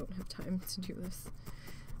 Lita, I don't have time to do this.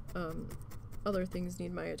 Other things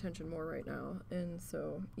need my attention more right now. And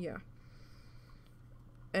so, yeah.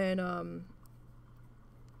 And,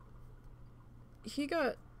 he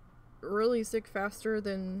got really sick faster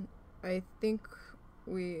than I think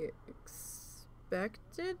we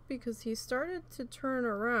expected, because he started to turn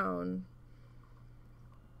around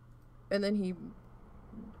and then he,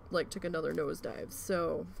 like, took another nosedive.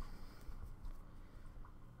 So,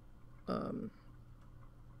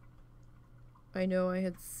 I know I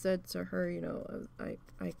had said to her, you know, I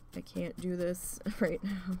can't do this right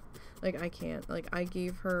now. Like, I can't. Like, I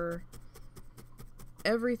gave her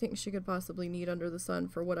everything she could possibly need under the sun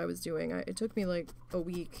for what I was doing. It took me, like, a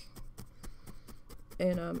week.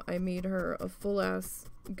 And, I made her a full-ass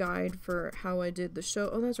guide for how I did the show.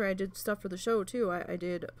 Oh, that's right. I did stuff for the show, too. I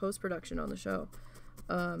did post-production on the show.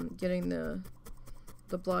 Getting the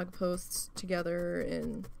blog posts together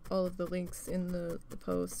and all of the links in the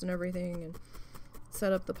posts and everything, and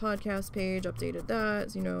set up the podcast page, updated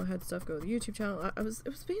that, you know, had stuff go to the YouTube channel. It was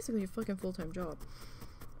basically a fucking full-time job.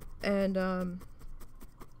 And,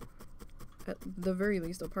 at the very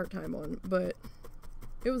least, a part-time one, but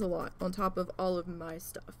it was a lot on top of all of my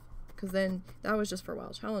stuff. Because then, that was just for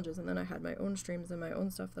Wild Challenges, and then I had my own streams and my own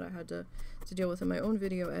stuff that I had to deal with in my own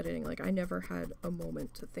video editing. Like, I never had a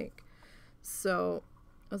moment to think. So,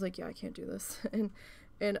 I was like, yeah, I can't do this.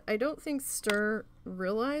 And I don't think Stir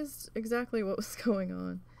realized exactly what was going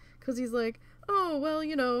on. Because he's like, oh, well,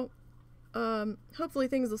 you know, hopefully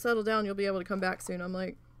things will settle down, you'll be able to come back soon. I'm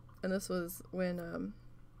like, and this was when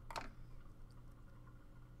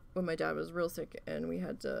my dad was real sick and we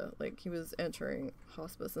had to, like, he was entering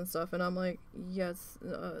hospice and stuff. And I'm like, yes,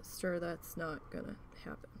 Stir, that's not gonna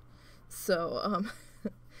happen. So,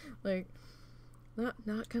 like,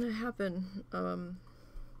 not gonna happen. I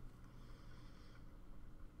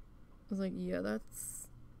was like, yeah, that's,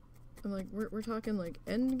 I'm like, we're talking, like,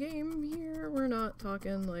 end game here. We're not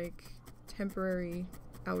talking, like, temporary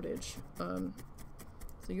outage. So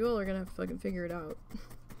you all are gonna have to fucking figure it out.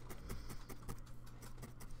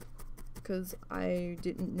 Because I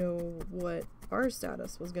didn't know what our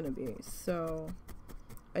status was gonna be. So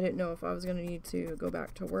I didn't know if I was gonna need to go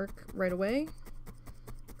back to work right away,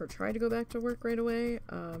 or try to go back to work right away.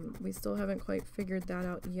 We still haven't quite figured that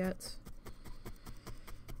out yet.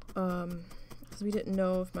 Because we didn't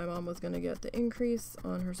know if my mom was going to get the increase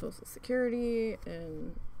on her Social Security,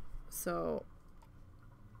 and so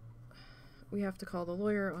we have to call the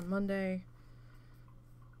lawyer on Monday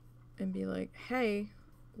and be like, hey,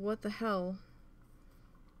 what the hell?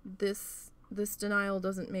 This denial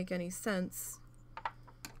doesn't make any sense.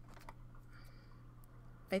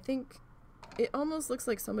 I think it almost looks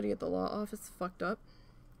like somebody at the law office fucked up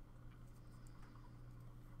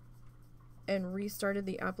and restarted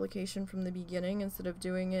the application from the beginning instead of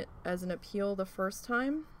doing it as an appeal the first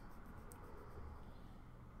time.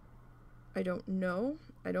 I don't know.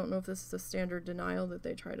 I don't know if this is a standard denial that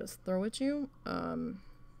they try to throw at you. I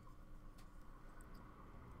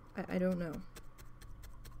don't know.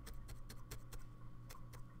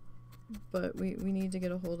 But we need to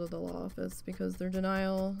get a hold of the law office because their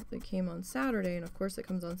denial that came on Saturday, and of course it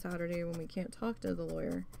comes on Saturday when we can't talk to the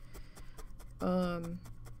lawyer,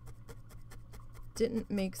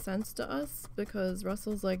 didn't make sense to us because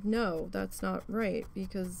Russell's like, no, that's not right,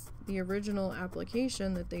 because the original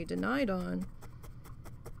application that they denied on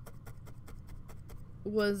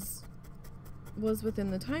was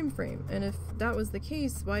within the time frame, and if that was the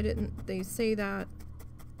case, why didn't they say that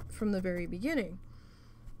from the very beginning?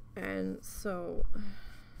 And so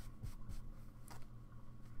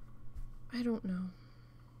I don't know.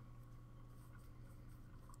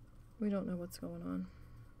 We don't know what's going on.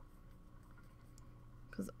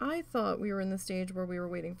 Because I thought we were in the stage where we were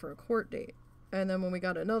waiting for a court date. And then when we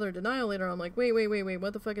got another denial later, I'm like, wait,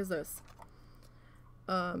 what the fuck is this?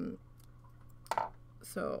 So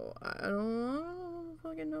I don't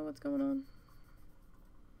fucking know what's going on.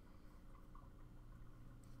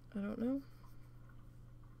 I don't know.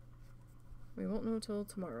 We won't know till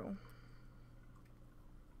tomorrow.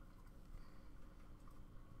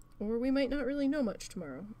 Or we might not really know much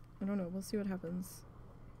tomorrow. I don't know. We'll see what happens.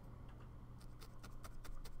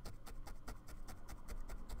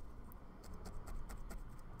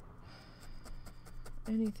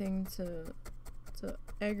 Anything to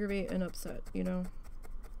aggravate and upset, you know?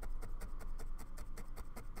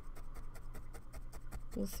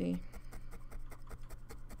 We'll see.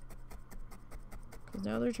 Because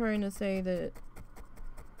now they're trying to say that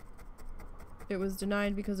it was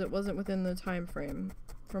denied because it wasn't within the time frame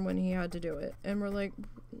from when he had to do it. And we're like,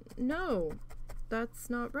 no, that's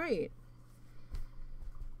not right.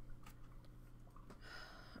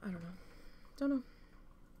 I don't know. Don't know.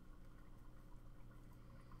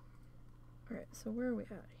 Alright, so where are we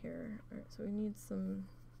at here? Alright, so we need some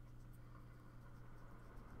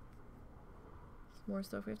more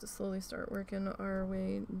stuff. We have to slowly start working our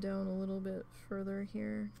way down a little bit further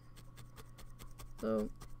here. So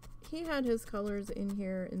he had his colors in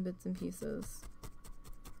here in bits and pieces.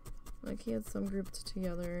 Like he had some grouped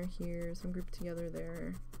together here, some grouped together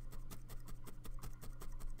there.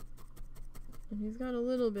 And he's got a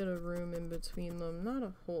little bit of room in between them. Not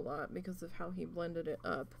a whole lot because of how he blended it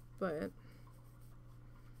up, but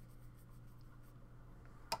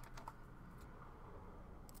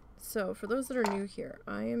so, for those that are new here,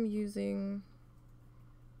 I am using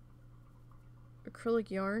acrylic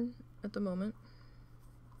yarn at the moment.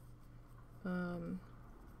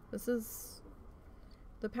 This is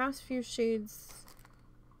the past few shades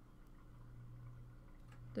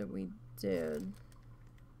that we did.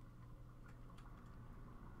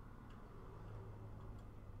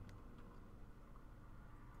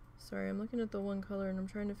 Sorry, I'm looking at the one color and I'm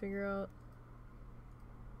trying to figure out.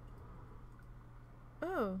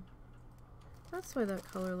 Oh. That's why that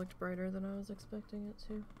color looked brighter than I was expecting it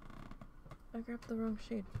to. I grabbed the wrong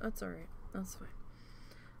shade. That's alright. That's fine.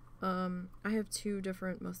 I have two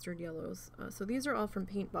different mustard yellows. So these are all from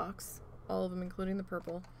Paintbox. All of them, including the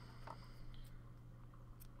purple.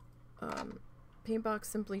 Paintbox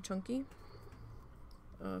Simply Chunky.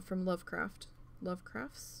 From Lovecraft.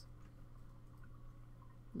 Lovecrafts?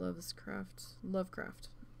 Lovecraft.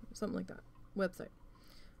 Something like that. Website.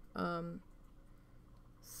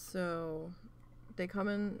 So they come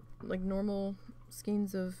in like normal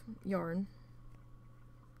skeins of yarn.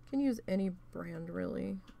 Can use any brand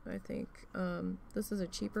really, I think. This is a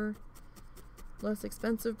cheaper, less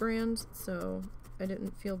expensive brand, so I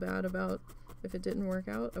didn't feel bad about if it didn't work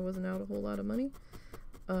out. I wasn't out a whole lot of money.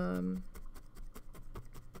 It's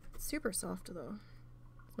super soft though.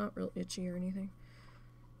 It's not real itchy or anything.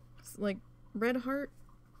 It's like Red Heart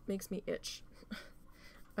makes me itch.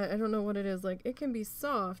 I don't know what it is. Like, it can be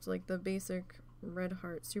soft, like the basic Red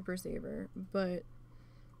Heart Super Saver, but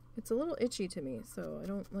it's a little itchy to me, so I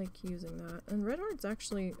don't like using that. And Red Heart's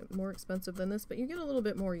actually more expensive than this, but you get a little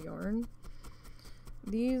bit more yarn.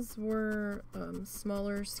 These were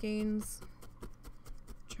smaller skeins.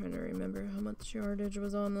 Trying to remember how much yardage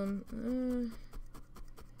was on them.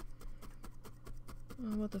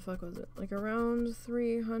 Oh, what the fuck was it? Like around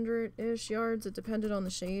 300-ish yards. It depended on the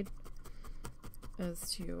shade as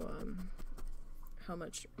to how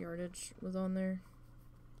much yardage was on there.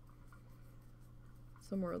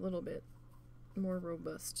 Some were a little bit more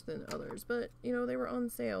robust than others, but you know, they were on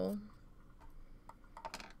sale.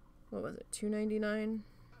 What was it? $2.99?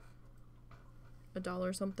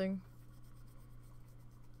 $1 something.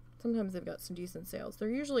 Sometimes they've got some decent sales. They're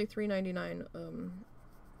usually $3.99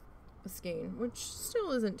 a skein, which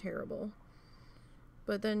still isn't terrible.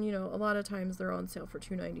 But then, you know, a lot of times they're on sale for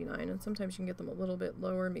 $2.99, and sometimes you can get them a little bit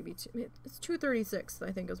lower, maybe it's $2.36,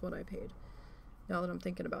 I think is what I paid. Now that I'm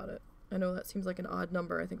thinking about it. I know that seems like an odd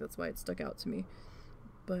number. I think that's why it stuck out to me.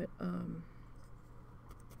 But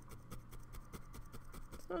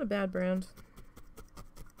it's not a bad brand.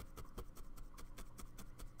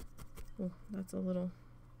 Oh, that's a little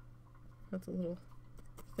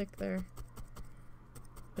thick there.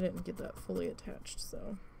 I didn't get that fully attached,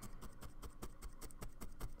 so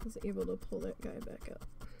I was able to pull that guy back up.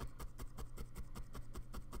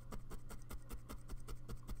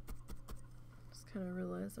 Just kind of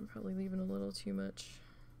realized I'm probably leaving a little too much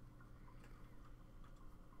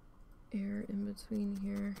air in between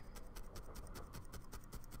here.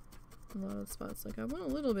 A lot of spots, like I want a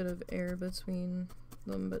little bit of air between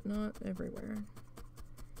them, but not everywhere.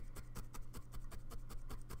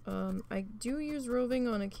 I do use Roving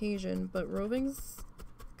on occasion, but Roving's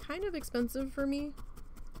kind of expensive for me.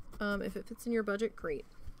 If it fits in your budget, great.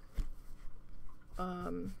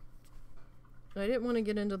 And I didn't want to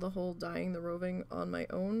get into the whole dyeing the Roving on my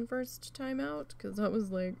own first time out, because I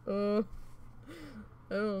was like, oh,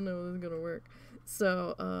 I don't know if this is gonna work.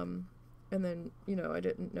 So, and then, you know, I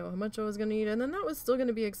didn't know how much I was gonna need, and then that was still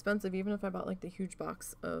gonna be expensive, even if I bought like the huge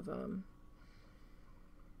box of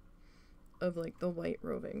like the white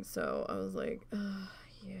Roving. So I was like,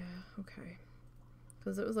 yeah, okay.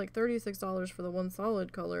 Because it was like $36 for the one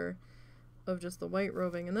solid color of just the white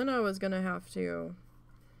Roving, and then I was gonna have to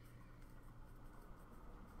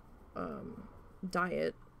dye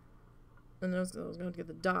it, and I was gonna get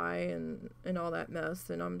the dye and all that mess,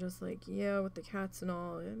 and I'm just like, yeah, with the cats and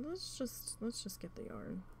all, and let's just get the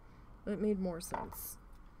yarn. It made more sense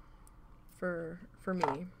for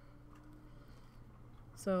me.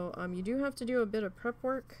 So you do have to do a bit of prep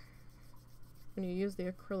work when you use the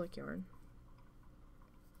acrylic yarn,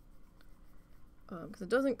 because it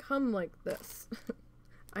doesn't come like this.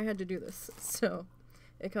 I had to do this. So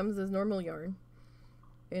it comes as normal yarn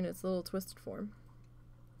in its little twisted form.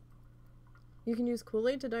 You can use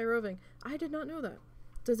Kool-Aid to dye Roving. I did not know that.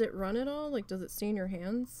 Does it run at all? Like, does it stain your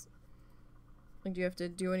hands? Like, do you have to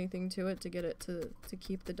do anything to it to get it to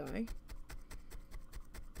keep the dye?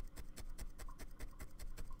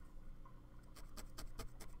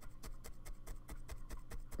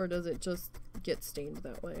 Or does it just get stained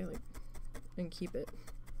that way, like, and keep it?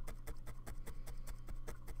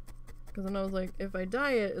 Because then I was like, if I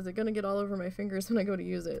dye it, is it going to get all over my fingers when I go to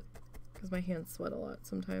use it? Because my hands sweat a lot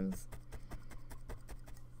sometimes.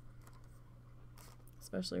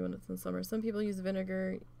 Especially when it's in summer. Some people use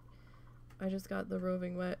vinegar. I just got the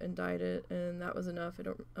Roving wet and dyed it, and that was enough. I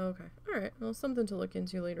don't... Okay. Alright. Well, something to look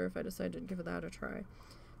into later if I decide to give that a try.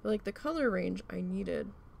 But, like, the color range I needed.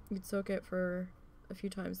 You'd soak it for a few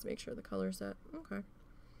times to make sure the color's set. Okay.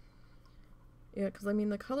 Yeah, because, I mean,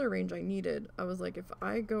 the color range I needed, I was like, if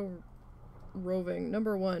I go Roving,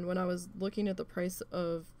 number one, when I was looking at the price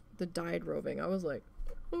of the dyed Roving, I was like,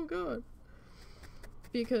 oh god.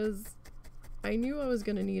 Because I knew I was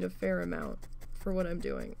going to need a fair amount for what I'm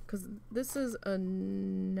doing. Because this is a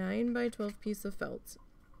 9x12 piece of felt.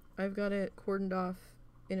 I've got it cordoned off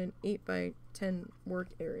in an 8x10 work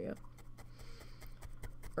area.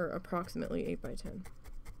 Or approximately 8x10.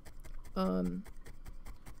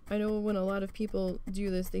 I know when a lot of people do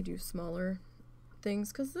this, they do smaller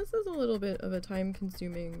things, because this is a little bit of a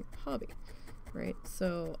time-consuming hobby, right?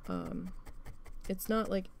 So, it's not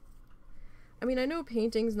like... I mean, I know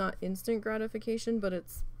painting's not instant gratification, but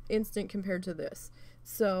it's instant compared to this.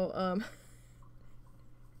 So,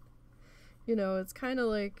 you know, it's kind of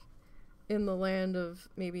like in the land of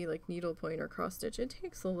maybe like needlepoint or cross-stitch. It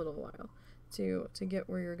takes a little while to get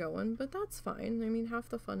where you're going, but that's fine. I mean, half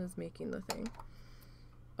the fun is making the thing.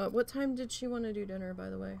 What time did she want to do dinner, by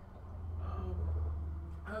the way?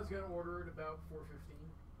 I was gonna order it about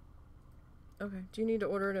 4:15. Okay. Do you need to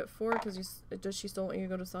order it at 4? Because does she still want you to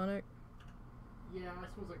go to Sonic? Yeah, I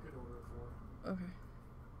suppose I could order it for. Okay.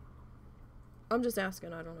 I'm just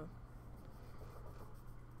asking. I don't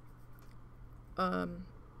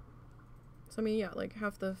So I mean, yeah, like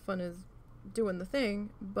half the fun is doing the thing,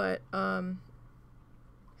 but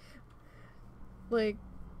like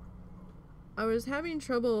I was having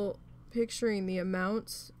trouble picturing the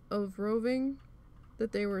amount of roving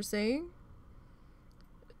that they were saying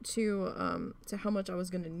to how much I was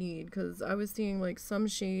gonna need, because I was seeing like some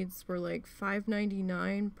shades were like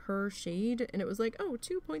 $5.99 per shade, and it was like, oh,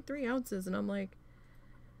 2.3 ounces, and I'm like,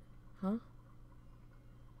 huh?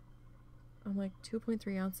 I'm like,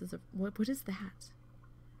 2.3 ounces of what is that?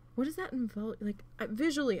 What does that involve? Like,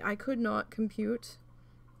 visually I could not compute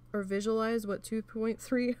or visualize what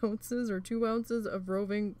 2.3 ounces or 2 ounces of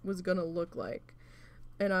roving was gonna look like.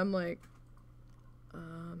 And I'm like,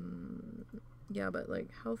 yeah, but like,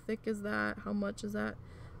 how thick is that? How much is that?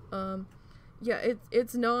 Yeah,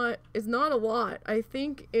 it's not a lot. I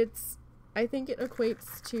think it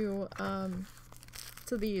equates to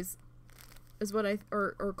these, is what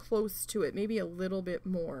or close to it, maybe a little bit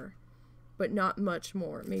more, but not much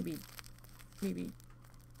more. Maybe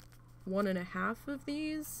 1.5 of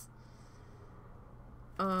these.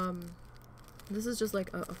 This is just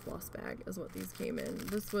like a floss bag is what these came in.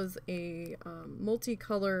 This was a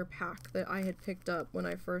multicolor pack that I had picked up when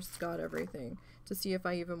I first got everything to see if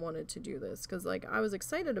I even wanted to do this, because like I was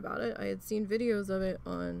excited about it. I had seen videos of it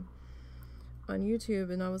on YouTube,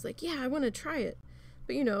 and I was like, yeah, I want to try it.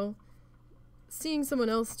 But you know, seeing someone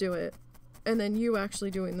else do it and then you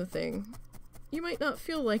actually doing the thing, you might not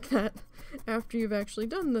feel like that after you've actually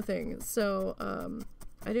done the thing. So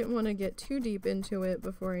I didn't want to get too deep into it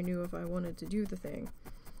before I knew if I wanted to do the thing.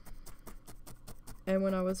 And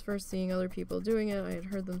when I was first seeing other people doing it, I had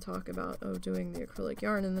heard them talk about, oh, doing the acrylic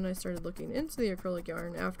yarn, and then I started looking into the acrylic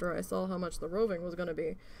yarn after I saw how much the roving was going to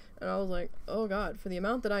be, and I was like, oh god, for the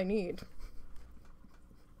amount that I need,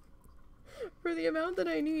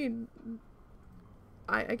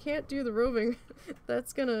 I can't do the roving.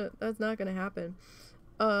 That's not gonna happen.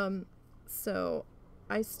 So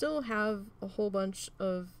I still have a whole bunch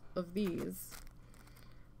of these,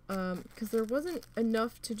 because there wasn't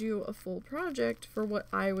enough to do a full project for what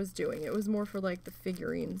I was doing. It was more for like the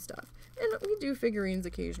figurine stuff, and we do figurines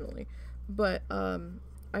occasionally, but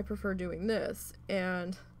I prefer doing this,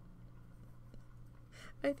 and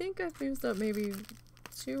I think I've used up maybe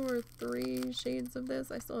 2 or 3 shades of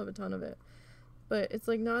this. I still have a ton of it, but it's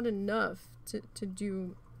like not enough to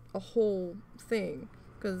do a whole thing,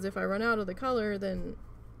 because if I run out of the color, then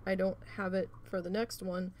I don't have it for the next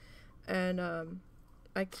one, and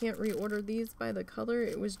I can't reorder these by the color.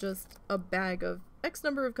 It was just a bag of X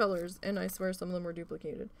number of colors, and I swear some of them were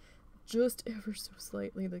duplicated just ever so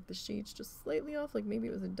slightly, like the shades just slightly off, like maybe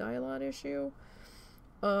it was a dye lot issue,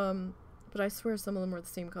 but I swear some of them were the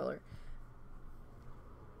same color,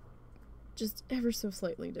 just ever so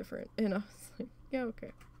slightly different. And I was like, yeah,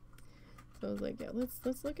 okay. So I was like, yeah,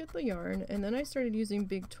 let's look at the yarn. And then I started using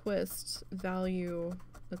Big Twist Value,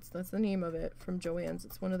 that's the name of it, from Joann's.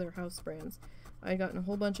 It's one of their house brands. I had gotten a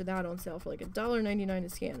whole bunch of that on sale for like $1.99 a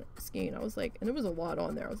skein. I was like, and it was a lot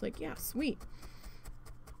on there. I was like, yeah, sweet,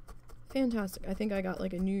 fantastic. I think I got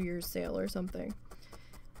like a New Year's sale or something.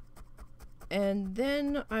 And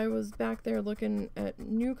then I was back there looking at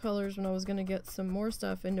new colors when I was going to get some more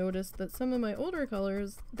stuff, and noticed that some of my older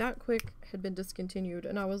colors that quick had been discontinued,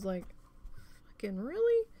 and I was like, fucking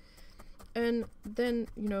really? And then,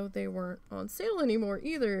 you know, they weren't on sale anymore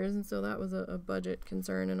either, and so that was a budget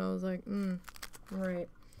concern, and I was like, right.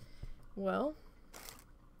 Well,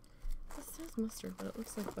 this says mustard, but it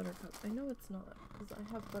looks like buttercup. I know it's not, because I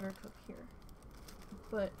have buttercup here.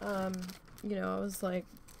 But, you know, I was like,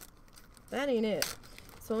 that ain't it.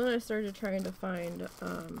 So then I started trying to find,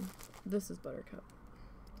 this is buttercup.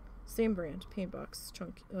 Same brand, paint box,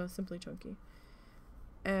 Simply Chunky.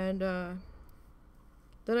 And,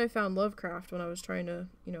 then I found Lovecraft when I was trying to,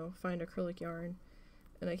 you know, find acrylic yarn,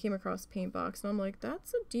 and I came across Paint Box, and I'm like,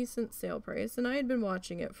 that's a decent sale price, and I had been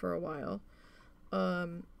watching it for a while,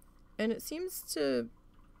 and it seems to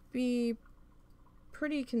be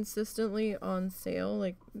pretty consistently on sale.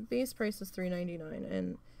 Like, base price is $3.99,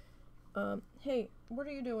 and, hey, what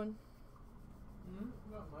are you doing?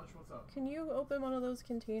 Not much. What's up? Can you open one of those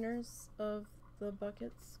containers of the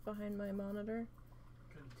buckets behind my monitor?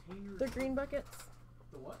 Containers? The green buckets?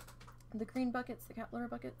 The what? The green buckets, the Kepler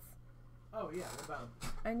buckets. Oh, yeah, what about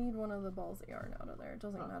them? I need one of the balls of yarn out of there. It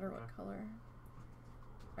doesn't matter okay. what color.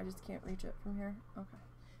 I just can't reach it from here. Okay.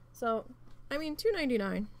 So, I mean,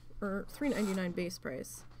 $2.99 or $3.99 base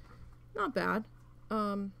price. Not bad.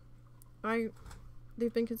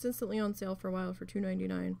 They've been consistently on sale for a while for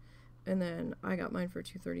 $2.99. And then I got mine for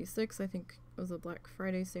 $2.36. I think it was a Black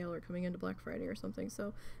Friday sale or coming into Black Friday or something.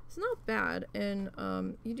 So it's not bad. And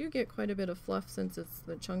you do get quite a bit of fluff since it's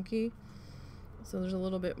the chunky. So there's a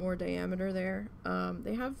little bit more diameter there.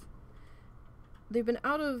 They've been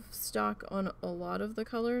out of stock on a lot of the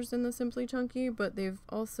colors in the Simply Chunky, but they've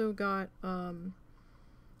also got a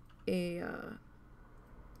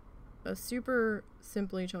super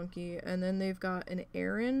Simply Chunky, and then they've got an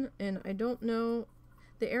Aran, and I don't know,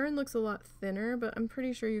 the Aran looks a lot thinner, but I'm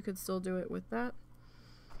pretty sure you could still do it with that.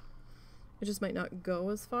 It just might not go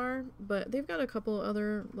as far, but they've got a couple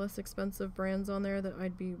other less expensive brands on there that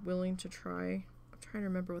I'd be willing to try. I'm trying to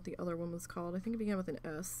remember what the other one was called. I think it began with an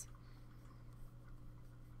S.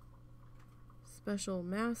 Special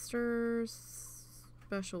Masters,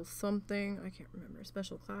 Special something, I can't remember,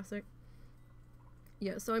 Special Classic.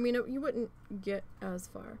 Yeah, so I mean, you wouldn't get as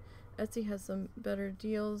far. Etsy has some better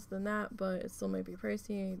deals than that, but it still might be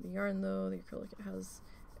pricey. The yarn though, the acrylic, it has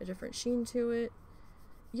a different sheen to it.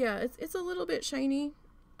 Yeah, it's a little bit shiny.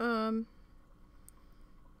 The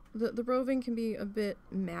Roving can be a bit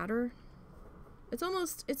matter. It's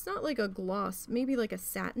not like a gloss, maybe like a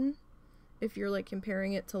satin, if you're like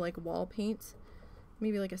comparing it to like wall paint.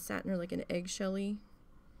 Maybe like a satin or like an eggshelly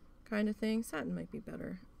kind of thing. Satin might be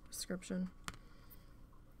better description.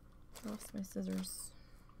 Lost my scissors.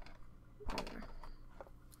 There.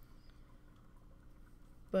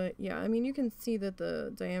 But yeah, I mean, you can see that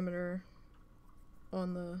the diameter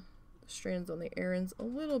on the strands on the Aran's a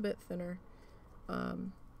little bit thinner.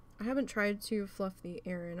 I haven't tried to fluff the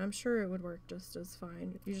Aran. I'm sure it would work just as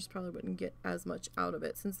fine. You just probably wouldn't get as much out of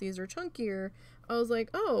it. Since these are chunkier, I was like,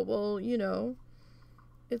 oh, well, you know,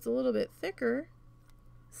 it's a little bit thicker,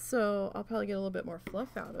 so I'll probably get a little bit more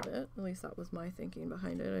fluff out of it. At least that was my thinking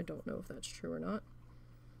behind it. I don't know if that's true or not.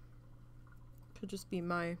 Could just be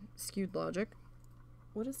my skewed logic.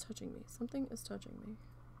 What is touching me? Something is touching me.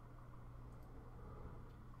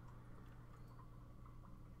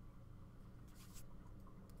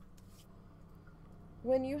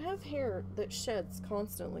 When you have hair that sheds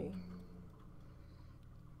constantly,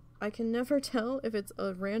 I can never tell if it's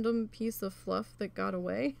a random piece of fluff that got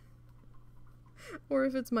away or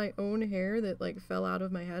if it's my own hair that like fell out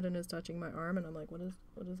of my head and is touching my arm, and I'm like, what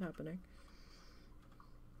is happening?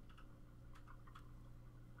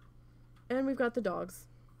 And we've got the dogs.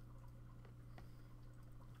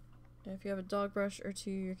 And if you have a dog brush or two,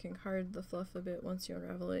 you can card the fluff a bit once you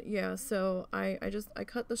unravel it. Yeah, so I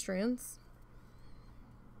cut the strands.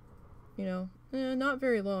 You know, not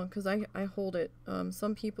very long, because I hold it.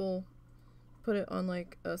 Some people put it on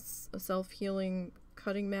like a self-healing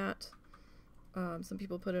cutting mat. Some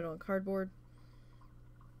people put it on cardboard.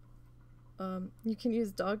 You can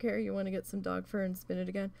use dog hair. You want to get some dog fur and spin it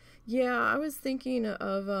again. Yeah, I was thinking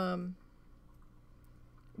of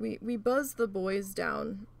we buzz the boys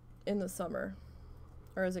down in the summer,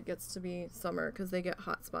 or as it gets to be summer, because they get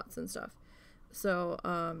hot spots and stuff. So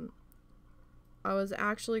I was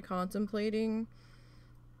actually contemplating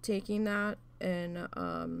taking that and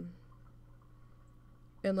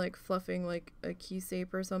like fluffing like a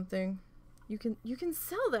keysape or something. You can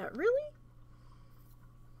sell that, really?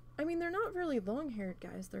 I mean, they're not really long-haired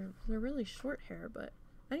guys. They're really short hair, but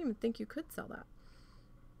I didn't even think you could sell that.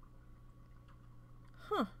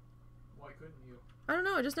 Huh. Why couldn't you? I don't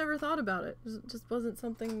know. I just never thought about it. It just wasn't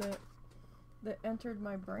something that entered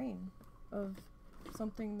my brain of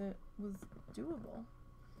something that was doable.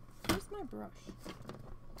 Where's my brush?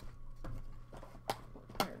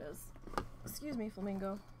 There it is. Excuse me,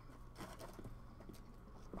 Flamingo.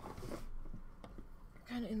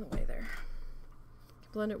 Kind of in the way there.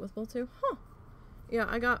 Blend it with Multu. Huh. Yeah,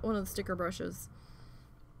 I got one of the sticker brushes.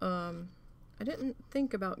 I didn't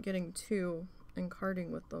think about getting two and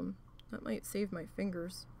carding with them. That might save my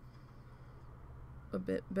fingers a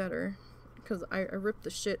bit better, because I ripped the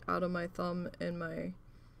shit out of my thumb and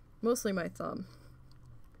mostly my thumb.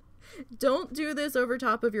 Don't do this over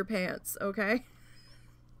top of your pants, okay?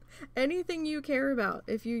 Anything you care about.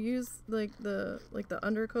 If you use like the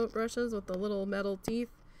undercoat brushes with the little metal teeth,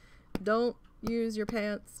 don't use your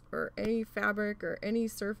pants or any fabric or any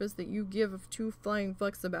surface that you give two flying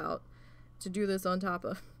fucks about to do this on top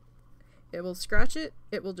of. It will scratch it.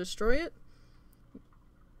 It will destroy it.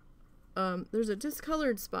 There's a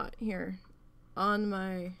discolored spot here on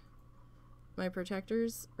my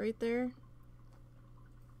protectors right there.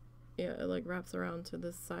 Yeah, it like wraps around to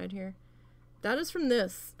this side here. That is from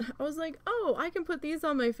this. I was like, oh, I can put these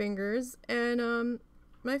on my fingers and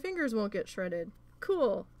my fingers won't get shredded.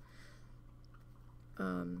 Cool.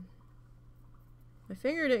 My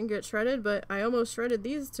finger didn't get shredded, but I almost shredded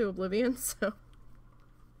these to oblivion, so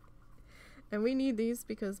And we need these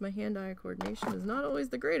because my hand-eye coordination is not always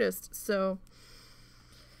the greatest. So,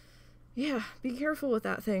 yeah, be careful with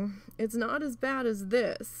that thing. It's not as bad as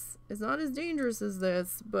this. It's not as dangerous as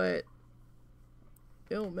this, but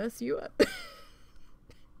it'll mess you up.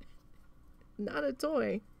 Not a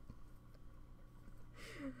toy.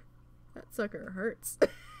 That sucker hurts.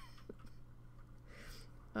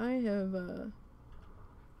 I have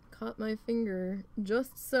caught my finger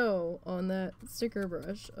just so on that sticker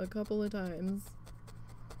brush a couple of times.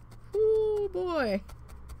 Ooh boy.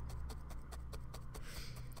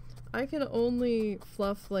 I can only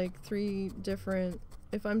fluff like 3 different,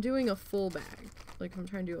 if I'm doing a full bag, like if I'm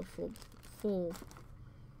trying to do a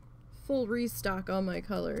full restock on my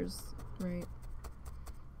colors, right?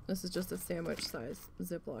 This is just a sandwich size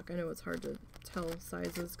Ziploc. I know it's hard to tell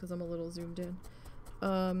sizes because I'm a little zoomed in.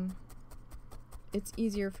 It's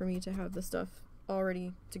easier for me to have the stuff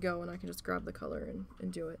already to go and I can just grab the color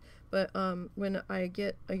and do it. But when I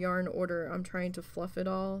get a yarn order, I'm trying to fluff it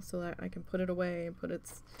all so that I can put it away and put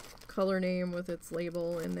its color name with its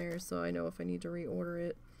label in there so I know if I need to reorder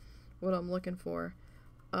it, what I'm looking for.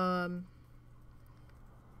 I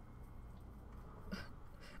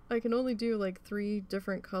can only do like 3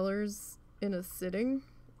 different colors in a sitting,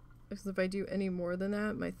 because if I do any more than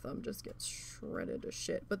that, my thumb just gets shredded to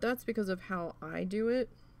shit. But that's because of how I do it.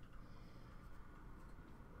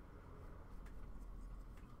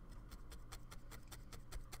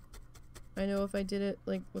 I know if I did it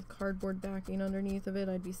like with cardboard backing underneath of it,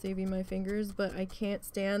 I'd be saving my fingers, but I can't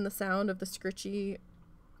stand the sound of the scritchy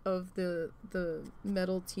of the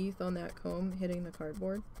metal teeth on that comb hitting the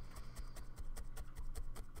cardboard.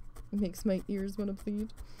 It makes my ears want to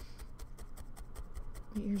bleed.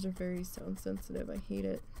 My ears are very sound sensitive. I hate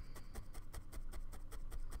it.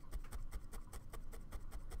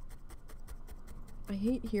 I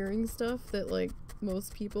hate hearing stuff that like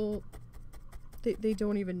most people they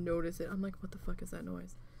don't even notice it. I'm like, what the fuck is that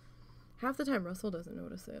noise? Half the time Russell doesn't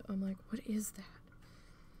notice it. I'm like, what is that?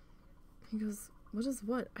 He goes, what is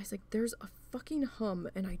what? I was like, there's a fucking hum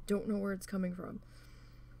and I don't know where it's coming from.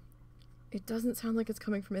 It doesn't sound like it's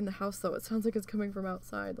coming from in the house though. It sounds like it's coming from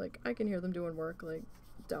outside. Like I can hear them doing work like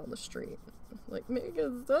down the street. Like, make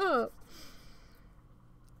it stop.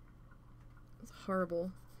 It's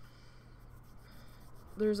horrible.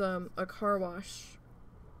 There's a car wash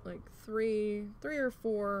like 3 or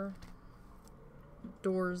 4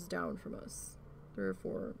 doors down from us. 3 or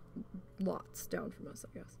 4 lots down from us,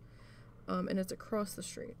 I guess. And it's across the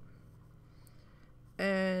street.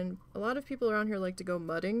 And a lot of people around here like to go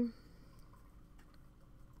mudding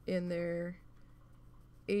in their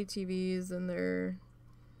ATVs and their,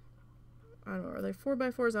 I don't know, are they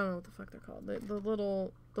 4x4s? I don't know what the fuck they're called. The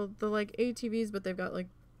little, the like ATVs, but they've got like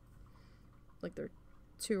they're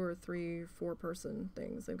 2 or 3, 4 person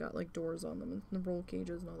things. They've got like doors on them and the roll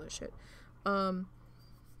cages and all that shit.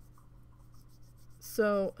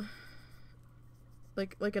 So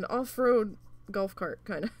like an off-road golf cart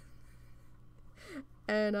kind of.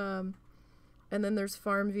 And then there's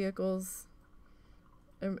farm vehicles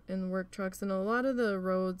and work trucks, and a lot of the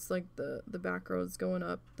roads, like the back roads going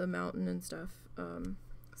up the mountain and stuff.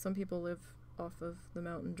 Some people live off of the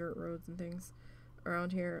mountain dirt roads and things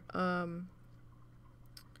around here.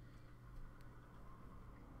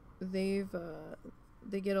 They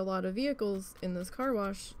get a lot of vehicles in this car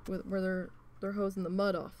wash where they're hosing the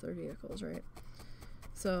mud off their vehicles, right?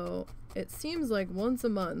 So it seems like once a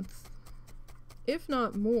month, if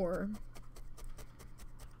not more,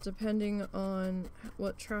 depending on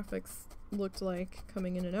what traffic's looked like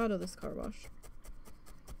coming in and out of this car wash.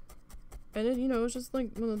 And it, you know, it's just like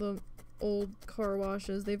one of the old car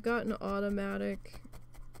washes. They've got an automatic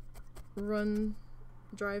run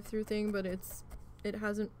drive-through thing, but it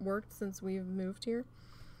hasn't worked since we've moved here.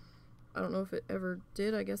 I don't know if it ever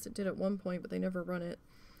did. I guess it did at one point, but they never run it.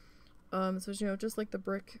 So, you know, just like the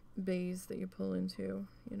brick bays that you pull into,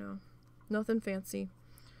 you know, nothing fancy.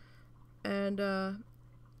 And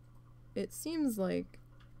it seems like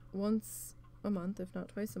once a month, if not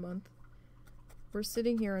twice a month, we're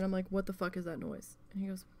sitting here and I'm like, what the fuck is that noise? And he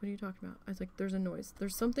goes, what are you talking about? I was like, there's a noise.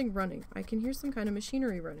 There's something running. I can hear some kind of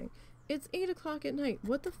machinery running. It's 8 o'clock at night.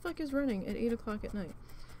 What the fuck is running at 8 o'clock at night?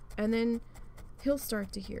 And then he'll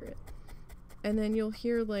start to hear it. And then you'll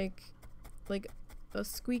hear like a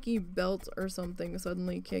squeaky belt or something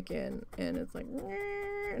suddenly kick in. And it's like,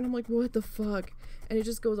 and I'm like, what the fuck? And it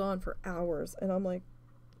just goes on for hours. And I'm like,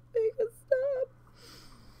 make it stop.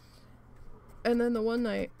 And then the one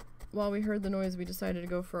night, while we heard the noise, we decided to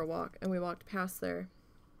go for a walk. And we walked past there.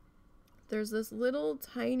 There's this little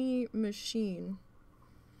tiny machine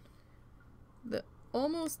that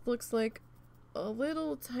almost looks like a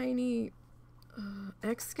little tiny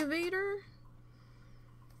excavator.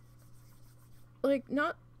 Like,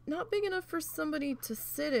 not big enough for somebody to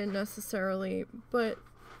sit in necessarily, but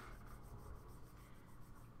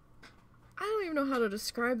I don't even know how to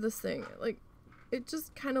describe this thing. Like, it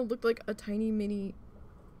just kind of looked like a tiny mini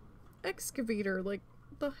excavator, like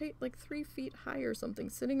the height, like 3 feet high or something,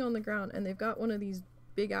 sitting on the ground, and they've got one of these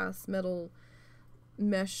big ass metal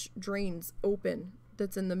mesh drains open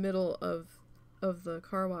that's in the middle of the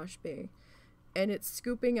car wash bay, and it's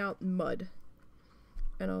scooping out mud.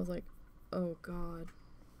 And I was like, oh god,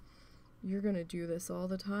 you're gonna do this all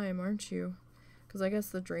the time, aren't you? Because I guess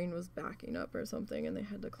the drain was backing up or something and they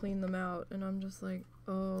had to clean them out, and I'm just like,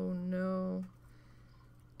 oh no.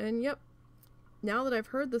 And yep, now that I've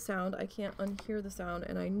heard the sound, I can't unhear the sound,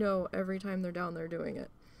 and I know every time they're down there doing it.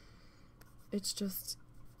 It's just,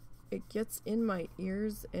 it gets in my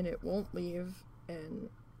ears and it won't leave. And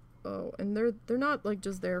oh, and they're not like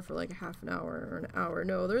just there for like a half an hour or an hour.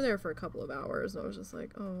 No, they're there for a couple of hours. And I was just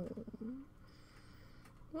like, oh,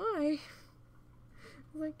 why? I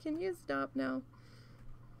was like, can you stop now?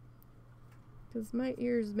 Because my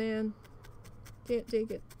ears, man, can't take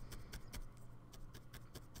it.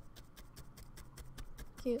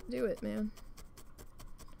 Can't do it, man.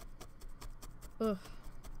 Ugh.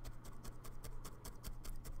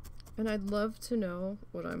 And I'd love to know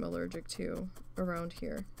what I'm allergic to around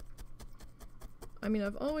here. I mean,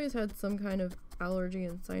 I've always had some kind of allergy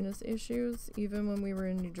and sinus issues, even when we were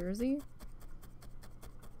in New Jersey.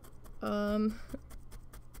 That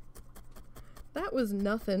was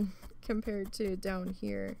nothing compared to down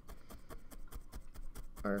here.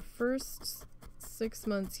 Our first 6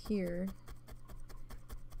 months here,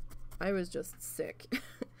 I was just sick.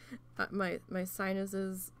 My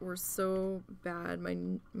sinuses were so bad.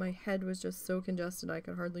 My head was just so congested I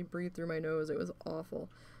could hardly breathe through my nose. It was awful.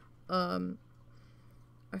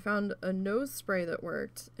 I found a nose spray that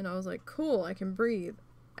worked, and I was like, cool, I can breathe.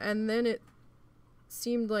 And then it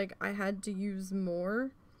seemed like I had to use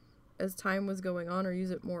more as time was going on, or use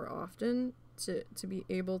it more often to be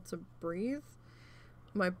able to breathe.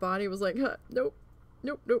 My body was like, huh, nope,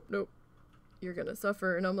 you're gonna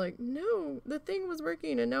suffer. And I'm like, no, the thing was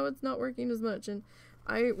working and now it's not working as much. And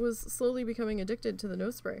I was slowly becoming addicted to the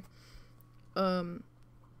nose spray.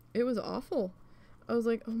 It was awful. I was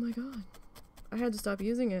like, oh my god, I had to stop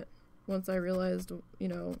using it once I realized, you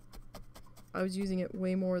know, I was using it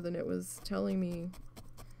way more than it was telling me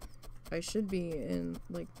I should be in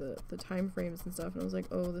like the time frames and stuff. And I was like,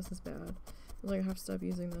 oh, this is bad. I was like, I have to stop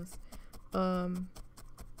using this.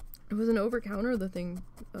 It was an over-counter thing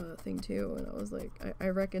too, and I was like, I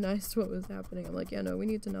recognized what was happening. I'm like, yeah, no, we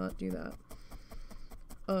need to not do that.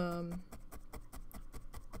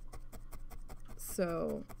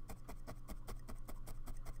 So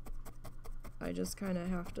I just kind of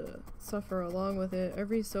have to suffer along with it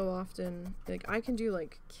every so often. Like, I can do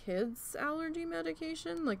like kids allergy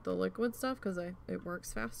medication, like the liquid stuff, because it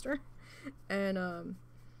works faster, and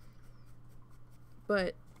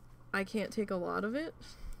but I can't take a lot of it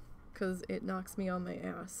because it knocks me on my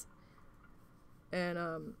ass, and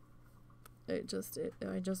I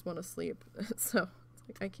just want to sleep. So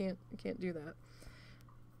it's like I can't do that.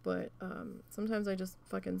 But sometimes I just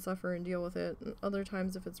fucking suffer and deal with it, and other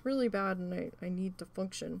times if it's really bad and I need to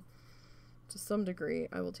function to some degree,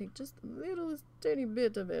 I will take just a little tiny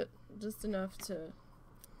bit of it, just enough to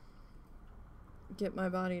get my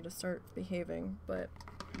body to start behaving. But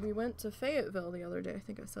we went to Fayetteville the other day. I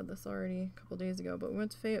think I said this already a couple days ago, but we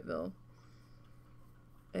went to Fayetteville,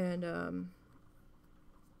 and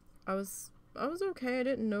I was okay. I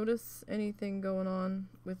didn't notice anything going on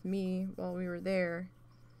with me while we were there.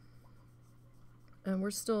 And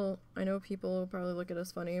we're still, I know people will probably look at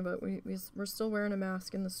us funny, but we're still wearing a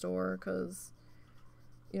mask in the store because,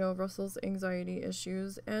 you know, Russell's anxiety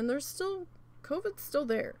issues, and there's still, COVID's still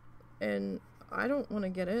there, and I don't want to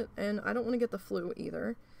get it, and I don't want to get the flu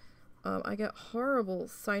either. I get horrible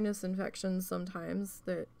sinus infections sometimes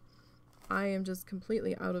that I am just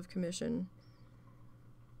completely out of commission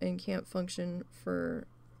and can't function for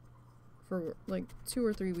like 2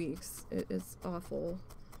 or 3 weeks. It's awful.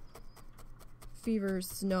 Fever,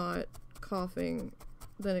 snot, coughing,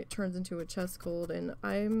 then it turns into a chest cold, and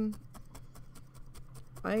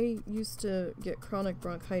I used to get chronic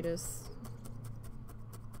bronchitis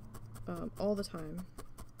all the time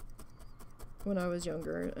when I was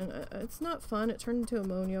younger, and it's not fun. It turned into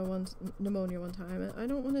pneumonia one time, and I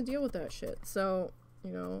don't want to deal with that shit. So, you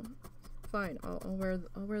know, fine, I'll wear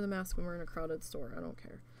the mask when we're in a crowded store. I don't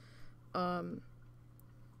care.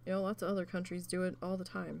 You know, lots of other countries do it all the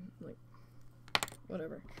time, like,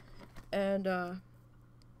 whatever. And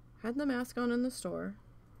had the mask on in the store,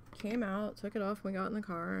 came out, took it off when we got in the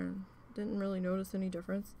car, and didn't really notice any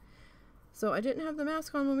difference. So I didn't have the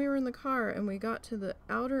mask on when we were in the car, and we got to the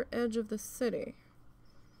outer edge of the city.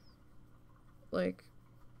 Like,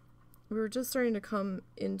 we were just starting to come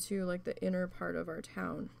into, like, the inner part of our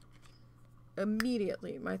town.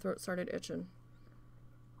 Immediately, my throat started itching.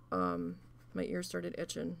 My ears started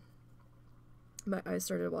itching. My eyes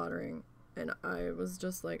started watering. And I was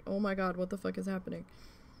just like, oh my god, what the fuck is happening?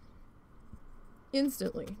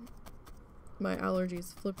 Instantly, my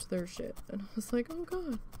allergies flipped their shit. And I was like, oh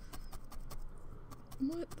god.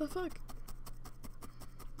 What the fuck?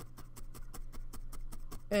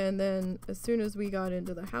 And then as soon as we got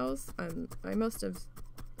into the house, I must have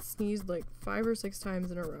sneezed like 5 or 6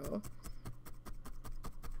 times in a row.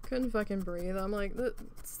 Couldn't fucking breathe. I'm like,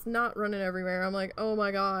 it's not running everywhere. I'm like, oh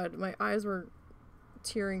my god. My eyes were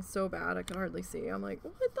tearing so bad I could hardly see. I'm like,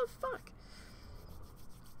 what the fuck?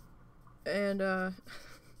 And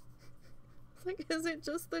it's like, is it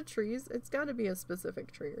just the trees? It's got to be a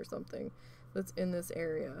specific tree or something that's in this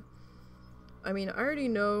area. I mean, I already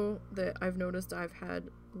know that I've noticed I've had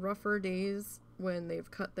rougher days when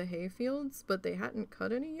they've cut the hay fields, but they hadn't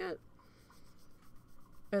cut any yet.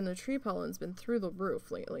 And the tree pollen's been through the roof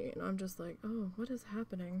lately, and I'm just like, oh, what is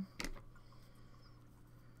happening?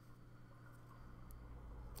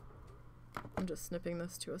 I'm just snipping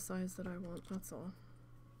this to a size that I want, that's all.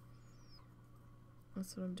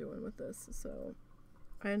 That's what I'm doing with this. So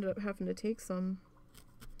I ended up having to take some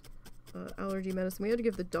allergy medicine. We had to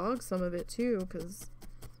give the dog some of it too, because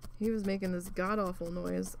he was making this god-awful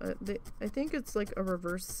noise. I think it's like a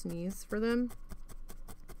reverse sneeze for them.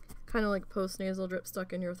 Kind of like post-nasal drip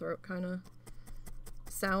stuck in your throat kind of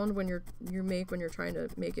sound when you're trying to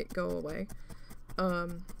make it go away.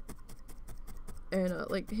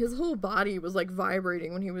 Like his whole body was like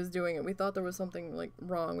vibrating when he was doing it. We thought there was something like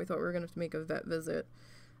wrong. We thought we were gonna have to make a vet visit.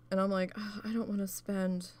 And I'm like, oh, I don't want to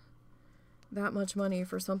spend that much money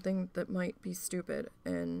for something that might be stupid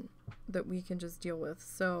and that we can just deal with.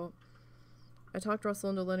 So I talked Russell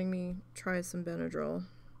into letting me try some Benadryl.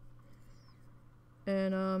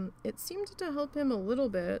 And it seemed to help him a little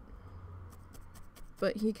bit,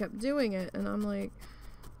 but he kept doing it, and I'm like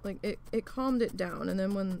it calmed it down. And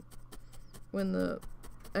then when the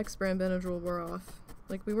X brand Benadryl wore off,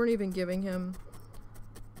 like we weren't even giving him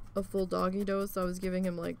a full doggy dose. I was giving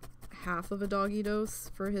him like half of a doggy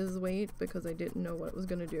dose for his weight because I didn't know what it was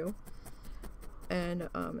gonna do. And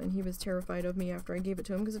he was terrified of me after I gave it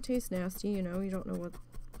to him because it tastes nasty, you know, you don't know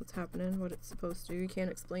what's happening, what it's supposed to. You can't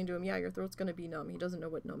explain to him, yeah, your throat's gonna be numb. He doesn't know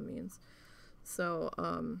what numb means. So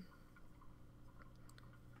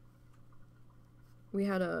we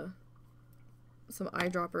had some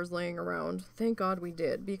eyedroppers laying around. Thank God we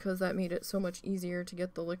did, because that made it so much easier to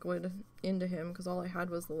get the liquid into him, because all I had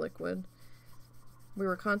was the liquid. We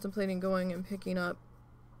were contemplating going and picking up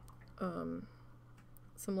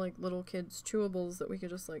some like little kids chewables that we could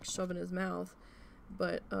just like shove in his mouth,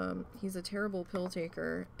 but he's a terrible pill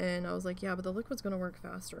taker, and I was like, yeah, but the liquid's gonna work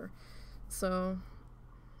faster. So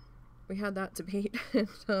we had that debate,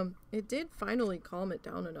 and it did finally calm it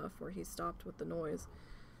down enough where he stopped with the noise,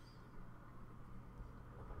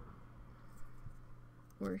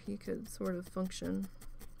 where he could sort of function.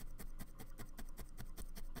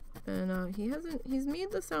 And he's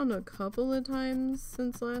made the sound a couple of times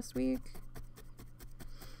since last week,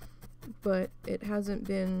 but it hasn't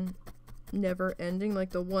been never ending.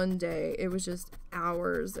 Like the one day it was just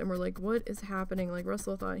hours, and we're like, what is happening? Like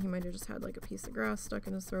Russell thought he might have just had like a piece of grass stuck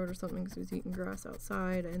in his throat or something because he was eating grass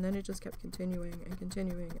outside, and then it just kept continuing and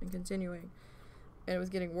continuing and continuing, and it was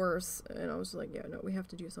getting worse. And I was like, yeah, no, we have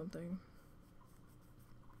to do something.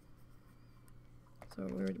 So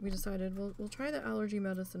we decided we'll try the allergy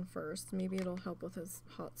medicine first. Maybe it'll help with his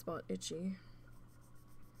hot spot itchy.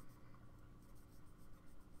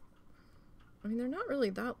 I mean, they're not really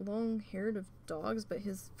that long-haired of dogs, but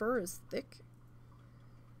his fur is thick.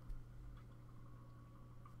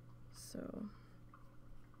 So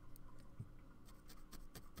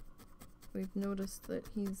we've noticed that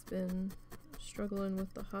he's been struggling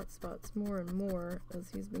with the hot spots more and more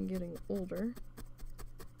as he's been getting older.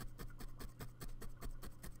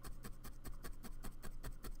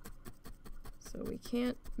 So we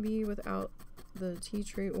can't be without the tea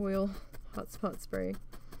tree oil hotspot spray.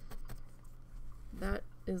 That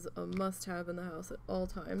is a must-have in the house at all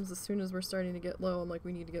times. As soon as we're starting to get low, I'm like,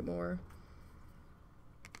 we need to get more.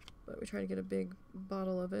 But we try to get a big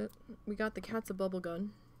bottle of it. We got the cats a bubble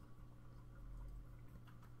gun.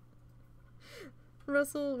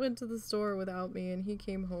 Russell went to the store without me, and he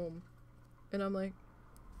came home. And I'm like,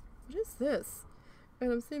 what is this? And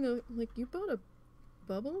I'm saying, like, you bought a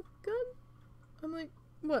bubble gun? I'm like,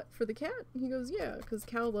 What, for the cat? He goes, yeah, because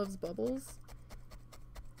Cal loves bubbles.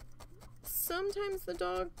 Sometimes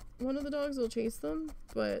one of the dogs will chase them,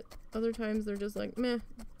 but other times they're just like, meh.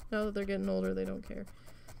 Now that they're getting older, they don't care.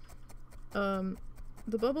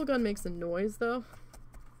 The bubble gun makes a noise, though.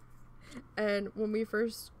 And when we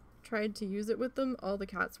first tried to use it with them, all the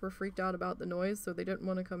cats were freaked out about the noise, so they didn't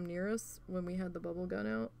want to come near us when we had the bubble gun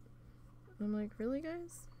out. I'm like, really,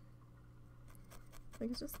 guys?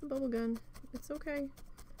 Like, it's just the bubble gun. It's okay.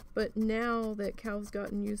 But now that Cal's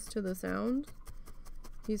gotten used to the sound,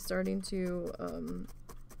 he's starting to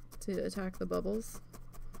attack the bubbles.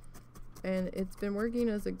 And it's been working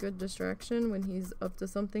as a good distraction when he's up to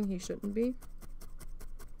something he shouldn't be.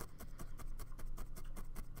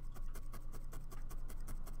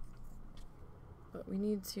 But we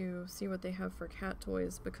need to see what they have for cat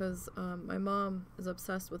toys, because my mom is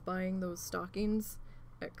obsessed with buying those stockings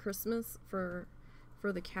at Christmas for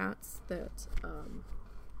the cats that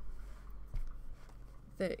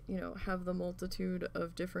you know, have the multitude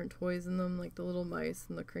of different toys in them, like the little mice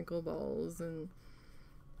and the crinkle balls, and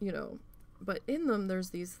you know, but in them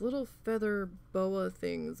there's these little feather boa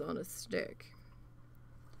things on a stick.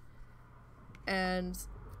 And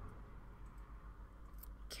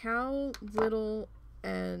Cal, Little,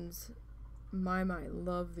 and My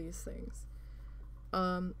love these things.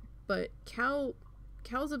 But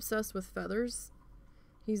Cal's obsessed with feathers.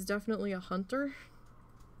 He's definitely a hunter.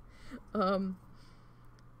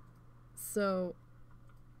 So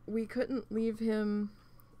we couldn't leave him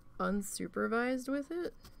unsupervised with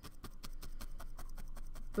it,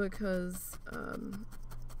 because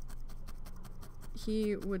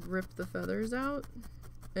he would rip the feathers out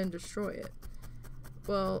and destroy it.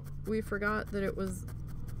 Well, we forgot that it was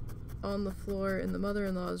on the floor in the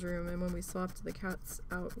mother-in-law's room, and when we swapped the cats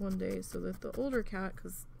out one day so that the older cat,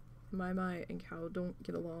 because My and Cow don't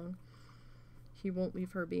get along, he won't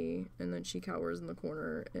leave her be, and then she cowers in the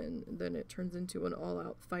corner, and then it turns into an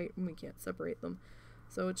all-out fight when we can't separate them.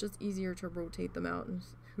 So it's just easier to rotate them out, and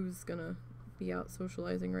who's gonna be out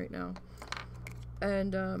socializing right now.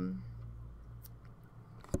 And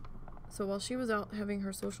so while she was out having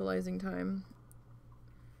her socializing time,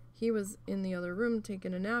 he was in the other room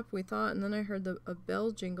taking a nap, we thought, and then I heard a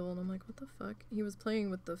bell jingle, and I'm like, what the fuck? He was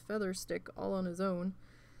playing with the feather stick all on his own,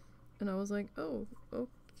 and I was like, oh,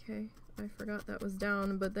 okay, I forgot that was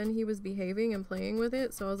down. But then he was behaving and playing with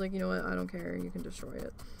it, so I was like, you know what, I don't care, you can destroy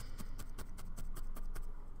it.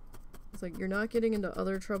 It's like, you're not getting into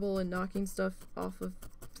other trouble and knocking stuff off of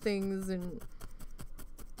things and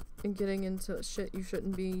getting into shit you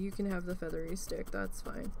shouldn't be. You can have the feathery stick, that's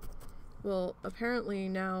fine. Well, apparently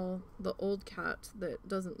now the old cat that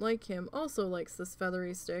doesn't like him also likes this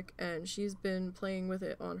feathery stick, and she's been playing with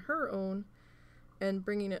it on her own and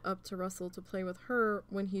bringing it up to Russell to play with her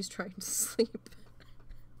when he's trying to sleep.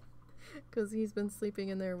 Because he's been sleeping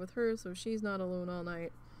in there with her, so she's not alone all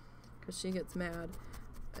night, because she gets mad.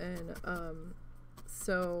 And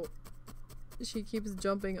so she keeps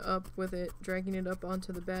jumping up with it, dragging it up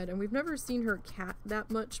onto the bed, and we've never seen her cat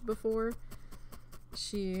that much before.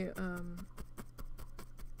 She,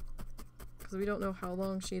 because we don't know how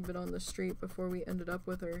long she'd been on the street before we ended up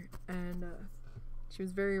with her, and she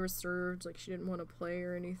was very reserved, like she didn't want to play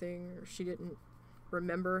or anything, or she didn't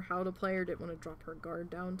remember how to play or didn't want to drop her guard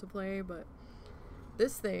down to play. But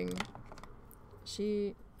this thing,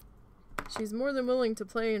 she's more than willing to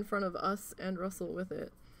play in front of us and Russell with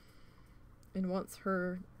it, and wants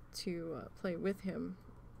her to play with him,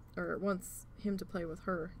 or wants him to play with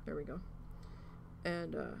her. There we go.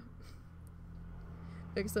 And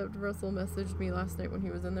except Russell messaged me last night when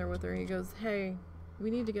he was in there with her. He goes, hey,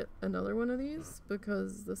 we need to get another one of these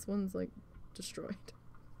because this one's like destroyed.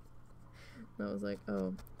 And I was like,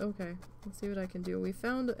 oh, okay, let's see what I can do. We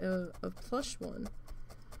found a plush one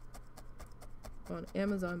on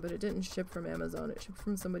Amazon, but it didn't ship from Amazon, it shipped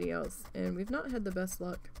from somebody else, and we've not had the best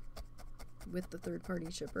luck with the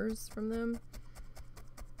third-party shippers from them.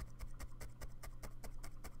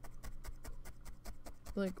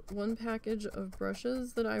 Like, one package of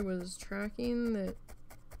brushes that I was tracking that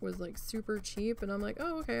was like super cheap, and I'm like,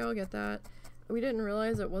 oh, okay, I'll get that. We didn't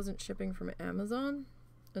realize it wasn't shipping from Amazon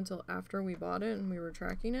until after we bought it and we were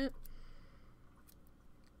tracking it.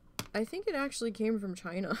 I think it actually came from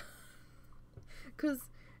China. Because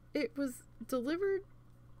it was delivered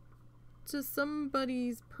to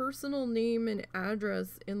somebody's personal name and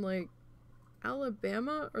address in like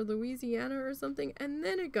Alabama or Louisiana or something, and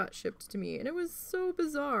then it got shipped to me, and it was so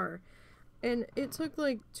bizarre, and it took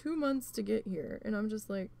like 2 months to get here, and I'm just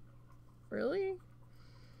like, really?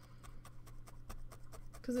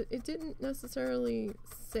 because it didn't necessarily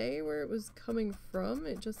say where it was coming from.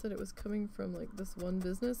 It just said it was coming from like this one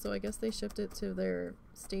business, so I guess they shipped it to their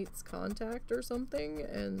state's contact or something,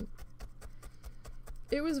 and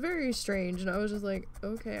it was very strange, and I was just like,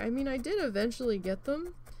 okay. I mean, I did eventually get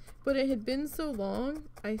them, but it had been so long.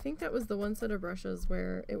 I think that was the one set of brushes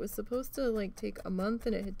where it was supposed to like take a month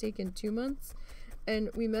and it had taken 2 months,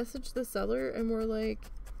 and we messaged the seller and we're like,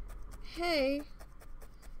 hey,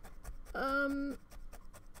 do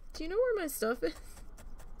you know where my stuff is?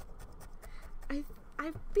 I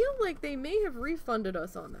feel like they may have refunded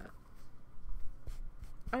us on that.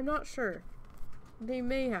 I'm not sure. They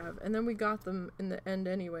may have, and then we got them in the end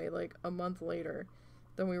anyway, like a month later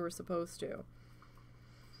than we were supposed to.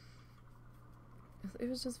 It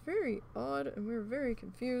was just very odd, and we were very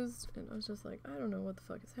confused, and I was just like, I don't know what the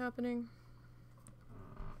fuck is happening.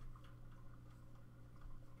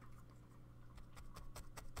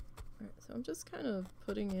 Alright, so I'm just kind of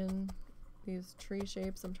putting in these tree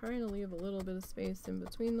shapes. I'm trying to leave a little bit of space in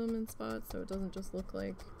between them in spots so it doesn't just look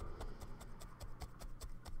like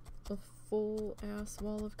a full ass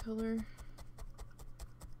wall of color.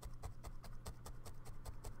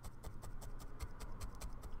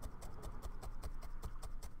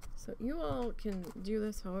 So you all can do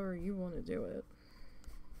this however you want to do it.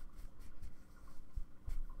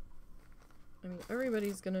 I mean,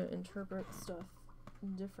 everybody's gonna interpret stuff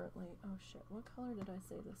differently. Oh shit, what color did I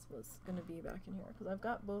say this was gonna be back in here? Because I've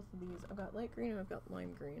got both of these. I've got light green and I've got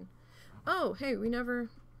lime green. Oh, hey, we never...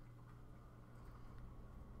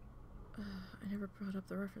 I never brought up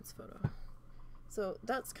the reference photo. So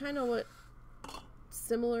that's kind of what...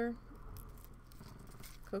 Similar...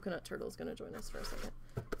 Coconut Turtle's gonna join us for a second.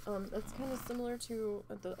 That's kind of similar to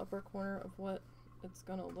at the upper corner of what it's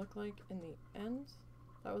gonna look like in the end.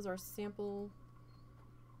 That was our sample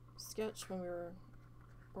sketch when we were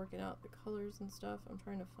working out the colors and stuff. I'm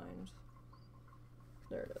trying to find...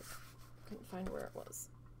 There it is. Couldn't find where it was.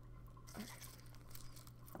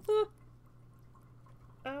 Ah.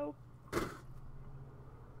 Ow.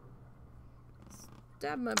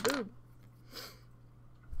 Stab my boob.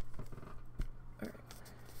 Alright.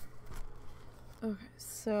 Okay,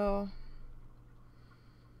 so...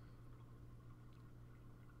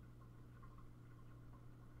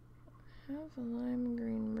 I have a lime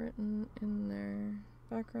green written in there.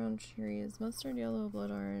 Background trees, mustard yellow,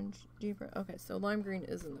 blood orange, deeper. Okay, so lime green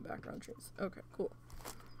is in the background trees. Okay, cool.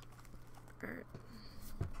 Alright.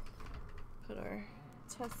 Put our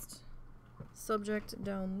test subject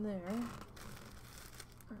down there.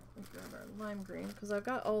 Alright, we grab our lime green, because I've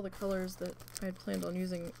got all the colors that I had planned on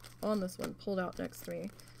using on this one pulled out next to me.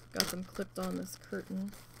 Got them clipped on this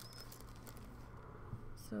curtain.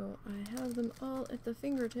 So I have them all at the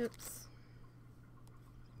fingertips.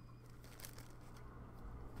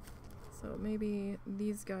 So maybe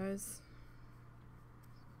these guys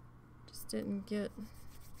just didn't get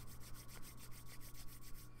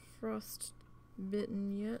frost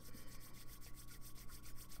bitten yet.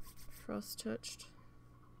 Frost touched.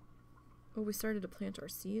 Oh, we started to plant our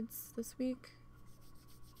seeds this week.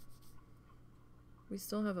 We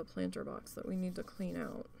still have a planter box that we need to clean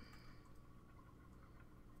out.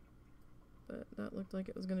 But that looked like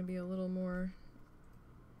it was going to be a little more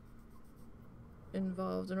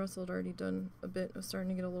involved, and Russell had already done a bit. It was starting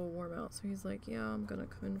to get a little warm out, so he's like, yeah, I'm gonna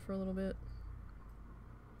come in for a little bit.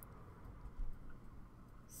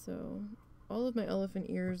 So all of my elephant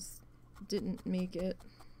ears didn't make it,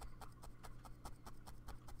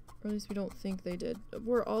 or at least we don't think they did.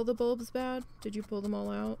 Were all the bulbs bad? Did you pull them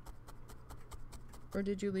all out, or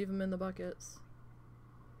did you leave them in the buckets?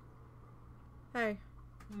 Hey.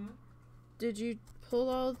 Did you pull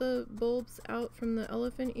all the bulbs out from the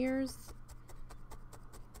elephant ears?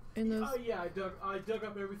 In those... Oh yeah, I dug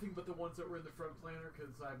up everything but the ones that were in the front planter,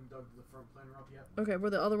 because I haven't dug the front planter up yet. Okay, were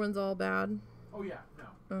the other ones all bad? Oh yeah,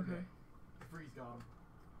 no. Okay. The freeze got them.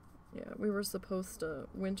 Yeah, we were supposed to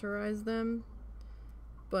winterize them,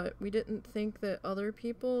 but we didn't think that other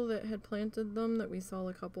people that had planted them, that we saw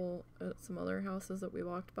a couple at some other houses that we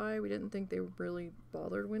walked by, we didn't think they really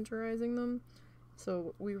bothered winterizing them.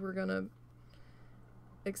 So we were gonna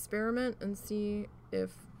experiment and see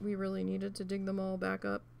if we really needed to dig them all back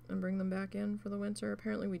up and bring them back in for the winter.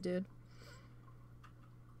 Apparently we did,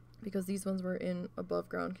 because these ones were in above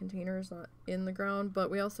ground containers, not in the ground.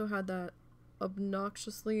 But we also had that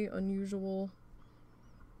obnoxiously unusual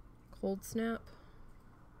cold snap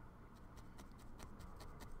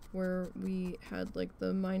where we had like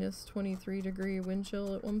the minus 23 degree wind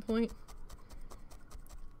chill at one point.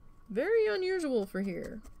 Very unusual for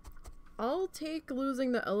here. I'll take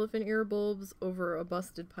losing the elephant ear bulbs over a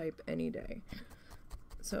busted pipe any day.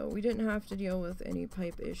 So we didn't have to deal with any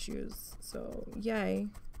pipe issues. So yay.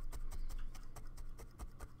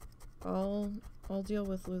 I'll deal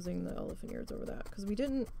with losing the elephant ears over that, because they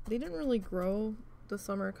didn't really grow the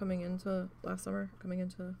summer coming into last summer, coming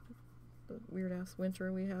into the weird ass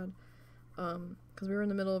winter we had, because we were in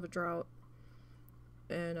the middle of a drought,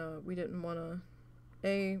 and we didn't want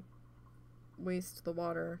to waste the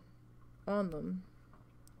water on them,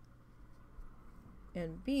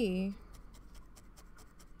 and B,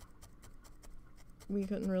 we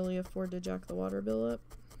couldn't really afford to jack the water bill up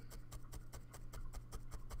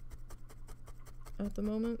at the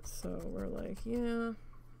moment, so we're like, yeah.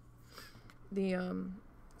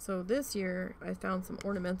 So this year I found some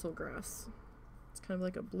ornamental grass. It's kind of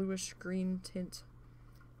like a bluish green tint,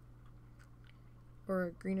 or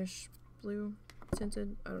a greenish blue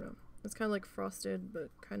tinted, I don't know. It's kind of like frosted, but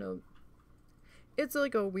kind of, it's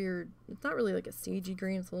like a weird, it's not really like a sagey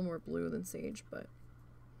green, it's a little more blue than sage, but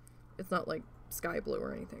it's not like sky blue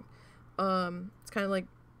or anything. It's kind of like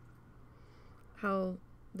how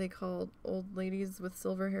they called old ladies with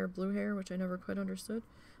silver hair blue hair, which I never quite understood.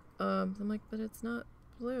 I'm like, but it's not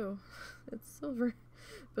blue, it's silver.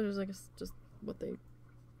 But it was like, it's just what they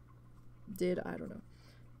did, I don't know.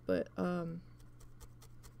 But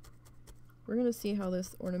we're gonna see how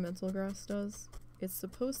this ornamental grass does. It's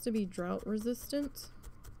supposed to be drought resistant,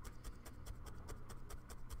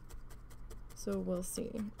 so we'll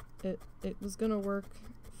see. It was gonna work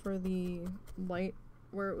for the light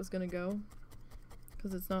where it was gonna go,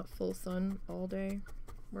 because it's not full sun all day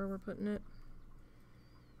where we're putting it.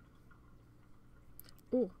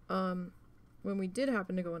 Oh, when we did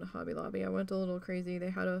happen to go into Hobby Lobby, I went a little crazy.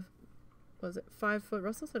 They had a, was it 5 foot?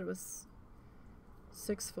 Russell said it was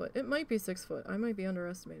 6 foot. It might be 6 foot. I might be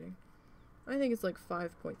underestimating. I think it's like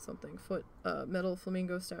 5 point something foot metal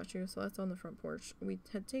flamingo statue, so that's on the front porch. We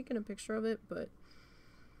had taken a picture of it, but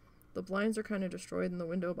the blinds are kind of destroyed in the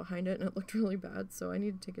window behind it, and it looked really bad, so I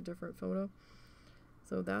need to take a different photo.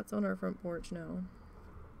 So that's on our front porch now.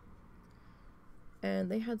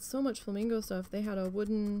 And they had so much flamingo stuff. They had a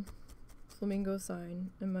wooden flamingo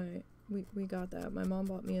sign, and we got that. My mom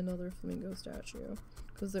bought me another flamingo statue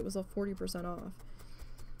because it was a 40% off.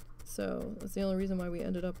 So that's the only reason why we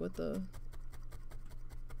ended up with the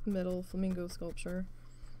metal flamingo sculpture.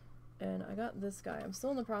 And I got this guy. I'm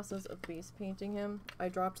still in the process of base painting him. I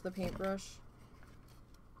dropped the paintbrush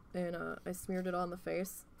and I smeared it on the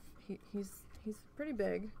face. He's pretty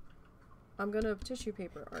big. I'm gonna tissue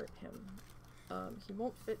paper art him. He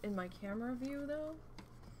won't fit in my camera view though,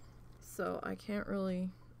 so I can't really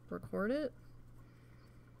record it.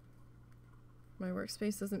 My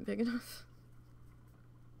workspace isn't big enough.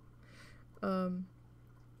 What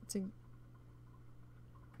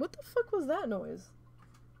the fuck was that noise?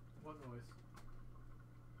 What noise?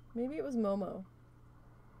 Maybe it was Momo.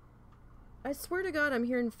 I swear to God, I'm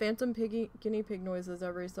hearing phantom guinea pig noises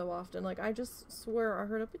every so often. Like, I just swear I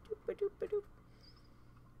heard a ba-doop, ba-doop, ba-doop.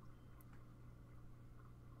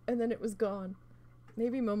 And then it was gone.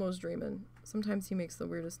 Maybe Momo's dreaming. Sometimes he makes the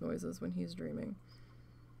weirdest noises when he's dreaming.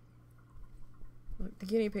 Look, the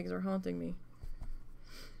guinea pigs are haunting me.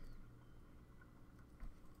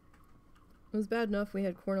 It was bad enough we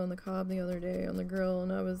had corn on the cob the other day on the grill,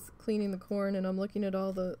 and I was cleaning the corn, and I'm looking at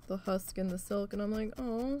all the husk and the silk, and I'm like,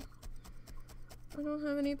 oh, I don't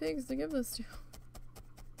have any pigs to give this to.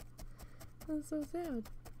 That's so sad.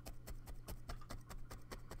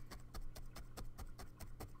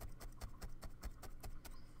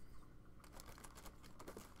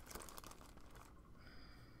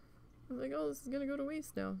 I was like, oh, this is gonna go to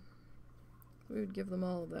waste now. We would give them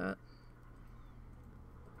all of that.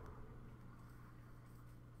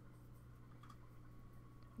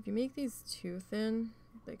 If you make these too thin,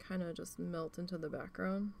 they kind of just melt into the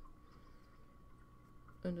background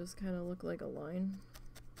and just kind of look like a line.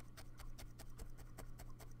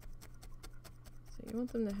 So you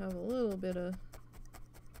want them to have a little bit of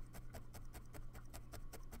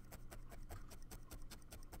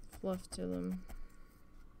fluff to them.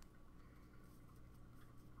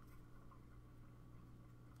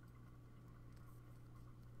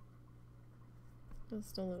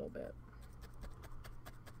 Just a little bit.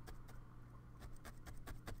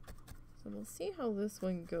 So we'll see how this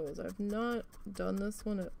one goes. I've not done this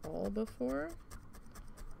one at all before,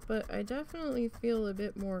 but I definitely feel a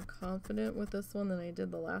bit more confident with this one than I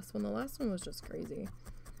did the last one. The last one was just crazy.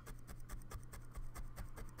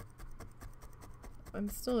 I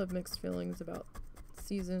still have mixed feelings about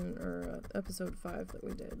season or episode 5 that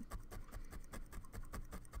we did.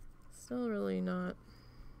 Still really not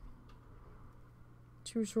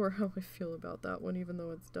too sure how I feel about that one, even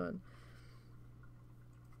though it's done.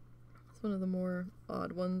 It's one of the more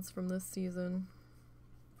odd ones from this season.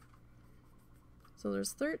 So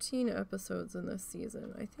there's 13 episodes in this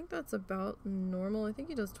season. I think that's about normal. I think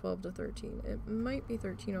he does 12 to 13. It might be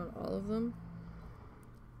 13 on all of them.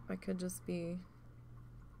 I could just be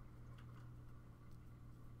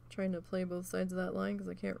trying to play both sides of that line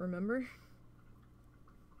because I can't remember.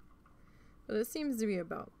 But it seems to be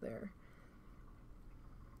about there.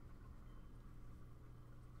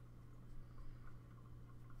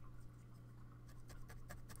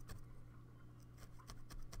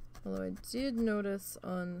 Although I did notice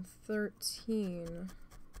on 13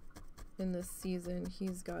 in this season,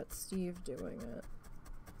 he's got Steve doing it.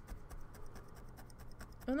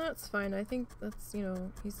 And that's fine. I think that's, you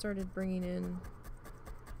know, he started bringing in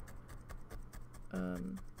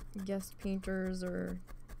guest painters or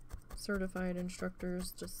certified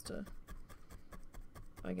instructors just to,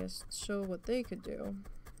 I guess, show what they could do.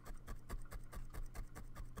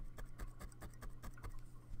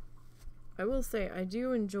 I will say, I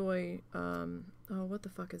do enjoy, oh, what the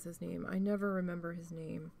fuck is his name? I never remember his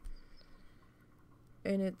name.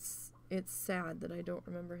 And it's sad that I don't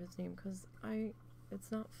remember his name, because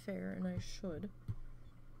it's not fair, and I should.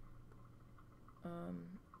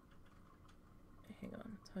 Hang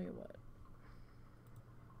on, tell you what.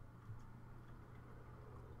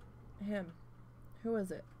 Him. Who is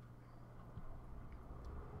it?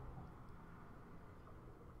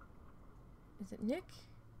 Is it Nick?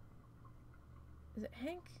 Is it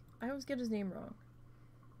Hank? I always get his name wrong.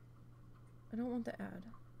 I don't want the ad.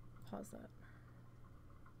 Pause that.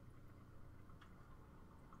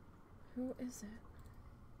 Who is it?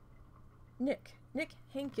 Nick. Nick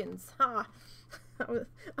Hankins. Ha!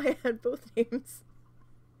 I had both names.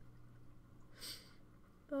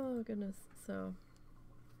 Oh, goodness. So,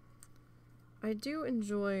 I do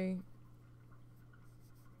enjoy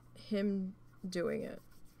him doing it.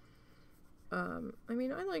 I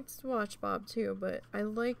mean, I like to watch Bob too, but I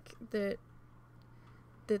like that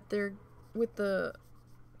they're with the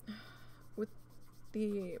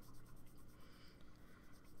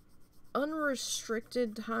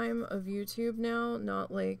unrestricted time of YouTube now,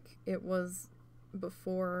 not like it was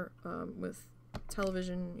before with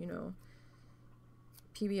television, you know,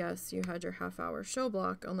 PBS, you had your half-hour show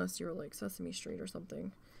block, unless you were like Sesame Street or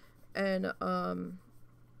something, and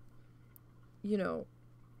you know,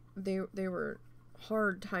 they were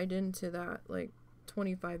hard tied into that, like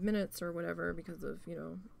 25 minutes or whatever, because of, you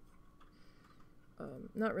know,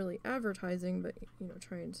 not really advertising, but, you know,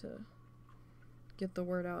 trying to get the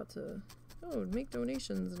word out to, oh, make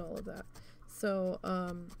donations and all of that. So,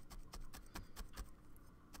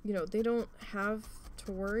 you know, they don't have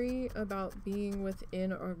to worry about being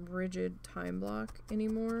within a rigid time block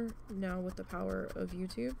anymore now with the power of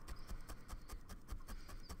YouTube.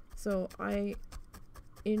 So I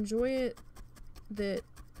enjoy it that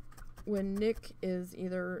when Nick is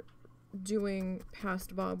either doing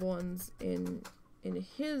past Bob ones in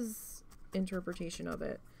his interpretation of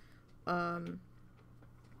it, that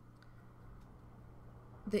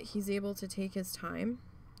he's able to take his time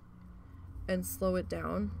and slow it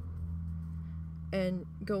down and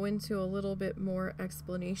go into a little bit more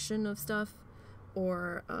explanation of stuff,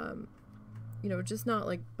 or you know, just not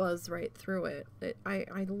like buzz right through it.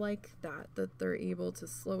 I like that they're able to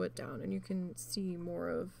slow it down and you can see more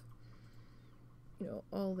of, you know,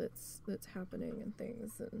 all that's happening and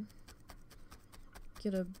things, and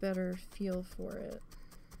get a better feel for it.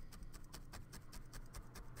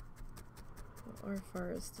 Well, our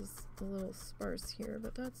forest is a little sparse here,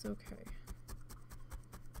 but that's okay.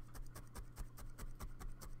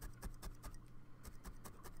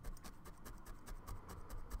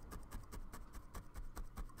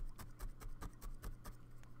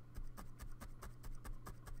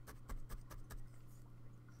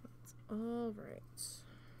 All right.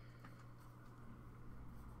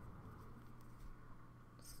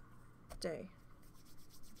 Stay.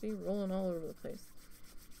 Be rolling all over the place.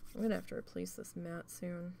 I'm gonna have to replace this mat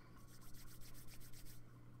soon.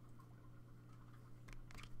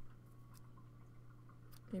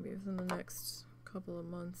 Maybe within the next couple of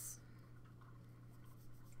months.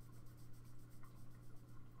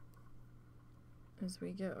 As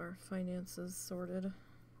we get our finances sorted.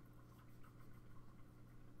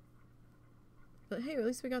 But hey, at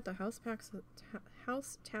least we got the house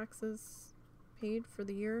taxes paid for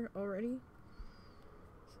the year already.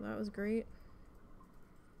 So that was great.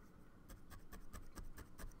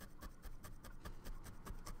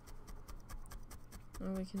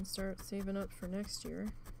 Now we can start saving up for next year.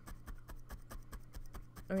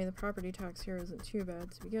 I mean, the property tax here isn't too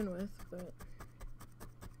bad to begin with, but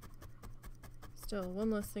still,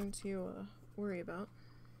 one less thing to worry about.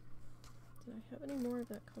 Did I have any more of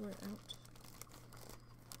that color out?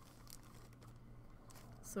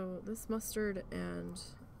 So this mustard and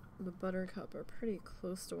the buttercup are pretty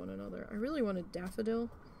close to one another. I really wanted daffodil.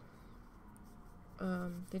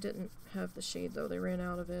 They didn't have the shade though, they ran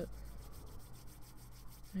out of it.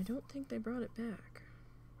 I don't think they brought it back.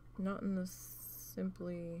 Not in the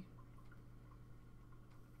Simply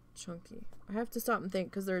Chunky. I have to stop and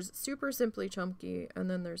think because there's Super Simply Chunky and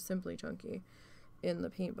then there's Simply Chunky in the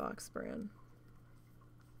Paint Box brand.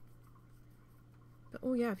 But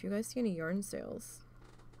oh yeah, if you guys see any yarn sales,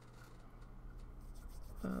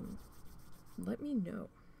 let me know.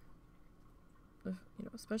 If, you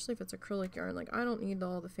know, especially if it's acrylic yarn. Like, I don't need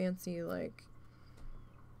all the fancy, like,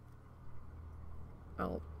 I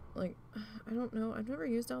don't know. I've never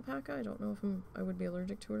used alpaca. I don't know if I would be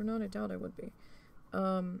allergic to it or not. I doubt I would be.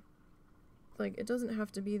 Like, it doesn't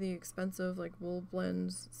have to be the expensive, like, wool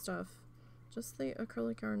blends stuff. Just the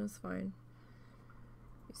acrylic yarn is fine.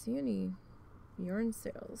 If you see any yarn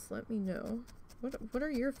sales, let me know. What are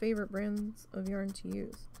your favorite brands of yarn to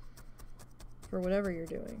use for whatever you're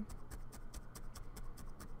doing?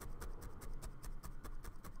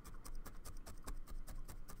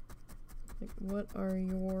 Like, what are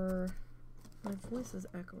your... My voice is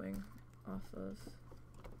echoing off of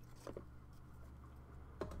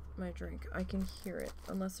my drink. I can hear it,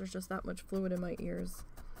 unless there's just that much fluid in my ears.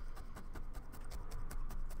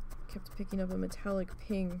 Kept picking up a metallic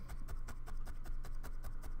ping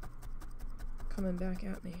coming back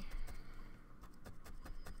at me.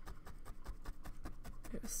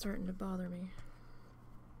 It was starting to bother me.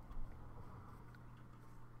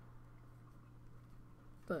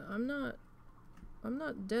 But I'm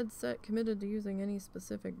not dead set committed to using any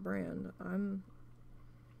specific brand. I'm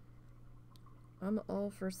all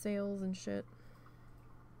for sales and shit.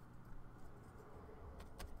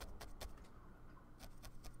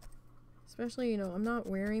 Especially, you know, I'm not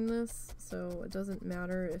wearing this, so it doesn't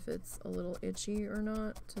matter if it's a little itchy or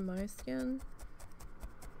not to my skin.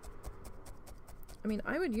 I mean,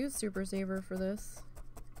 I would use Super Saver for this,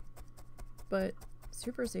 but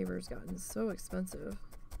Super Saver's gotten so expensive.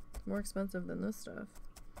 It's more expensive than this stuff.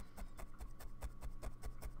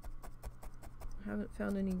 I haven't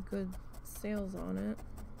found any good sales on it.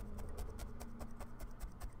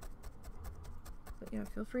 But yeah,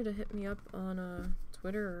 feel free to hit me up on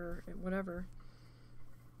Twitter or whatever.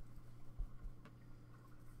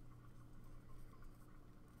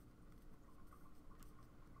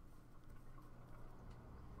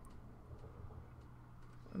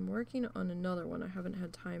 I'm working on another one. I haven't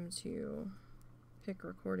had time to pick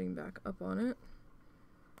recording back up on it.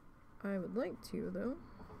 I would like to, though.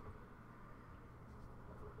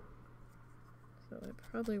 So I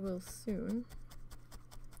probably will soon.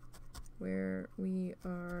 Where we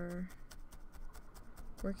are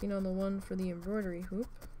working on the one for the embroidery hoop.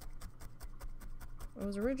 I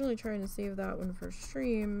was originally trying to save that one for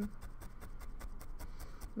stream,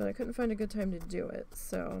 but I couldn't find a good time to do it,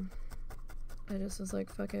 so I just was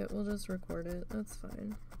like, fuck it, we'll just record it, that's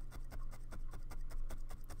fine.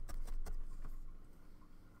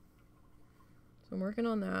 So I'm working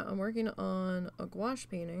on that. I'm working on a gouache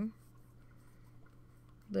painting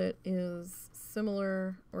that is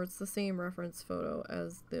similar, or it's the same reference photo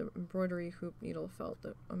as the embroidery hoop needle felt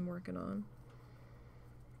that I'm working on.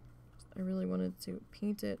 I really wanted to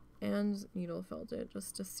paint it and needle felt it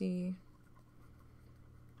just to see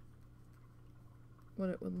what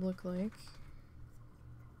it would look like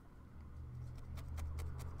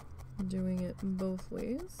doing it both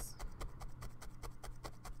ways.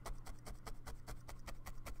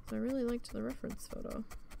 So I really liked the reference photo.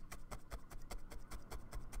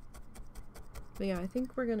 But yeah, I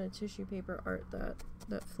think we're gonna tissue paper art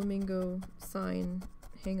that flamingo sign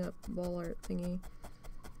hang up wall art thingy.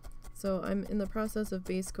 So I'm in the process of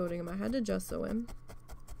base coating him. I had to gesso him,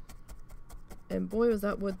 and boy was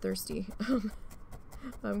that wood thirsty.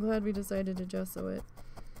 I'm glad we decided to gesso it.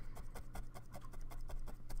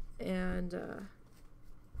 And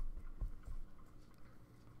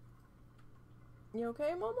you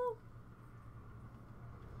okay, Momo?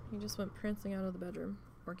 He just went prancing out of the bedroom.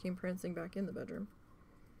 Or came prancing back in the bedroom.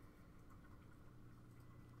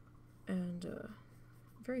 And,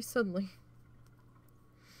 very suddenly.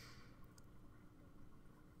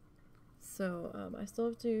 So, I still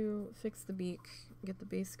have to fix the beak, get the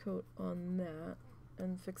base coat on that,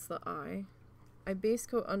 and fix the eye. I base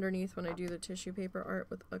coat underneath when I do the tissue paper art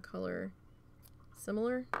with a color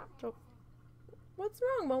similar. Oh. What's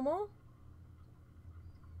wrong, Momo?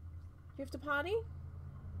 You have to potty?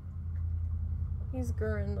 He's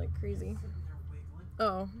gurring like crazy.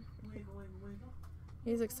 Oh.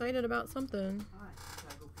 He's excited about something.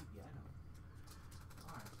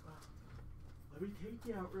 Let me take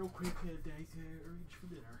you out real quick, Daisy, to arrange for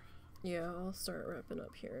dinner. Yeah, I'll start wrapping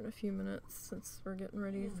up here in a few minutes since we're getting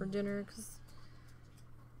ready for dinner, because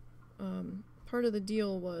part of the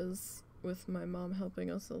deal was, with my mom helping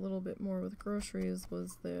us a little bit more with groceries,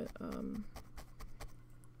 was that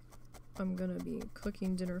I'm gonna be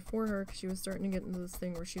cooking dinner for her, because she was starting to get into this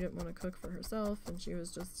thing where she didn't want to cook for herself, and she was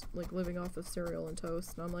just like living off of cereal and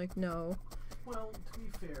toast, and I'm like, no. Well, to be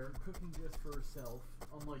fair, cooking just for herself,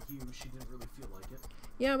 unlike you, she didn't really feel like it.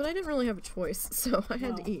 Yeah, but I didn't really have a choice, so I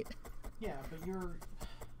had to eat. Yeah, but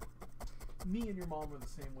me and your mom are the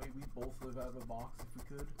same way. We both live out of a box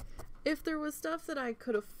if we could. If there was stuff that I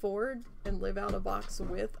could afford and live out a box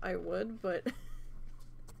with, I would, but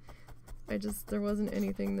there wasn't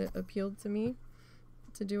anything that appealed to me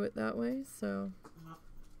to do it that way, so.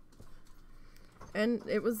 And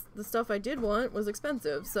it was, the stuff I did want was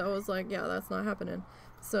expensive, so I was like, yeah, that's not happening.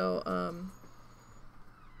 So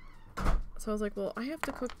I was like, well, I have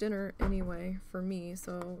to cook dinner anyway for me,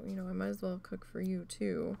 so, you know, I might as well cook for you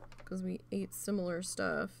too, because we ate similar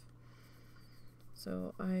stuff.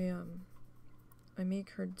 So I make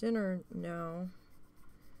her dinner now.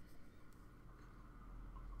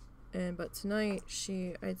 But tonight,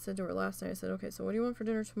 I'd said to her last night, I said, okay, so what do you want for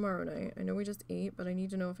dinner tomorrow night? I know we just ate, but I need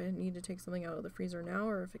to know if I need to take something out of the freezer now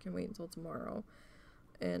or if it can wait until tomorrow.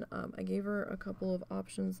 And I gave her a couple of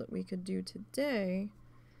options that we could do today.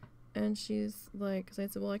 And she's like, because I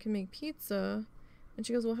said, well, I can make pizza. And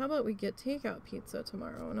she goes, well, how about we get takeout pizza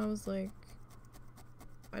tomorrow? And I was like,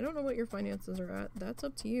 I don't know what your finances are at. That's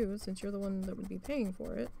up to you, since you're the one that would be paying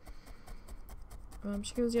for it.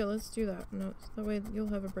 She goes, yeah, let's do that. And that way you'll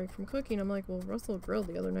have a break from cooking. I'm like, well, Russell grilled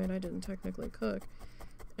the other night. I didn't technically cook.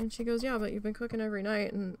 And she goes, yeah, but you've been cooking every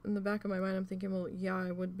night. And in the back of my mind, I'm thinking, well, yeah,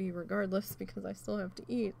 I would be regardless, because I still have to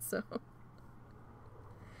eat, so.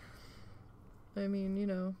 I mean, you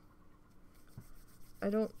know,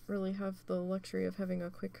 I don't really have the luxury of having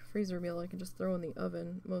a quick freezer meal I can just throw in the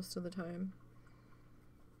oven most of the time.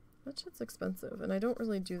 That shit's expensive, and I don't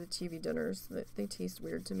really do the TV dinners. They taste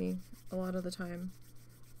weird to me a lot of the time.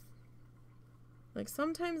 Like,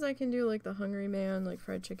 sometimes I can do, like, the Hungry Man, like,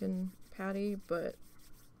 fried chicken patty, but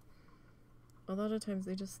a lot of times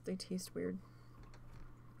they taste weird.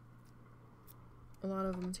 A lot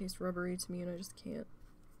of them taste rubbery to me, and I just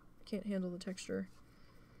can't handle the texture.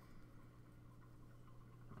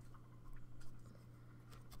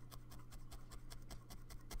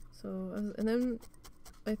 So, and then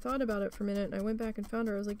I thought about it for a minute, and I went back and found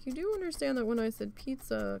her. I was like, you do understand that when I said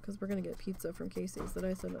pizza, because we're going to get pizza from Casey's, that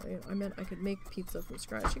I said I meant I could make pizza from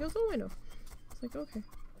scratch. She goes, oh, I know. It's like, okay.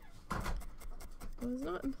 I was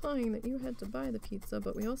not implying that you had to buy the pizza,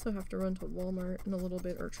 but we also have to run to Walmart in a little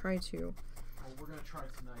bit, or try to. Well, we're going to try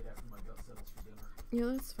tonight after my gut settles for dinner.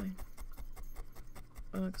 Yeah, that's fine.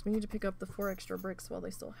 Because we need to pick up the 4 extra bricks while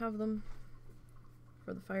they still have them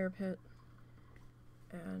for the fire pit.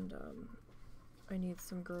 And, I need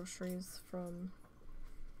some groceries from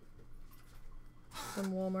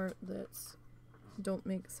Walmart that don't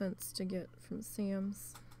make sense to get from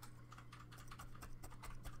Sam's.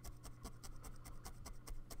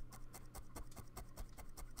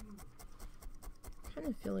 I kind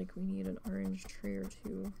of feel like we need an orange tree or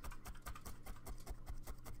two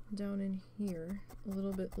down in here, a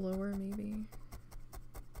little bit lower maybe.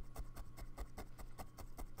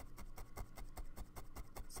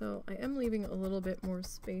 So I am leaving a little bit more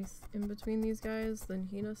space in between these guys than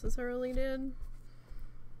he necessarily did,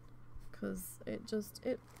 because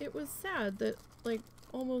it was sad that, like,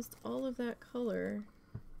 almost all of that color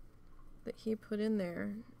that he put in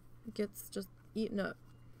there gets just eaten up.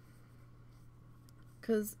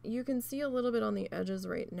 Because you can see a little bit on the edges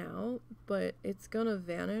right now, but it's gonna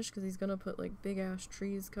vanish because he's gonna put, like, big ass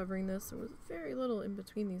trees covering this. There was very little in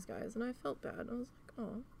between these guys, and I felt bad. I was like,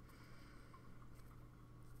 oh.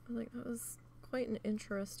 Like, that was quite an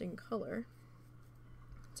interesting color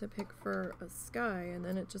to pick for a sky, and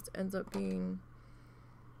then it just ends up being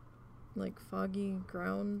like foggy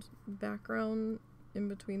ground background in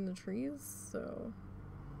between the trees, so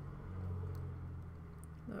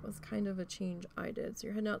that was kind of a change I did. So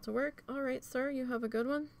you're heading out to work? Alright, sir, you have a good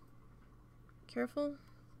one. Careful.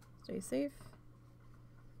 Stay safe.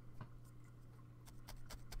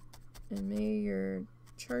 And may your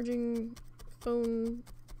charging phone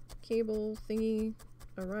cable thingy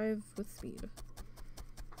arrive with speed.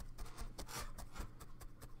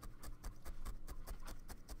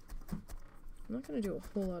 I'm not going to do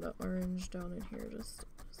a whole lot of orange down in here, just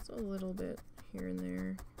a little bit here and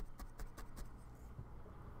there.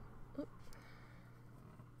 Oh.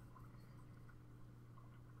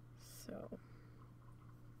 So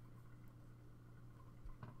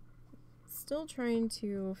still trying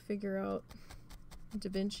to figure out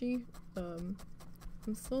DaVinci. I'm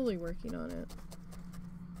slowly working on it.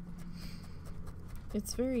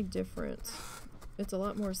 It's very different. It's a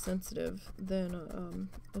lot more sensitive than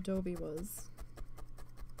Adobe was.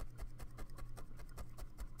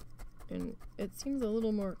 And it seems a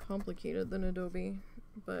little more complicated than Adobe,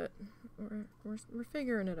 but we're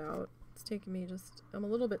figuring it out. It's taking me I'm a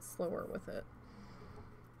little bit slower with it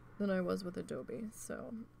than I was with Adobe,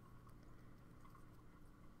 so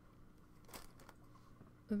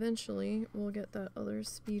eventually we'll get that other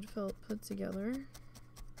speed felt put together.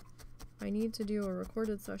 I need to do a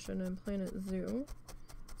recorded session in Planet Zoo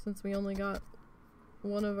since we only got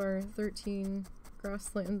one of our 13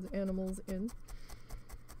 grasslands animals in.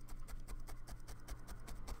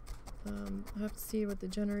 I have to see what the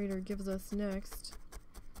generator gives us next.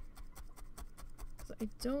 I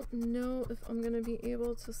don't know if I'm gonna be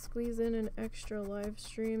able to squeeze in an extra live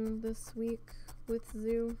stream this week with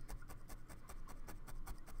Zoo.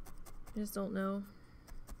 I just don't know.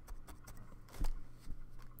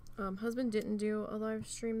 Husband didn't do a live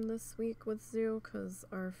stream this week with Zoo because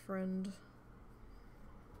our friend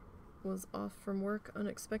was off from work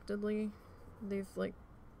unexpectedly.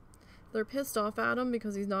 They're pissed off at him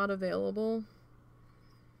because he's not available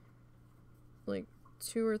like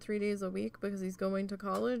 2 or 3 days a week because he's going to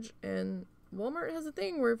college, and Walmart has a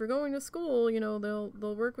thing where if you're going to school, you know,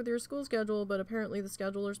 they'll work with your school schedule, but apparently the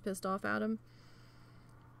scheduler's pissed off at him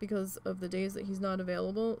because of the days that he's not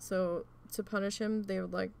available. So to punish him, they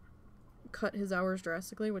would like cut his hours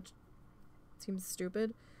drastically, which seems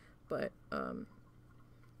stupid, but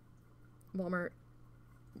Walmart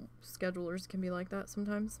schedulers can be like that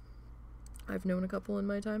sometimes. I've known a couple in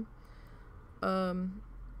my time.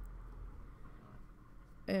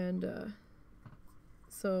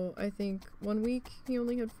 So I think 1 week he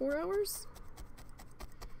only had 4 hours.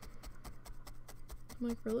 I'm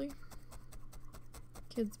like, really?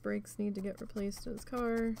 Kid's brakes need to get replaced in his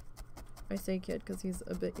car. I say kid because he's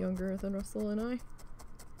a bit younger than Russell and I.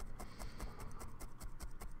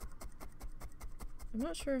 I'm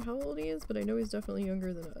not sure how old he is, but I know he's definitely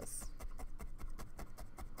younger than us.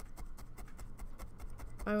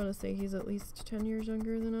 I want to say he's at least 10 years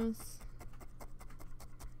younger than us.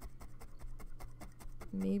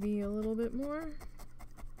 Maybe a little bit more.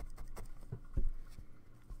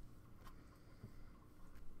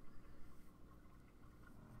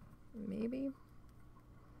 Maybe.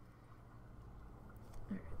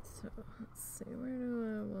 Alright, so let's see, where do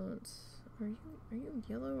I want... Are you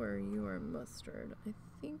yellow or you are mustard? I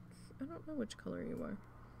don't know which color you are.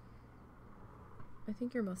 I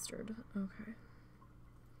think you're mustard. Okay.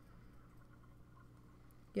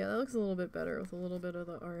 Yeah, that looks a little bit better with a little bit of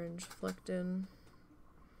the orange flecked in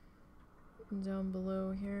down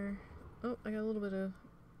below here. Oh, I got a little bit of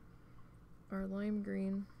our lime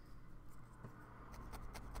green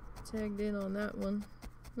tagged in on that one.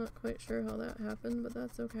 Not quite sure how that happened, but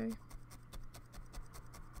that's okay.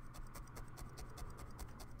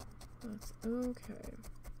 That's okay.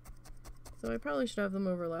 So I probably should have them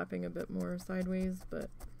overlapping a bit more sideways, but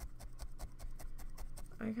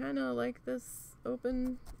I kind of like this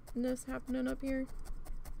openness happening up here.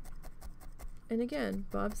 And again,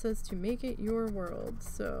 Bob says to make it your world,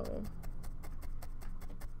 so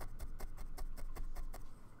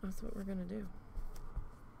that's what we're gonna do.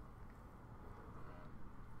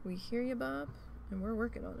 We hear you, Bob, and we're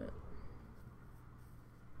working on it.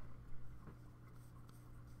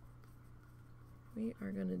 We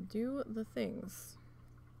are gonna do the things.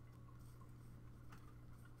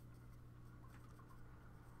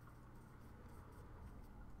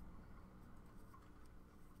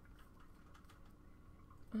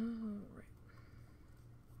 All right.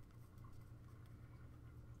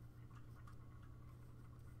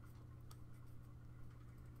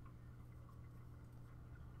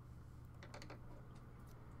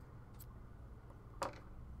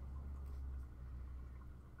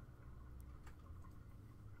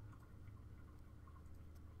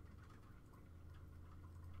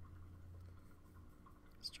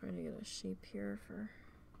 Just trying to get a shape here for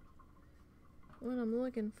what I'm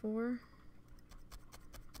looking for.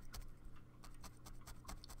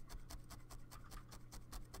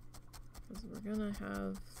 Because we're gonna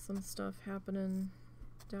have some stuff happening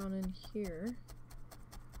down in here.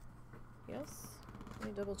 Yes? Let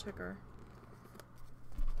me double check our...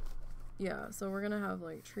 Yeah, so we're gonna have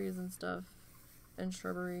like trees and stuff and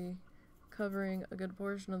shrubbery covering a good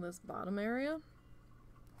portion of this bottom area.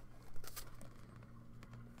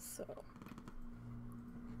 So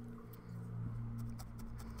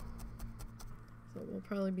we'll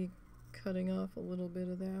probably be cutting off a little bit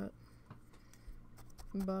of that.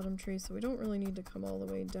 bottom tree, so we don't really need to come all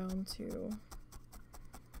the way down to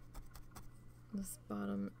this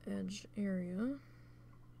bottom edge area.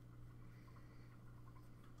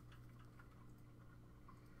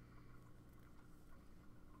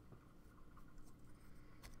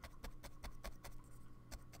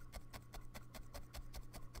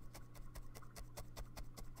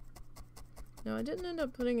 Now, I didn't end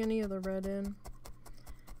up putting any of the red in.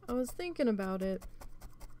 I was thinking about it,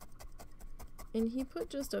 and he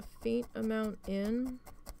put just a faint amount in,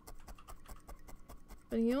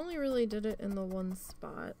 but he only really did it in the one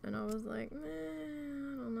spot, and I was like, meh,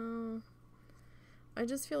 I don't know. I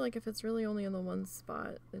just feel like if it's really only in the one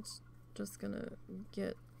spot, it's just gonna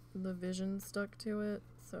get the vision stuck to it,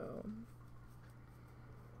 so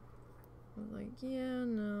I was like, yeah,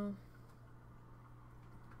 no.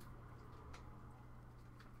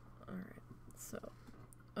 Alright, so,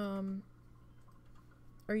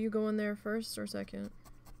 are you going there first or second?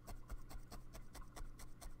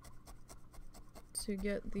 To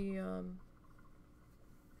get the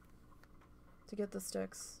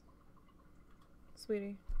sticks.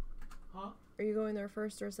 Sweetie. Huh? Are you going there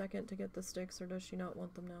first or second to get the sticks, or does she not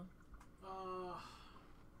want them now? I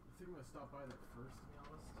think I'm gonna stop by there first, to be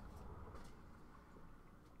honest.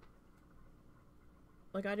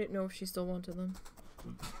 Like, I didn't know if she still wanted them.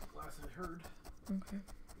 Last I heard. Okay.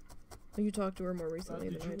 Well, you talked to her more recently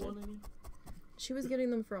than I did. Did you want any? She was getting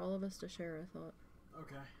them for all of us to share, I thought.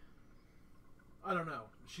 Okay. I don't know.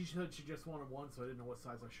 She said she just wanted one, so I didn't know what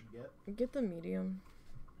size I should get. Get the medium.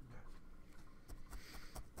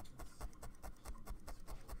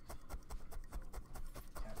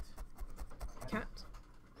 Okay. Cat.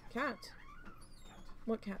 Cat.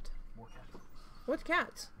 What cat? More cat. What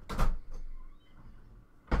cat?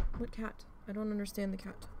 What cat? I don't understand the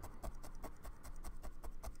cat.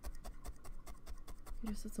 You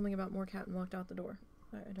just said something about more cat and walked out the door.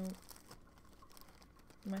 I don't...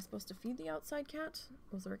 Am I supposed to feed the outside cat?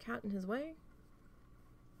 Was there a cat in his way?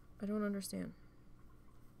 I don't understand.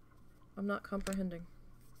 I'm not comprehending.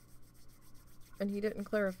 And he didn't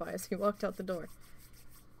clarify as he walked out the door.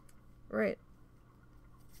 Right.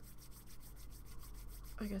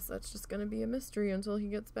 I guess that's just gonna be a mystery until he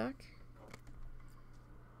gets back.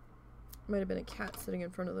 Might have been a cat sitting in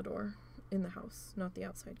front of the door in the house, not the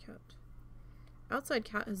outside cat. Outside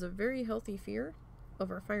cat has a very healthy fear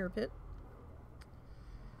of our fire pit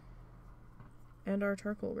and our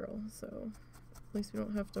charcoal grill, so at least we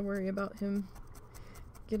don't have to worry about him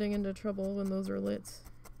getting into trouble when those are lit.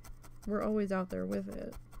 We're always out there with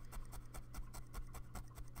it.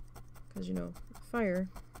 Because, you know, fire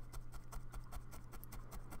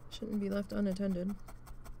shouldn't be left unattended.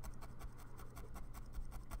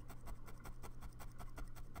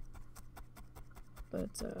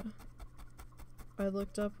 But, I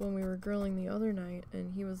looked up when we were grilling the other night,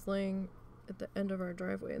 and he was laying at the end of our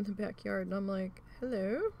driveway in the backyard, and I'm like,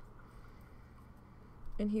 hello?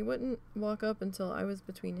 And he wouldn't walk up until I was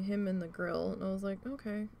between him and the grill, and I was like,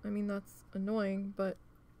 okay, I mean, that's annoying, but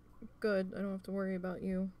good, I don't have to worry about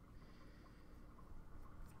you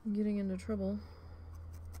getting into trouble.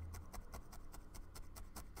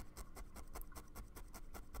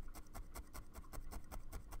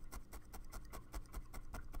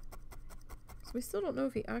 So we still don't know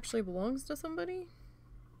if he actually belongs to somebody,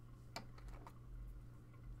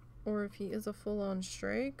 or if he is a full-on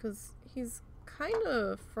stray, because he's kind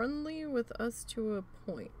of friendly with us to a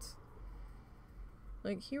point.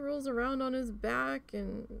 Like, he rolls around on his back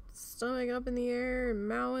and stomach up in the air and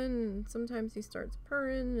mowing, and sometimes he starts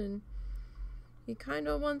purring, and he kind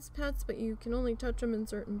of wants pets, but you can only touch him in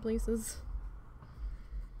certain places.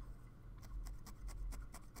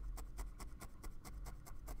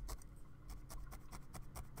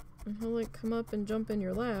 And he'll, like, come up and jump in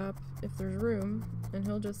your lap if there's room, and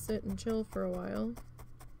he'll just sit and chill for a while.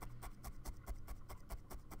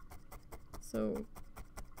 So,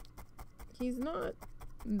 he's not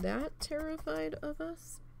that terrified of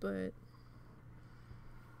us, but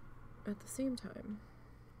at the same time,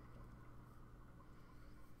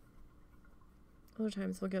 other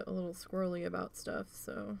times he'll get a little squirrely about stuff,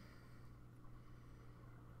 so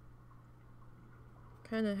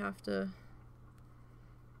kind of have to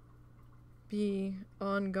be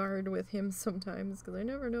on guard with him sometimes, because I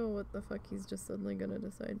never know what the fuck he's just suddenly gonna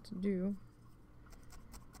decide to do.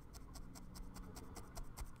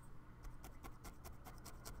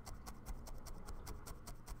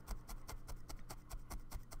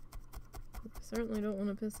 I certainly don't want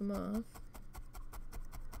to piss him off.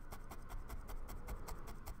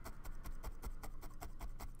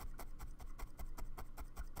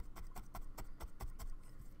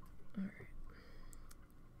 Alright.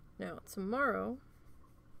 Now, tomorrow,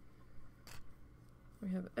 We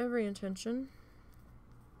have every intention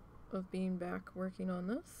of being back working on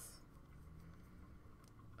this.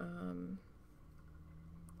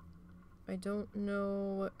 I don't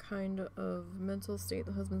know what kind of mental state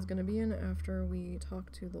the husband's going to be in after we talk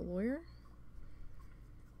to the lawyer.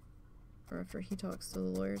 Or after he talks to the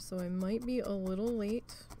lawyer, so I might be a little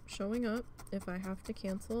late showing up. If I have to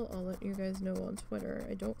cancel, I'll let you guys know on Twitter.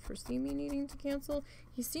 I don't foresee me needing to cancel.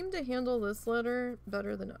 He seemed to handle this letter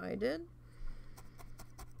better than I did.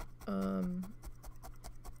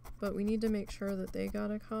 But we need to make sure that they got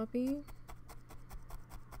a copy.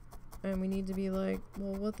 And we need to be like,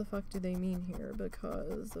 well, what the fuck do they mean here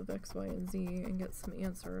because of X, Y, and Z, and get some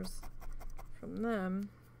answers from them.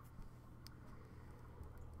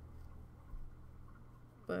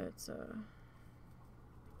 But,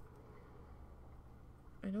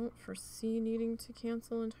 I don't foresee needing to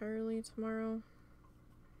cancel entirely tomorrow.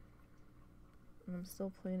 And I'm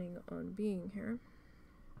still planning on being here.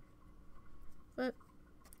 But,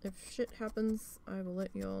 if shit happens, I will let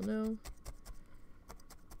you all know.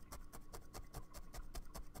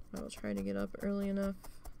 I will try to get up early enough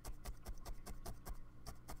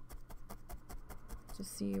to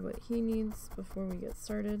see what he needs before we get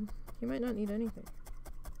started. He might not need anything.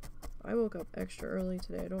 I woke up extra early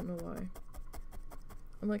today. I don't know why.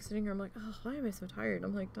 I'm like sitting here, I'm like, oh, why am I so tired?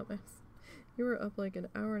 I'm like, dumbass. You were up like an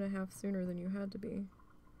hour and a half sooner than you had to be.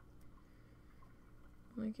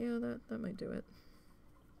 I'm like, yeah, that might do it.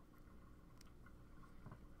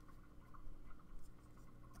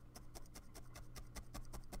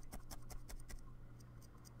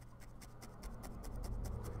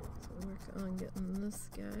 So work on getting this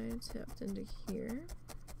guy tapped into here.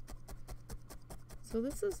 So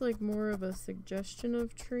this is like more of a suggestion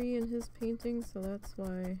of tree in his painting, so that's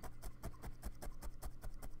why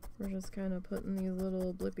we're just kind of putting these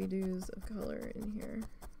little blippy-doos of color in here.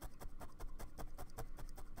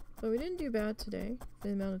 But we didn't do bad today,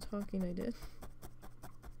 the amount of talking I did.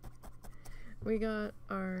 We got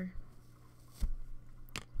our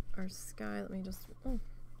sky, let me just, oh,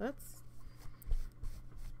 that's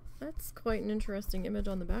quite an interesting image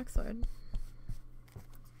on the backside.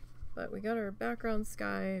 But we got our background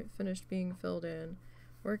sky finished being filled in.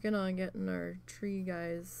 Working on getting our tree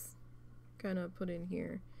guys kind of put in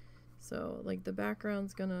here. So like the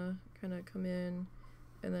background's gonna kind of come in,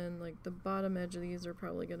 and then like the bottom edge of these are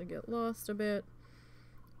probably gonna get lost a bit.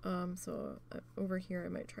 So over here I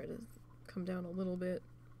might try to come down a little bit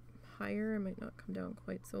higher. I might not come down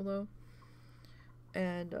quite so low.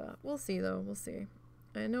 And we'll see though, we'll see.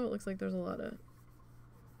 I know it looks like there's a lot of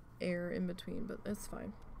air in between, but it's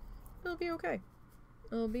fine. It'll be okay.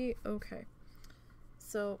 It'll be okay.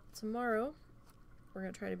 So tomorrow we're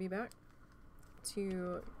gonna try to be back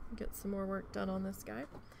to get some more work done on this guy.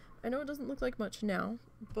 I know it doesn't look like much now,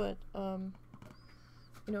 but you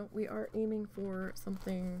know, we are aiming for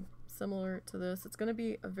something similar to this. It's gonna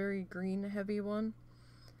be a very green heavy one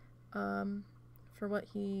for what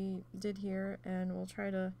he did here, and we'll try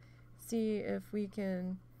to see if we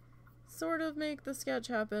can sort of make the sketch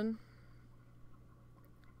happen.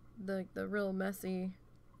 The real messy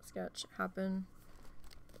sketch happen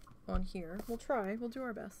on here. We'll try, we'll do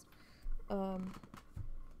our best. And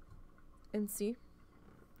see.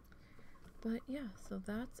 But yeah, so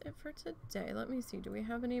that's it for today. Let me see, do we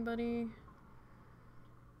have anybody?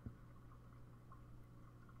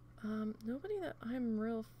 Nobody that I'm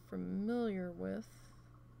real familiar with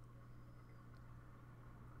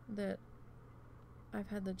that I've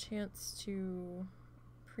had the chance to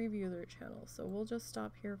preview their channel, so we'll just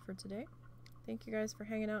stop here for today. Thank you guys for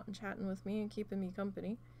hanging out and chatting with me and keeping me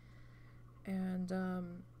company, and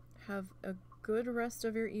have a good rest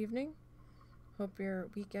of your evening. Hope your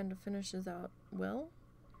weekend finishes out well,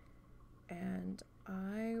 and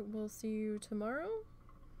I will see you tomorrow,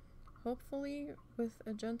 hopefully with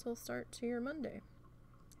a gentle start to your Monday.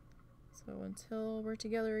 So until we're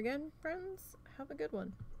together again, friends, have a good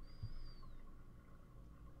one.